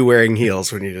hear you wearing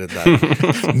heels when you did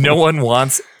that. No one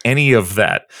wants any of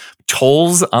that.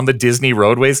 Tolls on the Disney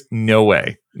roadways? No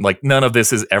way. Like, none of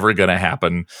this is ever going to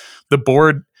happen. The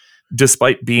board,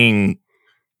 despite being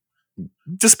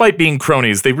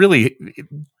cronies, they really,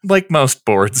 like most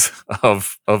boards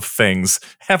of things,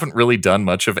 haven't really done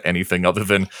much of anything other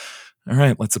than, all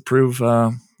right, let's approve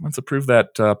that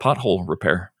pothole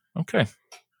repair. Okay.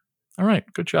 All right,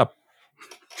 good job.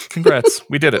 Congrats.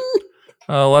 We did it.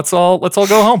 Let's all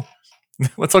go home.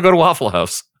 Let's all go to Waffle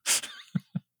House.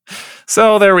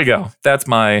 So there we go. That's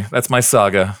my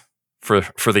saga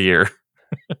for the year.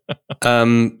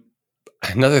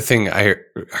 Another thing I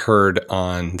heard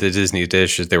on the Disney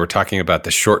Dish is they were talking about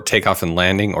the short takeoff and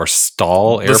landing, or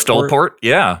STOL airport. The STOLport,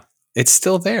 yeah. It's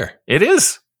still there. It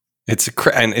is.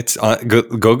 And it's on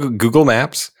Google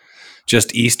Maps,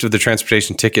 just east of the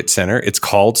Transportation Ticket Center. It's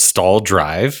called STOL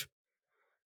Drive.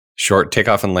 Short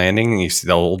takeoff and landing. You see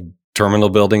the old terminal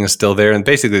building is still there, and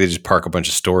basically they just park a bunch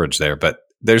of storage there. But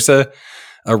there's a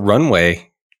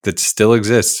runway that still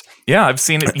exists. Yeah, I've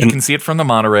seen it. You can see it from the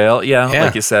monorail. Yeah,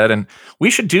 like you said. And we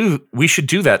should do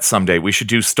that someday. We should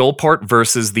do STOLport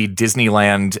versus the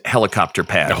Disneyland helicopter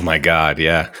pad. Oh my God,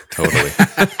 yeah, totally.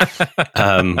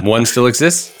 One still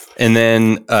exists. And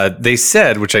then they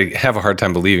said, which I have a hard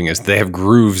time believing, is they have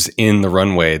grooves in the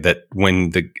runway that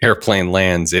when the airplane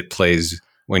lands, it plays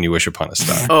When You Wish Upon a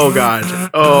Star. Oh God.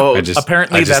 Oh,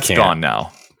 apparently that's gone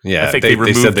now. Yeah, I think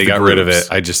they said they got rid of grooves.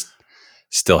 it. I just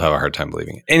still have a hard time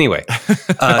believing it. Anyway,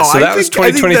 so that was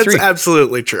 2023. I think that's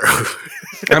absolutely true.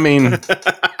 I mean,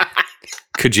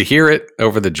 could you hear it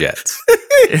over the jets?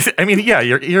 I mean, yeah,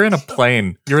 you're in a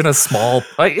plane. You're in a small.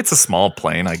 It's a small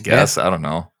plane, I guess. Yeah. I don't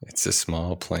know. It's a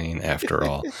small plane after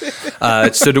all.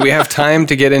 So, do we have time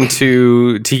to get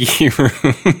into Tiki Room?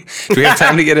 Do we have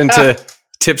time to get into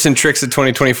tips and tricks of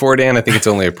 2024, Dan? I think it's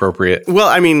only appropriate. Well,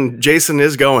 I mean, Jason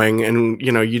is going, and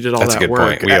you did all That's that a good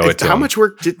work. Point. We owe it to How him. much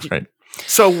work did you? Right.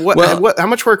 So what? How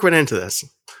much work went into this?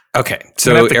 Okay,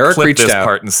 so so Eric clip reached this out.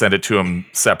 part and send it to him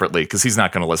separately because he's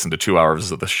not going to listen to 2 hours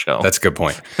of the show. That's a good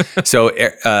point. So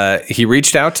he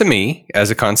reached out to me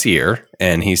as a concierge,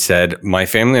 and he said, my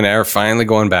family and I are finally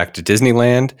going back to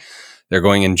Disneyland. They're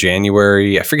going in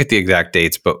January. I forget the exact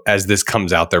dates, but as this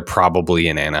comes out, they're probably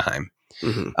in Anaheim.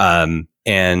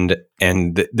 And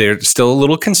they're still a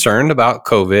little concerned about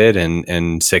COVID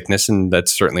and sickness, and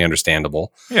that's certainly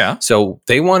understandable. Yeah. So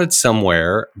they wanted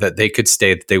somewhere that they could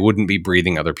stay that they wouldn't be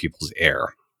breathing other people's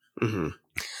air.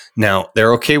 Now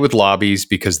they're okay with lobbies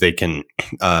because they can,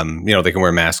 they can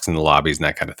wear masks in the lobbies and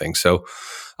that kind of thing. So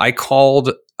I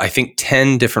called, I think,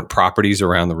 10 different properties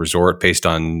around the resort based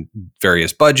on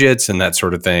various budgets and that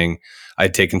sort of thing.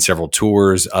 I'd taken several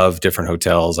tours of different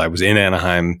hotels. I was in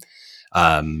Anaheim.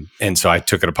 And so I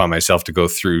took it upon myself to go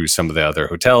through some of the other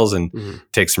hotels and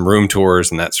take some room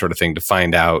tours and that sort of thing to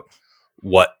find out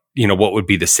what would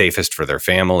be the safest for their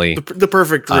family. The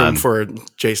perfect room for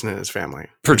Jason and his family.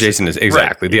 For Jason is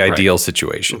exactly the ideal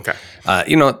situation. Okay.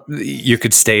 You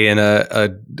could stay in a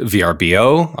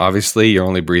VRBO. Obviously, you're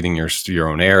only breathing your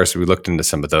own air. So we looked into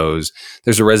some of those.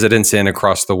 There's a Residence Inn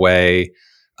across the way.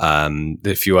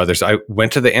 A few others. I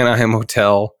went to the Anaheim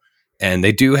Hotel, and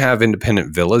they do have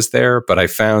independent villas there. But I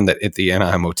found that at the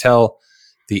Anaheim Hotel,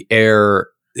 the air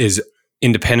is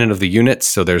independent of the units.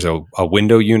 So there's a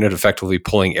window unit effectively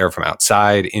pulling air from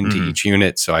outside into each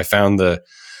unit. So I found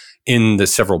in the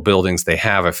several buildings they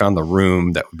have, I found the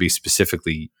room that would be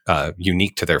specifically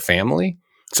unique to their family.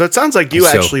 So it sounds like you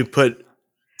actually put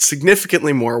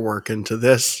significantly more work into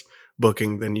this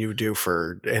booking than you do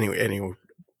for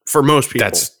for most people.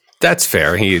 That's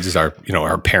fair. He is our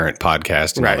parent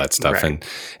podcast and all that stuff.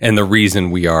 And the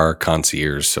reason we are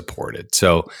concierge supported.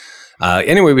 So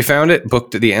anyway, we found it,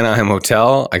 booked at the Anaheim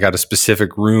Hotel. I got a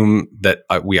specific room that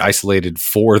we isolated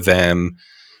for them.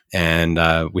 And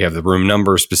we have the room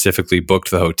number specifically, booked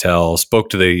the hotel, spoke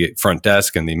to the front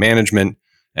desk and the management,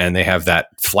 and they have that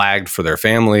flagged for their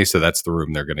family. So that's the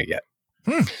room they're going to get.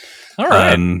 All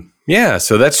right. Yeah.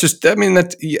 So that's just,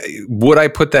 would I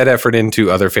put that effort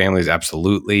into other families?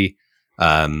 Absolutely.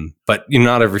 But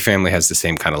not every family has the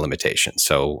same kind of limitations.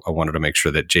 So I wanted to make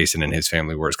sure that Jason and his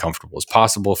family were as comfortable as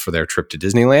possible for their trip to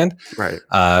Disneyland. Right.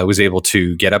 I was able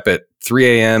to get up at 3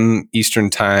 a.m. Eastern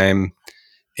time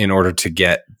in order to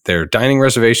get their dining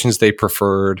reservations they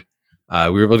preferred.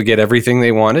 We were able to get everything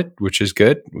they wanted, which is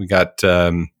good. We got,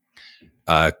 of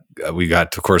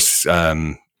course,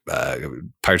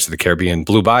 Pirates of the Caribbean,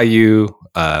 Blue Bayou.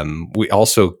 We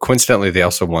also, coincidentally, they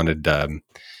also wanted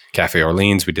Cafe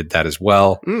Orleans. We did that as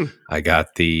well. I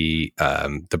got the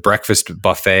breakfast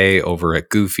buffet over at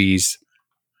Goofy's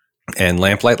and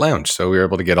Lamplight Lounge. So we were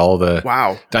able to get all the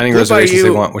dining reservations they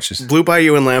want, which is Blue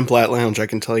Bayou and Lamplight Lounge. I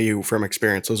can tell you from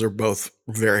experience, those are both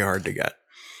very hard to get.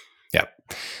 Yeah.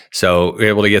 So we were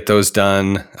able to get those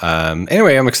done.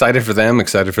 Anyway, I'm excited for them,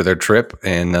 excited for their trip.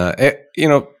 And,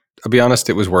 I'll be honest,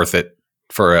 it was worth it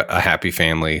for a happy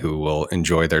family who will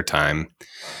enjoy their time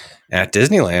at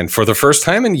Disneyland for the first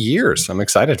time in years. I'm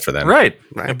excited for them. Right.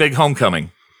 A big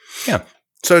homecoming. Yeah.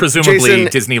 So presumably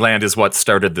Disneyland is what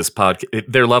started this podcast.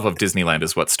 Their love of Disneyland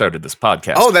is what started this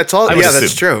podcast. Oh, that's all. Yeah,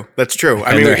 that's true. That's true.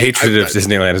 I mean, their hatred of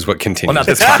Disneyland is what continues. Well, not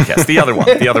this podcast. The other one.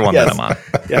 The other one that I'm on.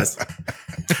 Yes.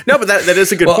 No, but that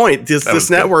is a good point. This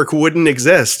network wouldn't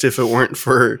exist if it weren't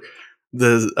for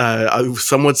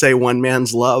some would say one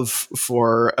man's love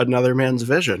for another man's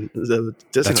vision.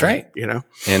 That's right.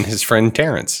 And his friend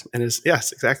Terrence.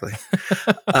 Yes, exactly.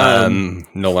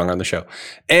 No longer on the show.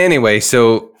 Anyway,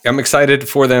 so I'm excited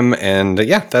for them, and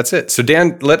that's it. So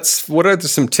Dan, what are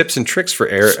some tips and tricks for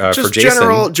for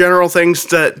Jason? General things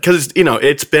because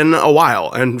it's been a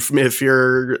while, and if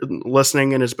you're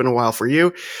listening and it's been a while for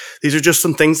you, these are just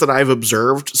some things that I've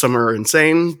observed. Some are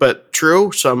insane but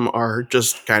true. Some are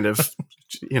just kind of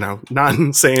not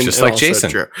insane, just like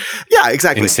Jason. True. Yeah,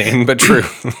 exactly. Insane but true.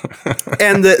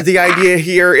 And the idea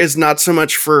here is not so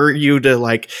much for you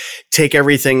to take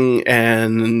everything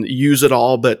and use it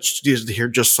all, but just hear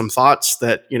just some thoughts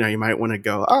that you might want to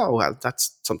go, oh, well,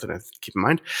 that's something to keep in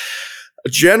mind.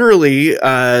 Generally,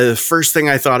 first thing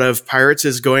I thought of, Pirates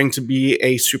is going to be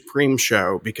a Supreme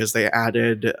show because they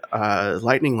added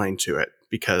Lightning Lane to it.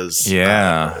 Because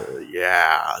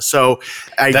so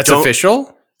that's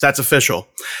official. That's official.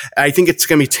 I think it's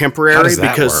going to be temporary. How does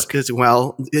that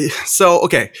work?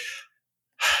 Okay.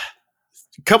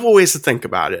 A couple of ways to think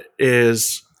about it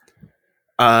is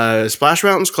Splash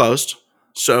Mountain's closed.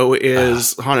 So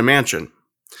is Haunted Mansion.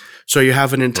 So you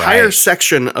have an entire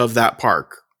section of that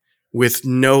park with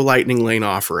no Lightning Lane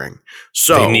offering.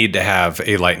 So they need to have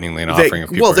a Lightning Lane offering.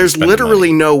 There's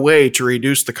literally no way to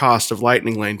reduce the cost of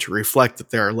Lightning Lane to reflect that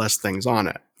there are less things on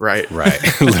it. Right.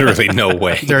 Literally no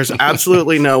way. There's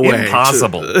absolutely no way.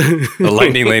 Impossible. The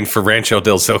lightning lane for Rancho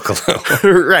del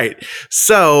Zocalo. Right.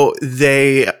 So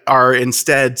they are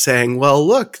instead saying, well,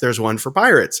 look, there's one for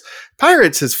Pirates.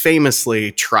 Pirates has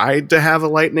famously tried to have a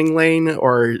lightning lane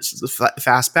or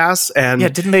fast pass. And Yeah,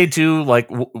 didn't they do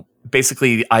like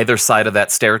basically either side of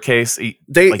that staircase?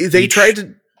 they tried to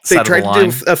do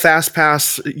a a fast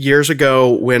pass years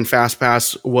ago when fast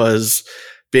pass was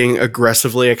being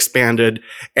aggressively expanded,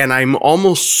 and I'm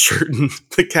almost certain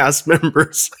the cast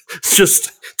members just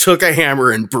took a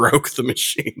hammer and broke the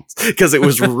machines because it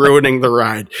was ruining the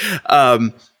ride.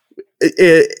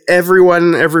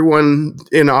 Everyone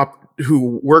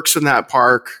who works in that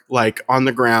park, like on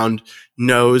the ground,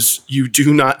 knows you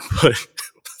do not put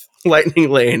lightning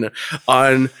lane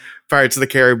on Pirates of the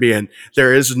Caribbean.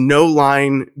 There is no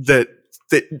line that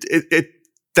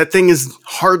thing is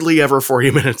hardly ever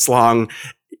 40 minutes long.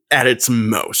 At its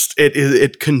most,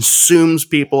 it consumes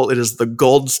people. It is the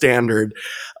gold standard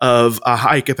of a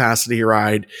high capacity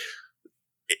ride.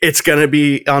 It's going to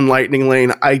be on Lightning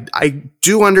Lane. I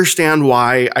do understand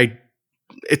why.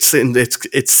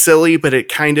 It's silly, but it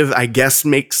kind of, I guess,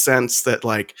 makes sense that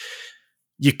like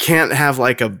you can't have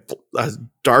like a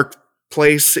dark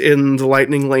place in the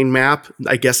Lightning Lane map.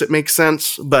 I guess it makes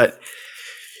sense, but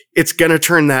it's going to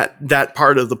turn that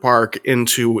part of the park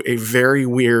into a very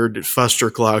weird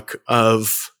fustercluck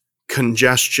of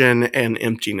congestion and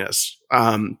emptiness.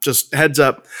 Just heads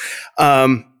up.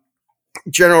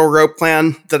 General rope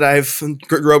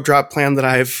drop plan that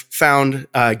I've found,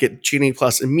 get Genie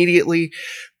Plus immediately.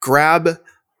 Grab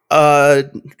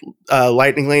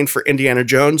Lightning Lane for Indiana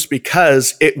Jones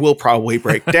because it will probably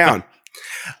break down.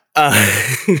 And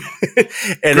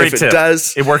Great if tip. It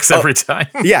does, it works every time.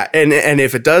 Yeah, and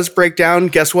if it does break down,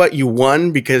 guess what? You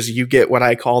won because you get what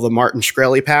I call the Martin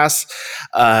Shkreli pass.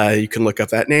 You can look up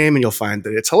that name and you'll find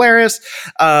that it's hilarious.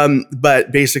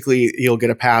 But basically, you'll get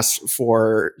a pass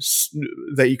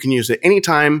that you can use at any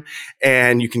time,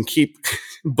 and you can keep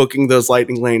booking those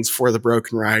lightning lanes for the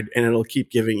broken ride, and it'll keep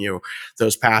giving you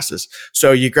those passes.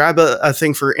 So you grab a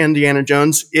thing for Indiana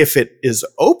Jones. If it is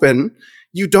open,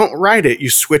 you don't ride it. You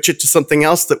switch it to something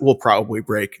else that will probably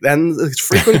break. Then the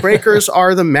frequent breakers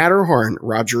are the Matterhorn,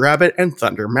 Roger Rabbit, and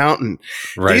Thunder Mountain.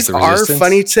 Rise These of the are Resistance?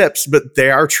 funny tips, but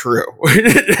they are true. Well,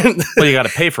 you got to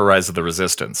pay for Rise of the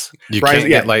Resistance. You can't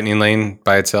get Lightning Lane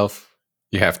by itself.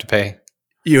 You have to pay.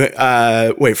 You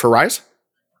wait for Rise?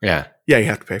 Yeah. Yeah, you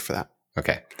have to pay for that.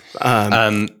 Okay.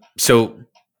 So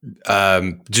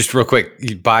just real quick,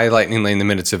 you buy Lightning Lane the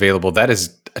minute it's available. That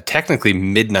is technically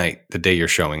midnight the day you're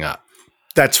showing up.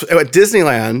 That's at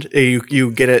Disneyland.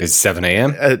 You get it. It's 7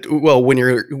 a.m. Well, when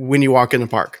you walk in the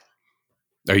park,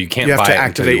 Or you can't you have buy to it until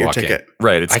activate you your walk in. ticket.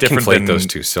 Right. It's I different conflate than those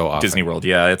two so often. Disney World.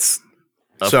 Yeah, it's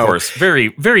of So- course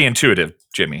very, very intuitive,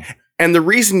 Jimmy. And the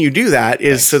reason you do that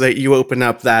is so that you open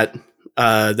up that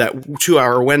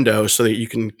 2-hour window so that you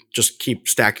can just keep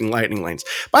stacking lightning lanes.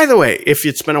 By the way, if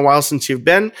it's been a while since you've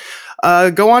been,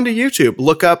 go onto YouTube,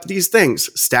 look up these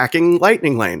things: stacking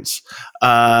lightning lanes,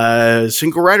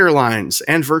 single rider lines,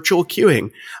 and virtual queuing.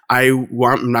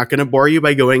 I'm not going to bore you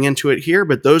by going into it here,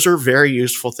 but those are very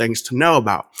useful things to know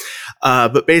about.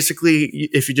 But basically,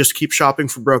 if you just keep shopping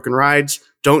for broken rides,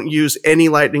 don't use any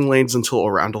lightning lanes until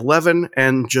around 11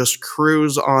 and just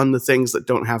cruise on the things that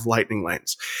don't have lightning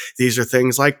lanes. These are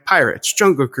things like Pirates,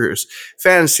 Jungle Cruise,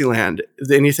 Fantasyland.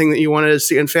 Anything that you want to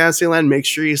see in Fantasyland, make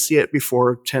sure you see it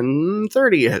before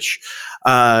 10:30-ish.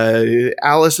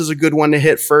 Alice is a good one to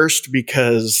hit first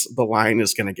because the line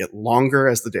is going to get longer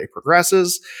as the day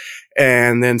progresses.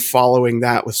 And then following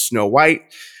that with Snow White.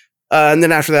 And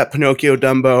then after that, Pinocchio,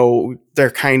 Dumbo, they're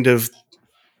kind of...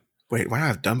 Wait, why do I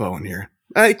have Dumbo in here?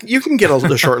 You can get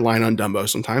a short line on Dumbo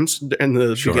sometimes in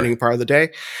the beginning part of the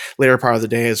day, later part of the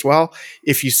day as well.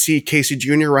 If you see Casey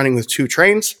Jr. running with 2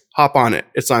 trains, hop on it.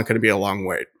 It's not going to be a long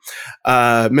wait.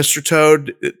 Mr.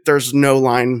 Toad, there's no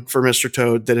line for Mr.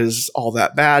 Toad that is all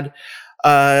that bad.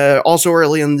 Also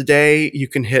early in the day, you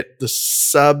can hit the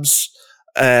subs.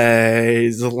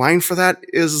 The line for that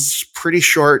is pretty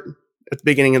short at the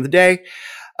beginning of the day.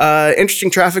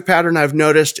 Interesting traffic pattern I've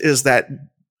noticed is that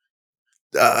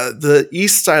the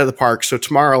east side of the park, so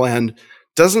Tomorrowland,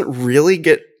 doesn't really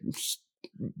get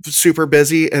super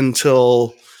busy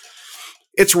until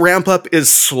its ramp up is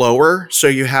slower. So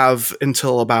you have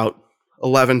until about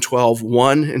 11, 12,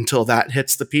 1 until that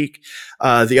hits the peak.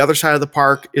 The other side of the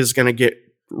park is going to get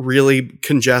really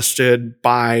congested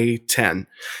by 10.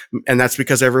 And that's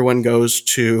because everyone goes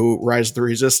to Rise of the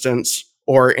Resistance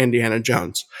or Indiana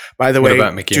Jones. By the way, what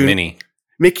about Mickey and Minnie?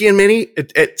 Mickey and Minnie,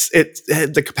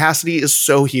 the capacity is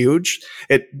so huge,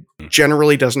 it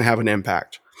generally doesn't have an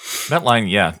impact. That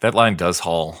line does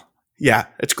haul. Yeah,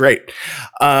 it's great.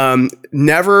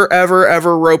 Never, ever,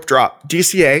 ever rope drop.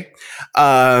 DCA.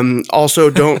 Also,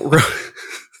 don't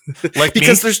Like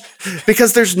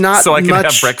because there's not so I can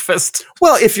much, have breakfast.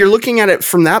 Well, if you're looking at it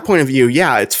from that point of view,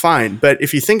 yeah, it's fine. But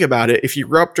if you think about it, if you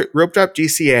rope drop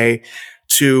DCA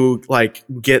to like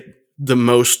get the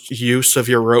most use of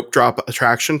your rope drop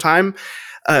attraction time,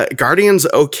 Guardian's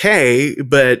okay,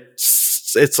 but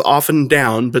it's often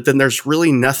down. But then there's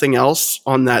really nothing else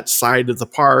on that side of the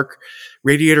park.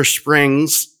 Radiator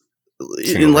Springs,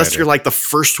 unless you're like the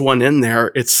first one in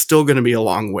there, it's still going to be a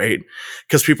long wait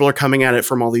because people are coming at it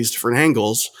from all these different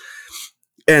angles.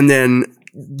 And then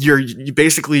you're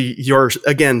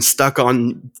again stuck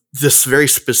on this very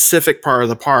specific part of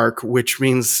the park, which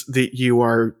means that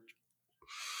your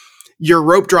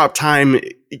rope drop time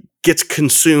gets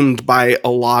consumed by a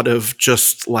lot of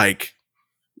just like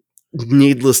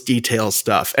needless detail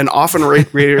stuff. And often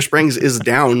Radiator Springs is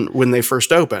down when they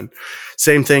first open.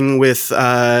 Same thing with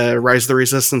Rise of the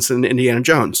Resistance and Indiana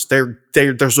Jones.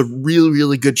 There's a really,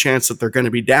 really good chance that they're going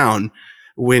to be down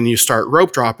when you start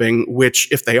rope dropping,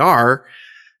 which if they are,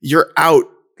 you're out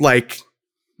like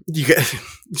you get.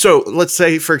 So let's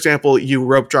say, for example, you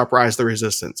rope drop Rise of the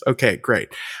Resistance. Okay, great.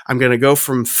 I'm going to go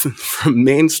from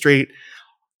Main Street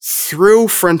through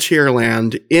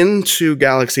Frontierland into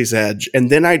Galaxy's Edge, and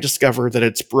then I discover that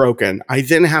it's broken. I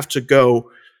then have to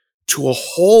go to a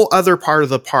whole other part of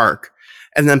the park.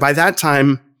 And then by that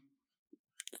time,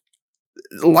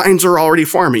 lines are already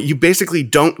forming. You basically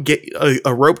don't get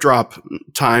a rope drop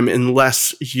time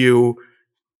unless you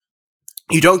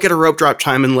don't get a rope drop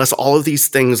time unless all of these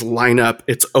things line up,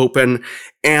 it's open,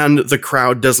 and the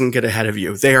crowd doesn't get ahead of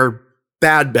you. They are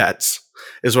bad bets,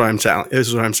 is what I'm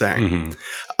saying.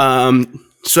 Mm-hmm.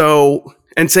 So,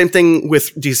 and same thing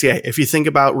with DCA. If you think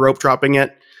about rope dropping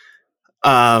it,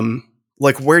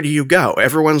 like where do you go?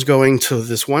 Everyone's going to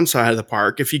this one side of the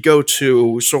park. If you go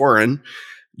to Soarin',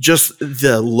 just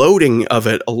the loading of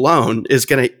it alone is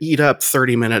going to eat up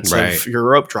 30 minutes of your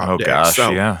rope drop day. Gosh,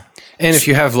 yeah. And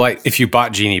if you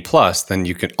bought Genie Plus, then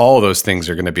all those things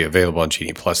are going to be available on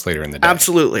Genie Plus later in the day.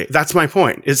 Absolutely. That's my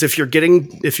point, is if you're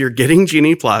getting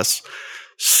Genie Plus,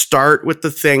 start with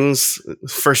the things.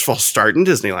 First of all, start in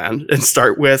Disneyland and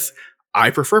start with, I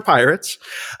prefer Pirates.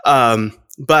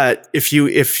 But if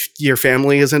your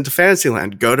family is into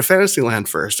Fantasyland, go to Fantasyland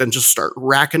first and just start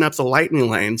racking up the lightning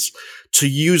lanes to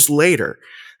use later.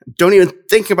 Don't even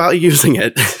think about using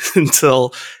it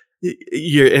until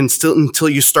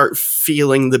you start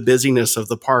feeling the busyness of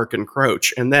the park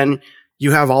encroach. And then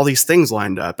you have all these things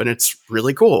lined up and it's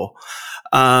really cool.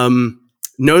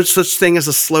 No such thing as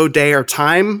a slow day or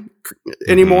time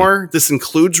anymore. Mm-hmm. This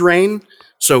includes rain.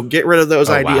 So get rid of those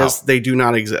ideas. Wow. They do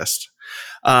not exist.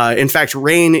 In fact,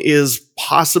 rain is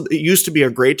it used to be a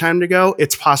great time to go.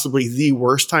 It's possibly the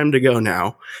worst time to go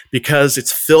now because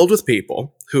it's filled with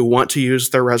people who want to use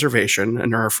their reservation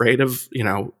and are afraid of,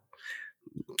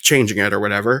 changing it or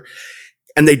whatever.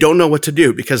 And they don't know what to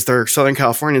do because they're Southern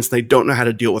Californians. They don't know how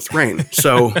to deal with rain.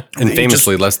 So, and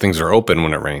famously, less things are open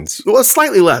when it rains. Well, it's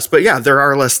slightly less, but yeah, there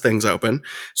are less things open.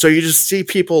 So you just see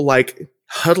people like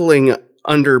huddling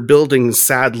under buildings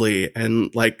sadly.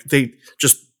 And like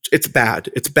it's bad.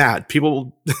 It's bad.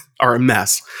 People are a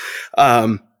mess.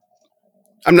 I'm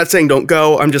not saying don't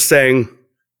go. I'm just saying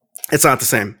it's not the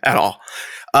same at all.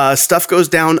 Stuff goes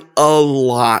down a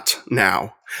lot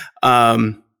now.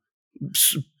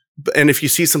 And if you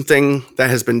see something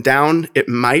that has been down, it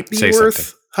might be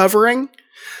worth hovering.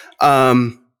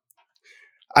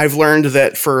 I've learned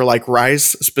that for like Rise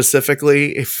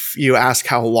specifically, if you ask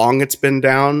how long it's been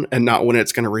down and not when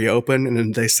it's going to reopen, and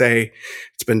then they say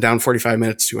it's been down 45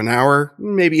 minutes to an hour,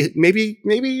 maybe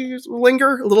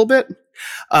linger a little bit.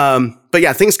 But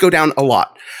yeah, things go down a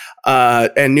lot.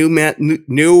 And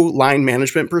new line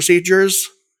management procedures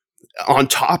on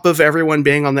top of everyone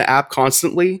being on the app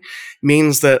constantly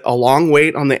means that a long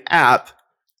wait on the app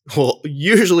will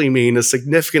usually mean a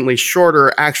significantly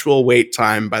shorter actual wait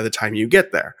time by the time you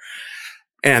get there.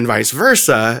 And vice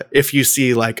versa, if you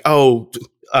see like,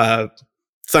 Thunder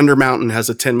Mountain has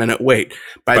a 10-minute wait.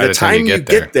 By the time you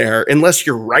get there, unless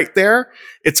you're right there,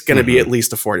 it's going to be at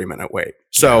least a 40-minute wait.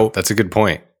 So that's a good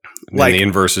point. Like the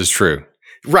inverse is true.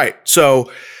 Right.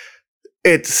 So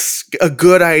it's a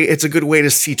good way to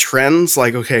see trends.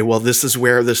 Like, okay, well, this is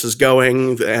where this is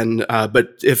going, and but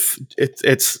if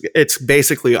it's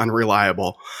basically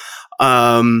unreliable.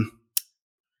 So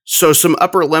some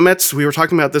upper limits. We were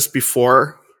talking about this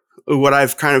before. What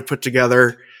I've kind of put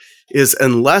together is,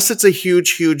 unless it's a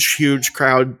huge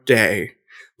crowd day,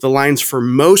 the lines for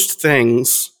most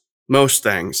things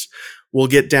will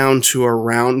get down to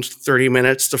around 30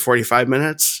 minutes to 45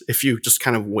 minutes if you just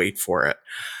kind of wait for it.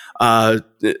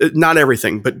 Not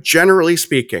everything, but generally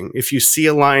speaking, if you see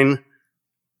a line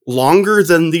longer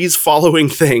than these following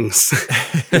things,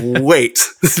 wait.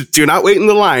 Do not wait in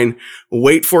the line.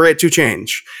 Wait for it to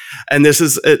change. And this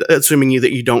is assuming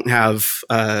that you don't have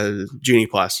Genie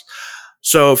Plus.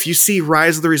 So if you see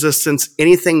Rise of the Resistance,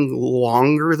 anything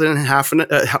longer than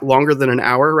an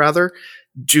hour, rather,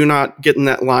 do not get in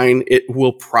that line. It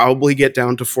will probably get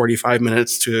down to 45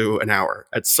 minutes to an hour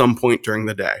at some point during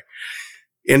the day.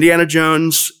 Indiana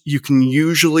Jones, you can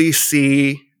usually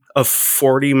see a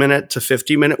 40-minute to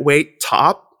 50-minute wait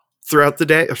top throughout the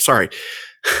day. Sorry,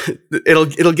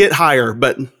 it'll get higher,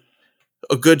 but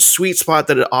a good sweet spot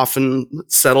that it often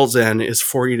settles in is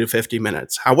 40 to 50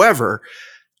 minutes. However,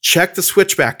 check the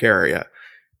switchback area,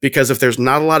 because if there's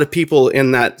not a lot of people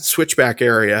in that switchback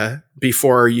area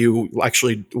before you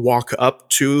actually walk up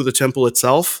to the temple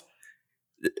itself,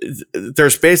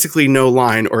 there's basically no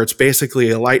line, or it's basically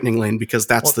a lightning lane, because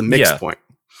that's the mix point.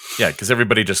 Yeah, because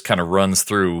everybody just kind of runs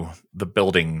through the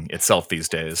building itself these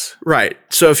days. Right.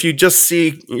 So if you just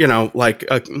see, like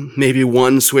maybe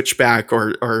one switchback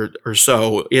or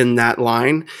so in that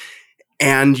line,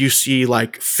 and you see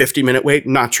like 50-minute wait,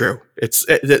 not true.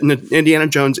 Indiana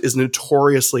Jones is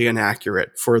notoriously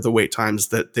inaccurate for the wait times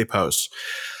that they post.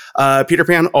 Peter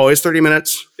Pan, always 30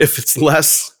 minutes. If it's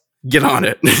less, get on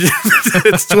it.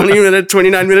 It's 20 minutes,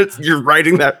 29 minutes. You're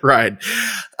riding that ride.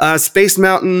 Space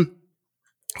Mountain,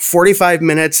 45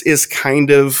 minutes is kind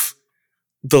of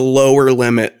the lower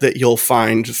limit that you'll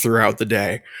find throughout the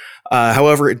day.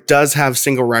 However, it does have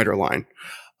single rider line.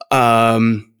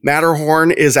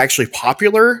 Matterhorn is actually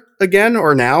popular again,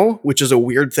 or now, which is a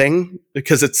weird thing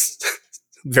because it's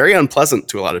very unpleasant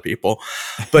to a lot of people.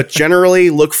 But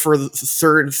generally, look for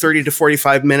 30 to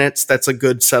 45 minutes. That's a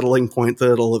good settling point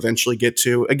that it'll eventually get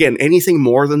to. Again, anything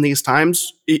more than these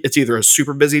times, it's either a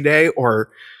super busy day or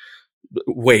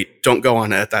wait, don't go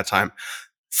on it at that time.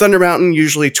 Thunder Mountain,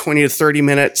 usually 20 to 30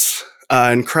 minutes.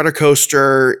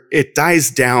 Incredicoaster, it dies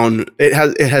down. It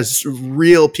has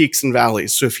real peaks and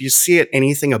valleys. So if you see it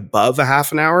anything above a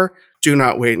half an hour, do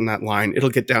not wait in that line. It'll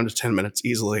get down to 10 minutes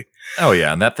easily. Oh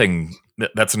yeah, and that thing,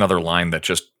 that's another line that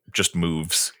just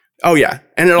moves. Oh yeah,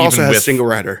 and it also has single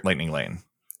rider. Lightning Lane.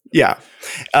 Yeah.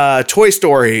 Toy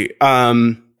Story,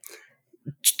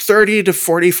 30 to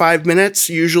 45 minutes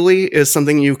usually is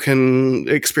something you can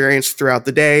experience throughout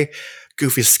the day.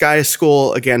 Goofy Sky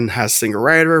School, again, has single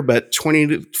rider, but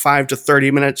 25 to 30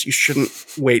 minutes, you shouldn't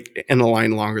wait in a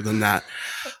line longer than that.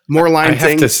 More line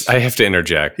things. I have to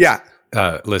interject. Yeah.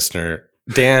 Listener,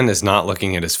 Dan is not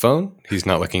looking at his phone. He's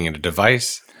not looking at a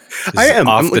device. I am.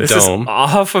 Off the dome.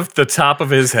 Off of the top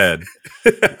of his head.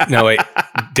 No, wait.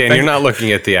 Dan, you're not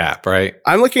looking at the app, right?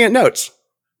 I'm looking at notes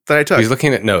that I took. He's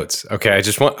looking at notes. Okay, I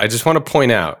just want to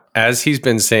point out, as he's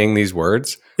been saying these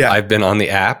words, I've been on the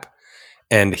app,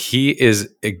 and he is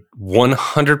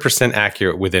 100%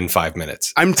 accurate within 5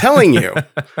 minutes. I'm telling you.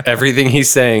 Everything he's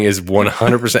saying is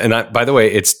 100%. And by the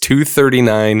way, it's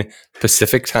 2:39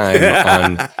 Pacific time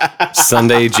on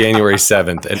Sunday, January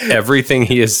 7th. And everything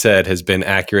he has said has been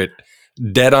accurate,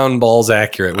 dead on balls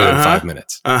accurate within 5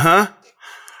 minutes.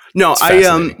 No,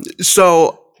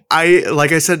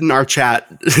 like I said in our chat,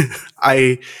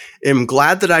 I am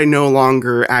glad that I no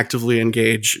longer actively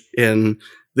engage in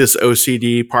this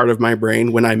OCD part of my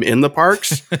brain when I'm in the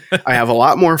parks. I have a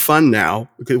lot more fun now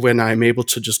when I'm able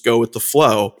to just go with the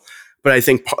flow. But I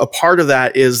think a part of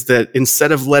that is that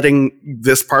instead of letting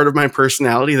this part of my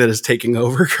personality that is taking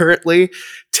over currently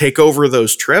take over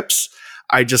those trips,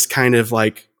 I just kind of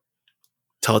like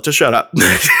tell it to shut up.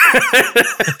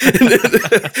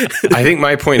 I think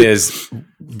my point is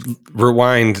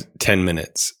rewind 10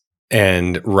 minutes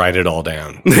and write it all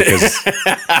down, because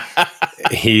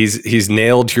he's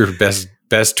nailed your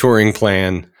best touring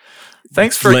plan.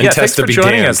 Thanks for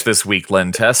joining us this week,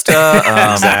 Len Testa.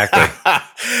 Exactly.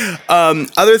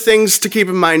 Other things to keep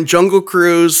in mind: Jungle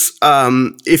Cruise.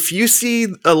 If you see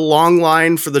a long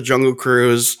line for the Jungle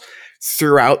Cruise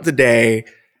throughout the day,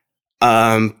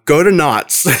 go to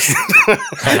Knott's. Or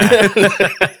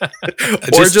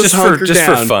just for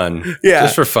fun. Yeah.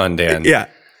 Just for fun, Dan. Yeah.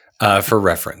 For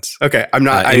reference. Okay. I'm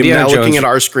now looking at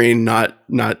our screen, not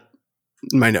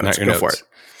my notes. Go for it.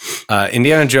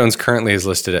 Indiana Jones currently is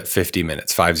listed at 50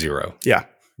 minutes, 50. Yeah.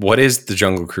 What is the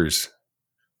Jungle Cruise?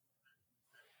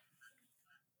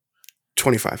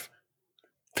 25.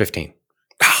 15.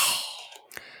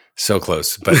 So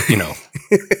close, but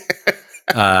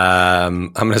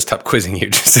I'm going to stop quizzing you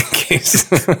just in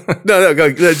case. No,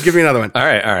 go. Give me another one. All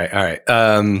right.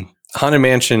 Haunted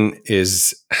Mansion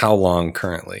is how long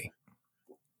currently?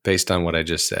 based on what I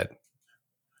just said?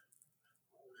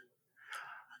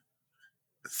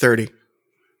 30.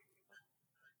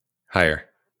 Higher.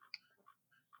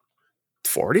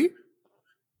 40?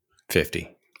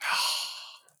 50.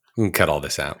 We can cut all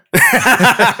this out.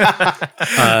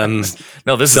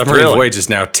 No, this is Submarine thrilling. Voyage is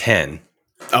now 10.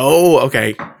 Oh,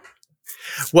 okay.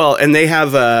 Well, and they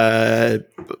have a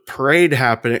parade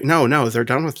happening. No, they're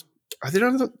done with. Are they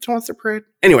done with the parade?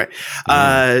 Anyway,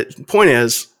 point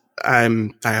is, I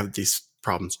have these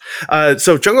problems.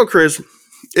 So Jungle Cruise,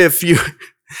 if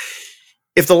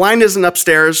the line isn't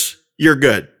upstairs, you're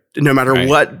good. No matter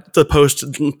what the post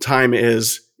time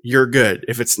is, you're good.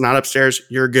 If it's not upstairs,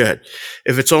 you're good.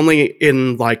 If it's only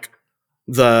in like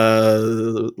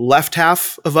the left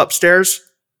half of upstairs,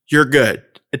 you're good.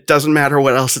 It doesn't matter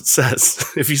what else it says.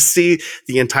 If you see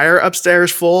the entire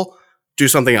upstairs full, do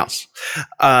something else.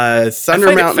 Thunder I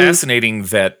find Mountain. it fascinating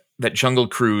that Jungle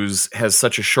Cruise has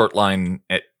such a short line.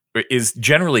 Is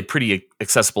generally pretty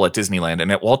accessible at Disneyland,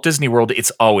 and at Walt Disney World,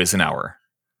 it's always an hour.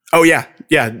 Oh yeah.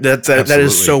 That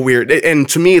is so weird. And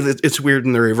to me, it's weird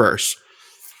in the reverse,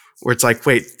 where it's like,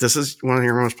 wait, this is one of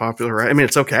your most popular rides. I mean,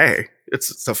 it's okay.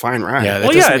 It's a fine ride. Yeah,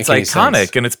 Well, yeah, it's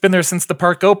iconic, and it's been there since the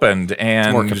park opened,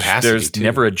 and more capacity, there's too.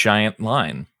 never a giant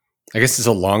line. I guess it's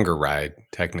a longer ride,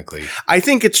 technically. I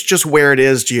think it's just where it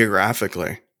is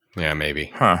geographically. Yeah, maybe.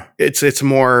 Huh. It's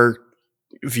more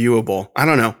viewable. I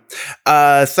don't know.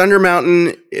 Thunder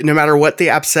Mountain, no matter what the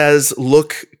app says,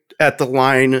 look at the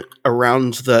line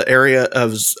around the area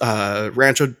of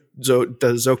Rancho de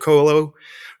Zocalo,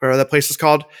 whatever that place is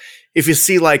called. If you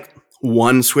see like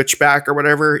one switchback or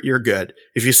whatever, you're good.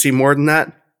 If you see more than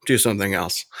that, do something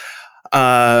else.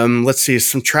 Let's see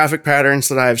some traffic patterns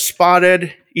that I've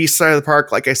spotted. East side of the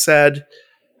park, like I said,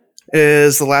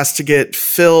 is the last to get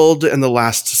filled and the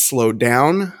last to slow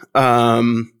down.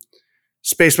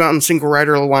 Space Mountain single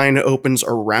rider line opens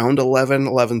around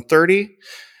 11:30.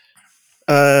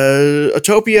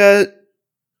 Autopia,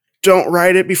 don't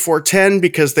ride it before 10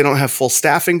 because they don't have full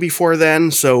staffing before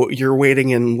then. So you're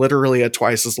waiting in literally a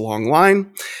twice as long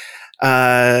line.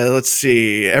 Let's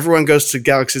see. Everyone goes to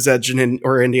Galaxy's Edge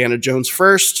or Indiana Jones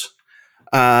first.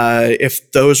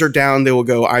 If those are down, they will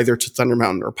go either to Thunder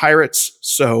Mountain or Pirates.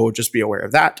 So just be aware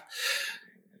of that.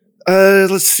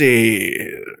 Let's see.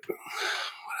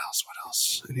 What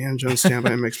else? Indiana Jones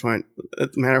Standby makes point.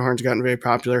 Matterhorn's gotten very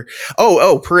popular.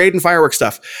 Oh, parade and fireworks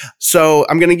stuff. So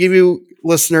I'm going to give you,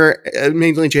 listener,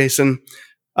 mainly Jason,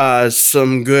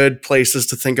 some good places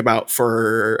to think about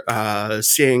for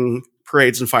seeing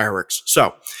parades and fireworks.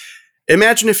 So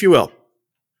imagine, if you will,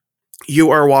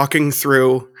 you are walking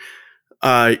through,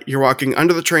 you're walking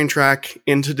under the train track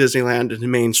into Disneyland, into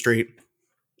Main Street.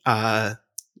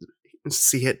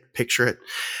 See it, picture it.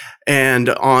 And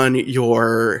on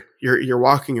you're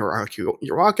walking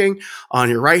on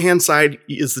your right hand side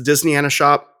is the Disneyana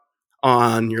shop.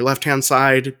 On your left hand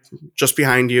side, just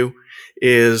behind you,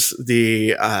 is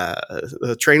the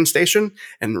train station,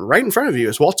 and right in front of you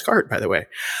is Walt's cart, by the way.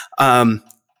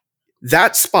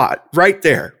 That spot right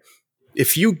there,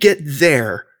 if you get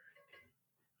there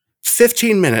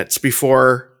 15 minutes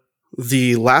before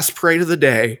the last parade of the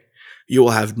day, you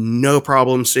will have no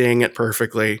problem seeing it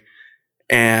perfectly,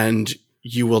 and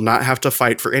you will not have to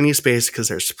fight for any space because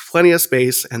there's plenty of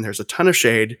space and there's a ton of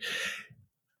shade,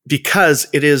 because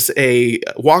it is a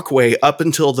walkway up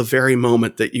until the very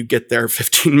moment that you get there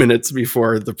 15 minutes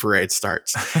before the parade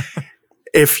starts.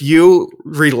 If you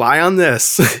rely on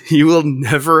this, you will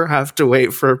never have to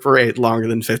wait for a parade longer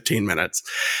than 15 minutes.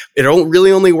 It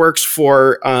really only works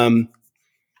for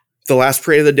the last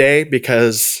parade of the day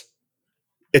because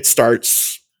it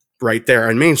starts right there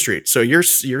on Main Street. So you're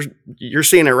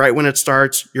seeing it right when it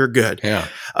starts. You're good. Yeah.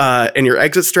 And your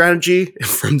exit strategy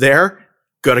from there,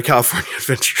 go to California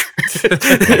Adventure.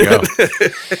 There you go.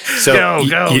 So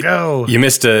Go. You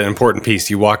missed an important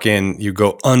piece. You walk in, you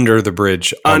go under the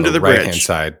bridge on the right hand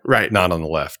side, Right. not on the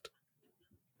left.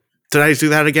 Did I do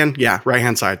that again? Yeah, right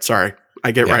hand side. Sorry.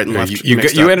 I get right and left. You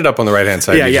mixed up. ended up on the right hand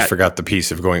side. Yeah, You yeah. just forgot the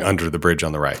piece of going under the bridge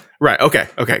on the right. Right. Okay,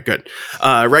 good.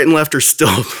 Right and left are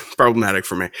still problematic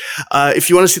for me.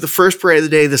 If you want to see the first parade of the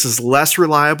day, this is less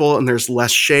reliable and there's less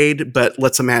shade, but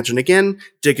let's imagine again,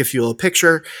 dig if you will a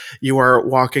picture. You are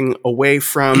walking away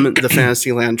from the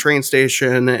Fantasyland train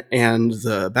station and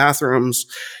the bathrooms.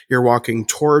 You're walking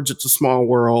towards It's a Small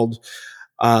World.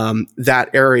 That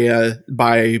area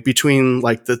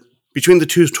between the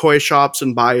two toy shops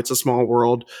and by It's a Small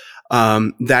World,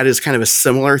 that is kind of a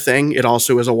similar thing. It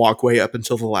also is a walkway up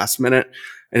until the last minute.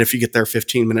 And if you get there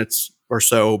 15 minutes or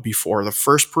so before the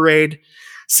first parade,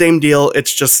 same deal.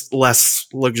 It's just less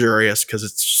luxurious because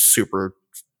it's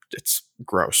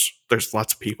gross. there's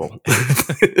lots of people.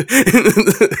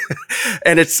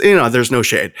 And it's, there's no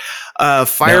shade.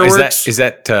 Fireworks. Now, is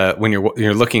that when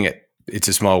you're looking at It's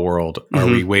a Small World, are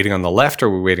we waiting on the left or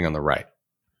are we waiting on the right?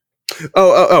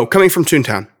 Coming from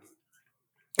Toontown.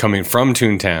 Coming from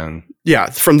Toontown.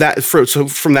 Yeah, from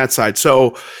that side.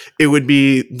 So it would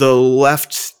be the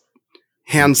left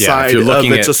hand side of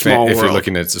It's a Small World. If you're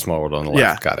looking at It's a Small World on the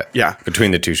left, got it. Yeah.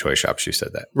 Between the two toy shops, you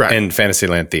said that. Right. And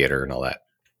Fantasyland Theater and all that.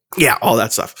 Yeah, all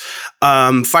that stuff.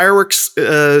 Fireworks,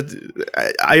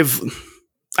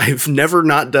 I've never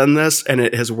not done this, and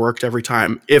it has worked every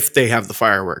time if they have the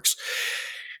fireworks.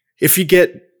 If you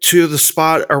get to the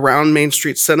spot around Main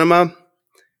Street Cinema,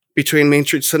 between Main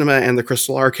Street Cinema and the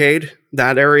Crystal Arcade,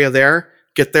 that area there,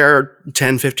 get there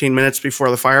 10, 15 minutes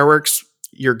before the fireworks,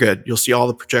 you're good. You'll see all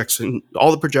the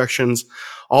projections,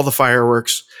 all the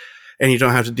fireworks, and you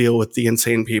don't have to deal with the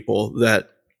insane people that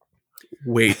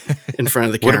wait in front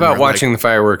of the camera. What about watching the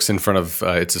fireworks in front of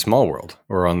It's a Small World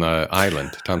or on the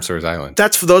island, Tom Sawyer's Island?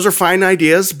 Those are fine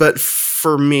ideas, but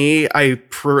for me, I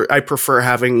prefer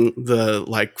having the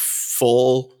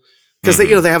full, because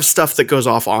they have stuff that goes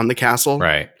off on the castle,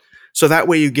 right? So that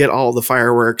way you get all the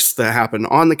fireworks that happen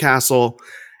on the castle,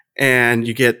 and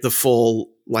you get the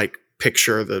full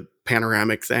picture, the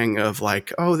panoramic thing of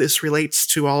this relates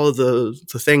to all of the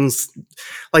things,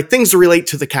 things that relate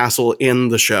to the castle in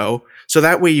the show. So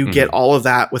that way you get all of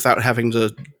that without having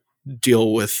to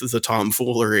deal with the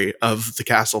tomfoolery of the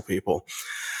castle people.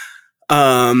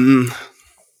 You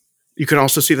can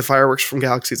also see the fireworks from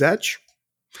Galaxy's Edge.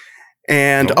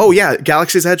 And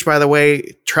Galaxy's Edge, by the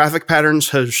way, traffic patterns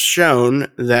have shown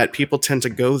that people tend to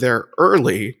go there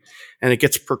early, and it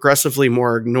gets progressively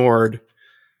more ignored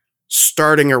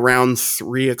starting around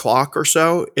 3:00 or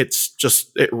so. It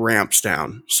ramps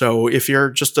down. So if you're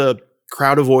just a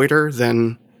crowd avoider,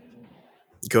 then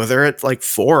go there at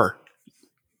 4.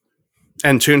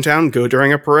 And Toontown, go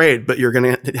during a parade, but you're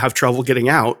going to have trouble getting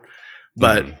out.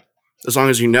 But as long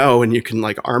as you know, and you can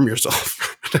arm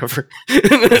yourself, whatever.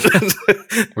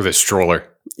 With a stroller.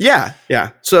 Yeah.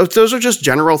 So those are just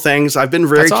general things. I've been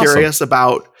very curious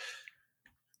about.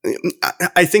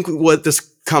 I think what this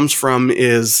comes from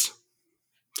is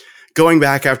going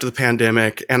back after the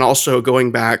pandemic, and also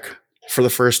going back for the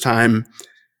first time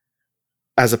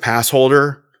as a pass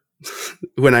holder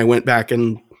when I went back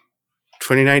in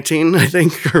 2019, I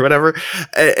think, or whatever.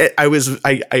 I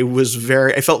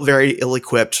felt very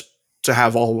ill-equipped to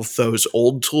have all of those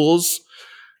old tools.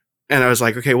 And I was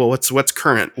like, okay, well, what's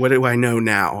current? What do I know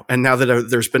now? And now that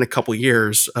there's been a couple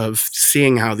years of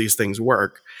seeing how these things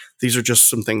work, these are just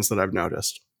some things that I've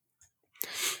noticed.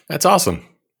 That's awesome.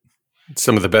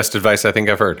 Some of the best advice I think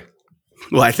I've heard.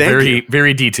 Well, I think very,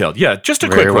 very detailed. Yeah, just a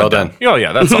very quick well rundown. done. Oh,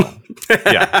 yeah, that's all.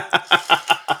 Yeah.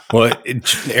 Well,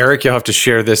 Eric, you'll have to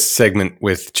share this segment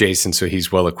with Jason so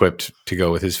he's well equipped to go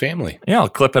with his family. Yeah, I'll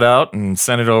clip it out and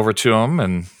send it over to him,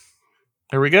 and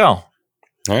there we go.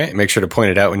 All right. Make sure to point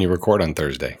it out when you record on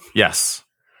Thursday. Yes.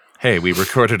 Hey, we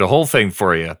recorded a whole thing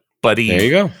for you, buddy. There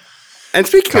you go. And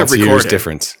speaking of recording,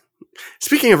 difference.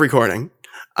 Speaking of recording,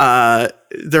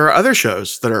 there are other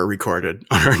shows that are recorded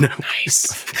on our network.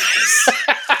 Nice.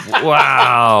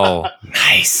 Wow.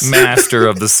 Nice. Master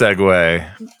of the segue.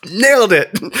 Nailed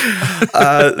it.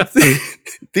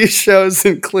 These shows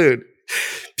include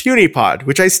PewDiePod,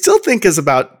 which I still think is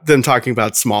about them talking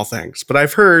about small things, but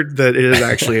I've heard that it is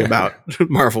actually about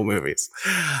Marvel movies.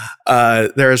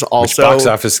 There's also box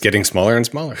office getting smaller and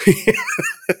smaller.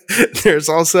 There's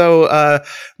also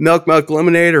Milk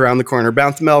Lemonade, Around the Corner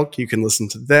Bounce Milk. You can listen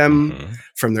to them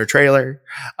from their trailer.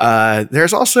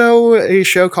 There's also a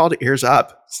show called Ears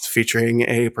Up, featuring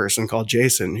a person called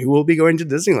Jason, who will be going to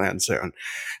Disneyland soon.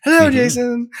 Hello,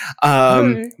 Jason.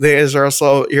 There's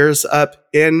also Ears Up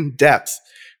In Depth,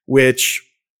 which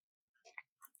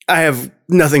I have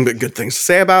nothing but good things to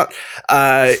say about.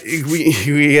 We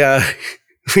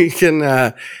can,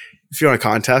 if you want to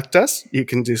contact us, you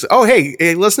can do so. Oh, hey,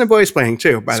 listen to Bowie Explaining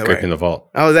too, by the way. Scraping the Vault.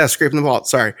 Oh, that's Scraping the Vault.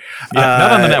 Sorry. Yeah,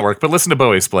 not on the network, but listen to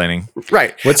Bowie Explaining.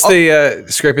 Right. What's the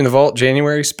Scraping the Vault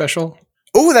January special?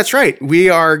 Oh, that's right. We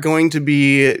are going to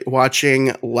be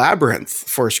watching Labyrinth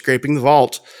for Scraping the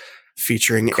Vault,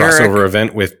 featuring crossover Eric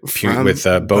event with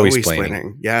Bowie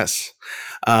Explaining. Yes.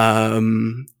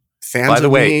 Fans. By the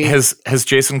way, has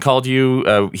Jason called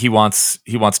you? He wants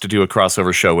to do a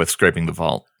crossover show with Scraping the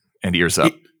Vault and Ears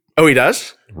Up. He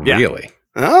does? Really?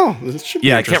 Oh, this should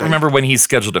be I can't remember when he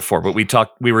scheduled it for, but we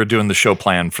were doing the show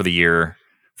plan for the year.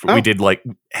 We did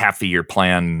half the year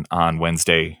plan on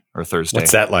Wednesday or Thursday.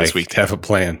 What's that like? This week? To have a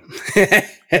plan.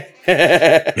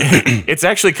 It's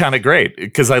actually kind of great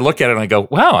because I look at it and I go,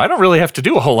 wow, I don't really have to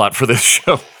do a whole lot for this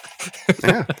show.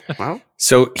 Yeah. Well,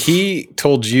 So he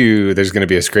told you there's going to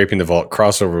be a Scraping the Vault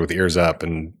crossover with Ears Up,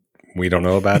 and we don't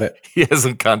know about it? He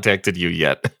hasn't contacted you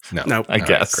yet. No. Nope. I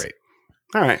guess. Great.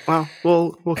 all right. Well,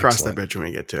 we'll cross that Excellent. bridge when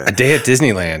we get to A it. day at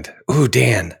Disneyland. Ooh,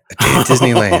 Dan. A day at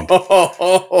Disneyland.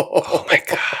 Oh my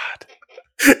God.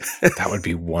 That would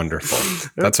be wonderful.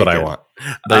 That's what I want.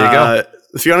 There you go.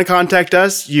 If you want to contact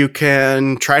us, you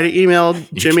can try to email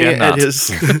Jimmy at cannot. his.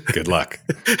 Good luck.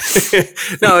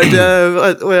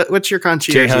 No, what's your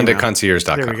concierge? Jhunt at email?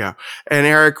 concierge.com. There we go. And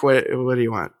Eric, what do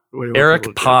you want? What do you want Eric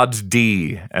people to do? Pod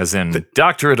D, as in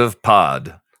Doctorate of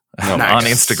Pod, on Nice.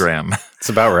 Instagram. That's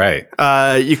about right.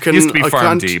 You can Used to be Farm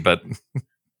con- D, but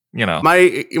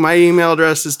My email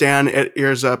address is Dan at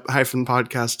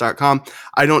earsup-podcast.com.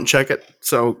 I don't check it,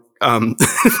 so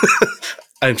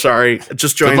I'm sorry.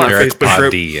 Just join our Eric Facebook group.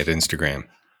 Pod D at Instagram.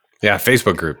 Yeah,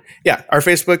 Facebook group. Yeah, our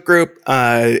Facebook group.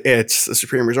 It's the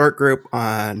Supreme Resort group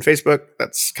on Facebook.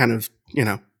 That's kind of,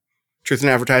 truth in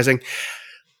advertising.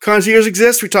 Concierge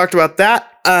exists. We talked about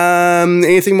that.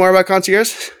 Anything more about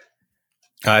concierge?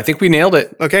 I think we nailed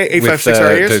it. Okay, with 856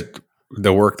 our ears.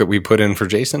 the work that we put in for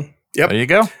Jason. Yep. there you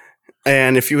go.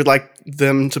 And if you would like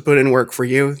them to put in work for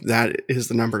you, that is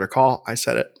the number to call. I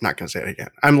said it. Not going to say it again.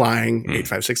 I'm lying.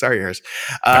 856 our ears.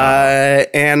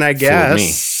 And I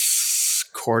guess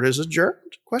court is adjourned?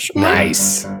 Question mark?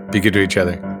 Nice. Be good to each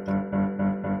other.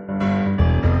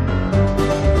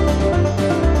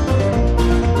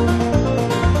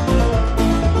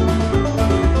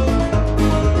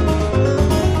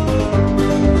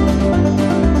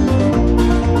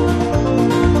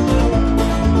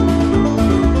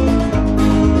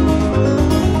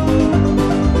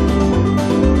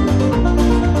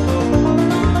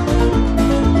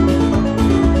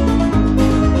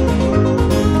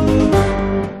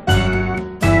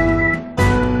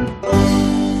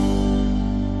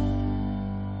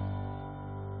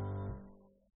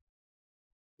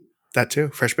 That too.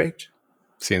 Fresh baked.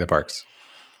 See you in the parks.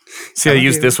 See, I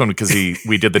used this one because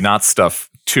we did the Knots stuff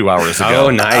 2 hours ago. Oh,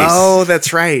 nice. Oh,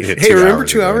 that's right. Yeah, Hey, 2 remember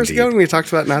hours 2 ago, hours ago indeed. when we talked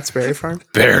about Knott's Berry Farm?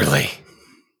 Barely.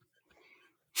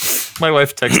 My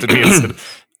wife texted me and said,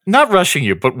 "Not rushing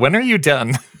you, but when are you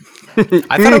done?"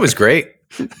 I thought it was great.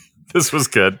 This was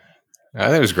good. I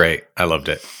thought it was great. I loved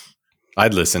it.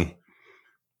 I'd listen.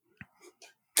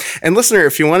 And listener,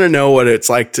 if you want to know what it was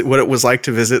like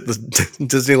to visit the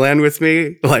Disneyland with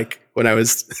me, like when I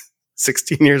was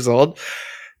 16 years old,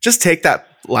 just take that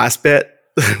last bit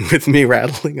with me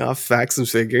rattling off facts and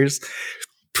figures,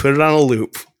 put it on a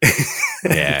loop,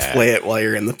 Yeah. play it while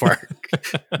you're in the park.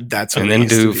 That's what And it then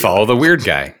used to to be. follow the weird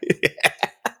guy. Yeah.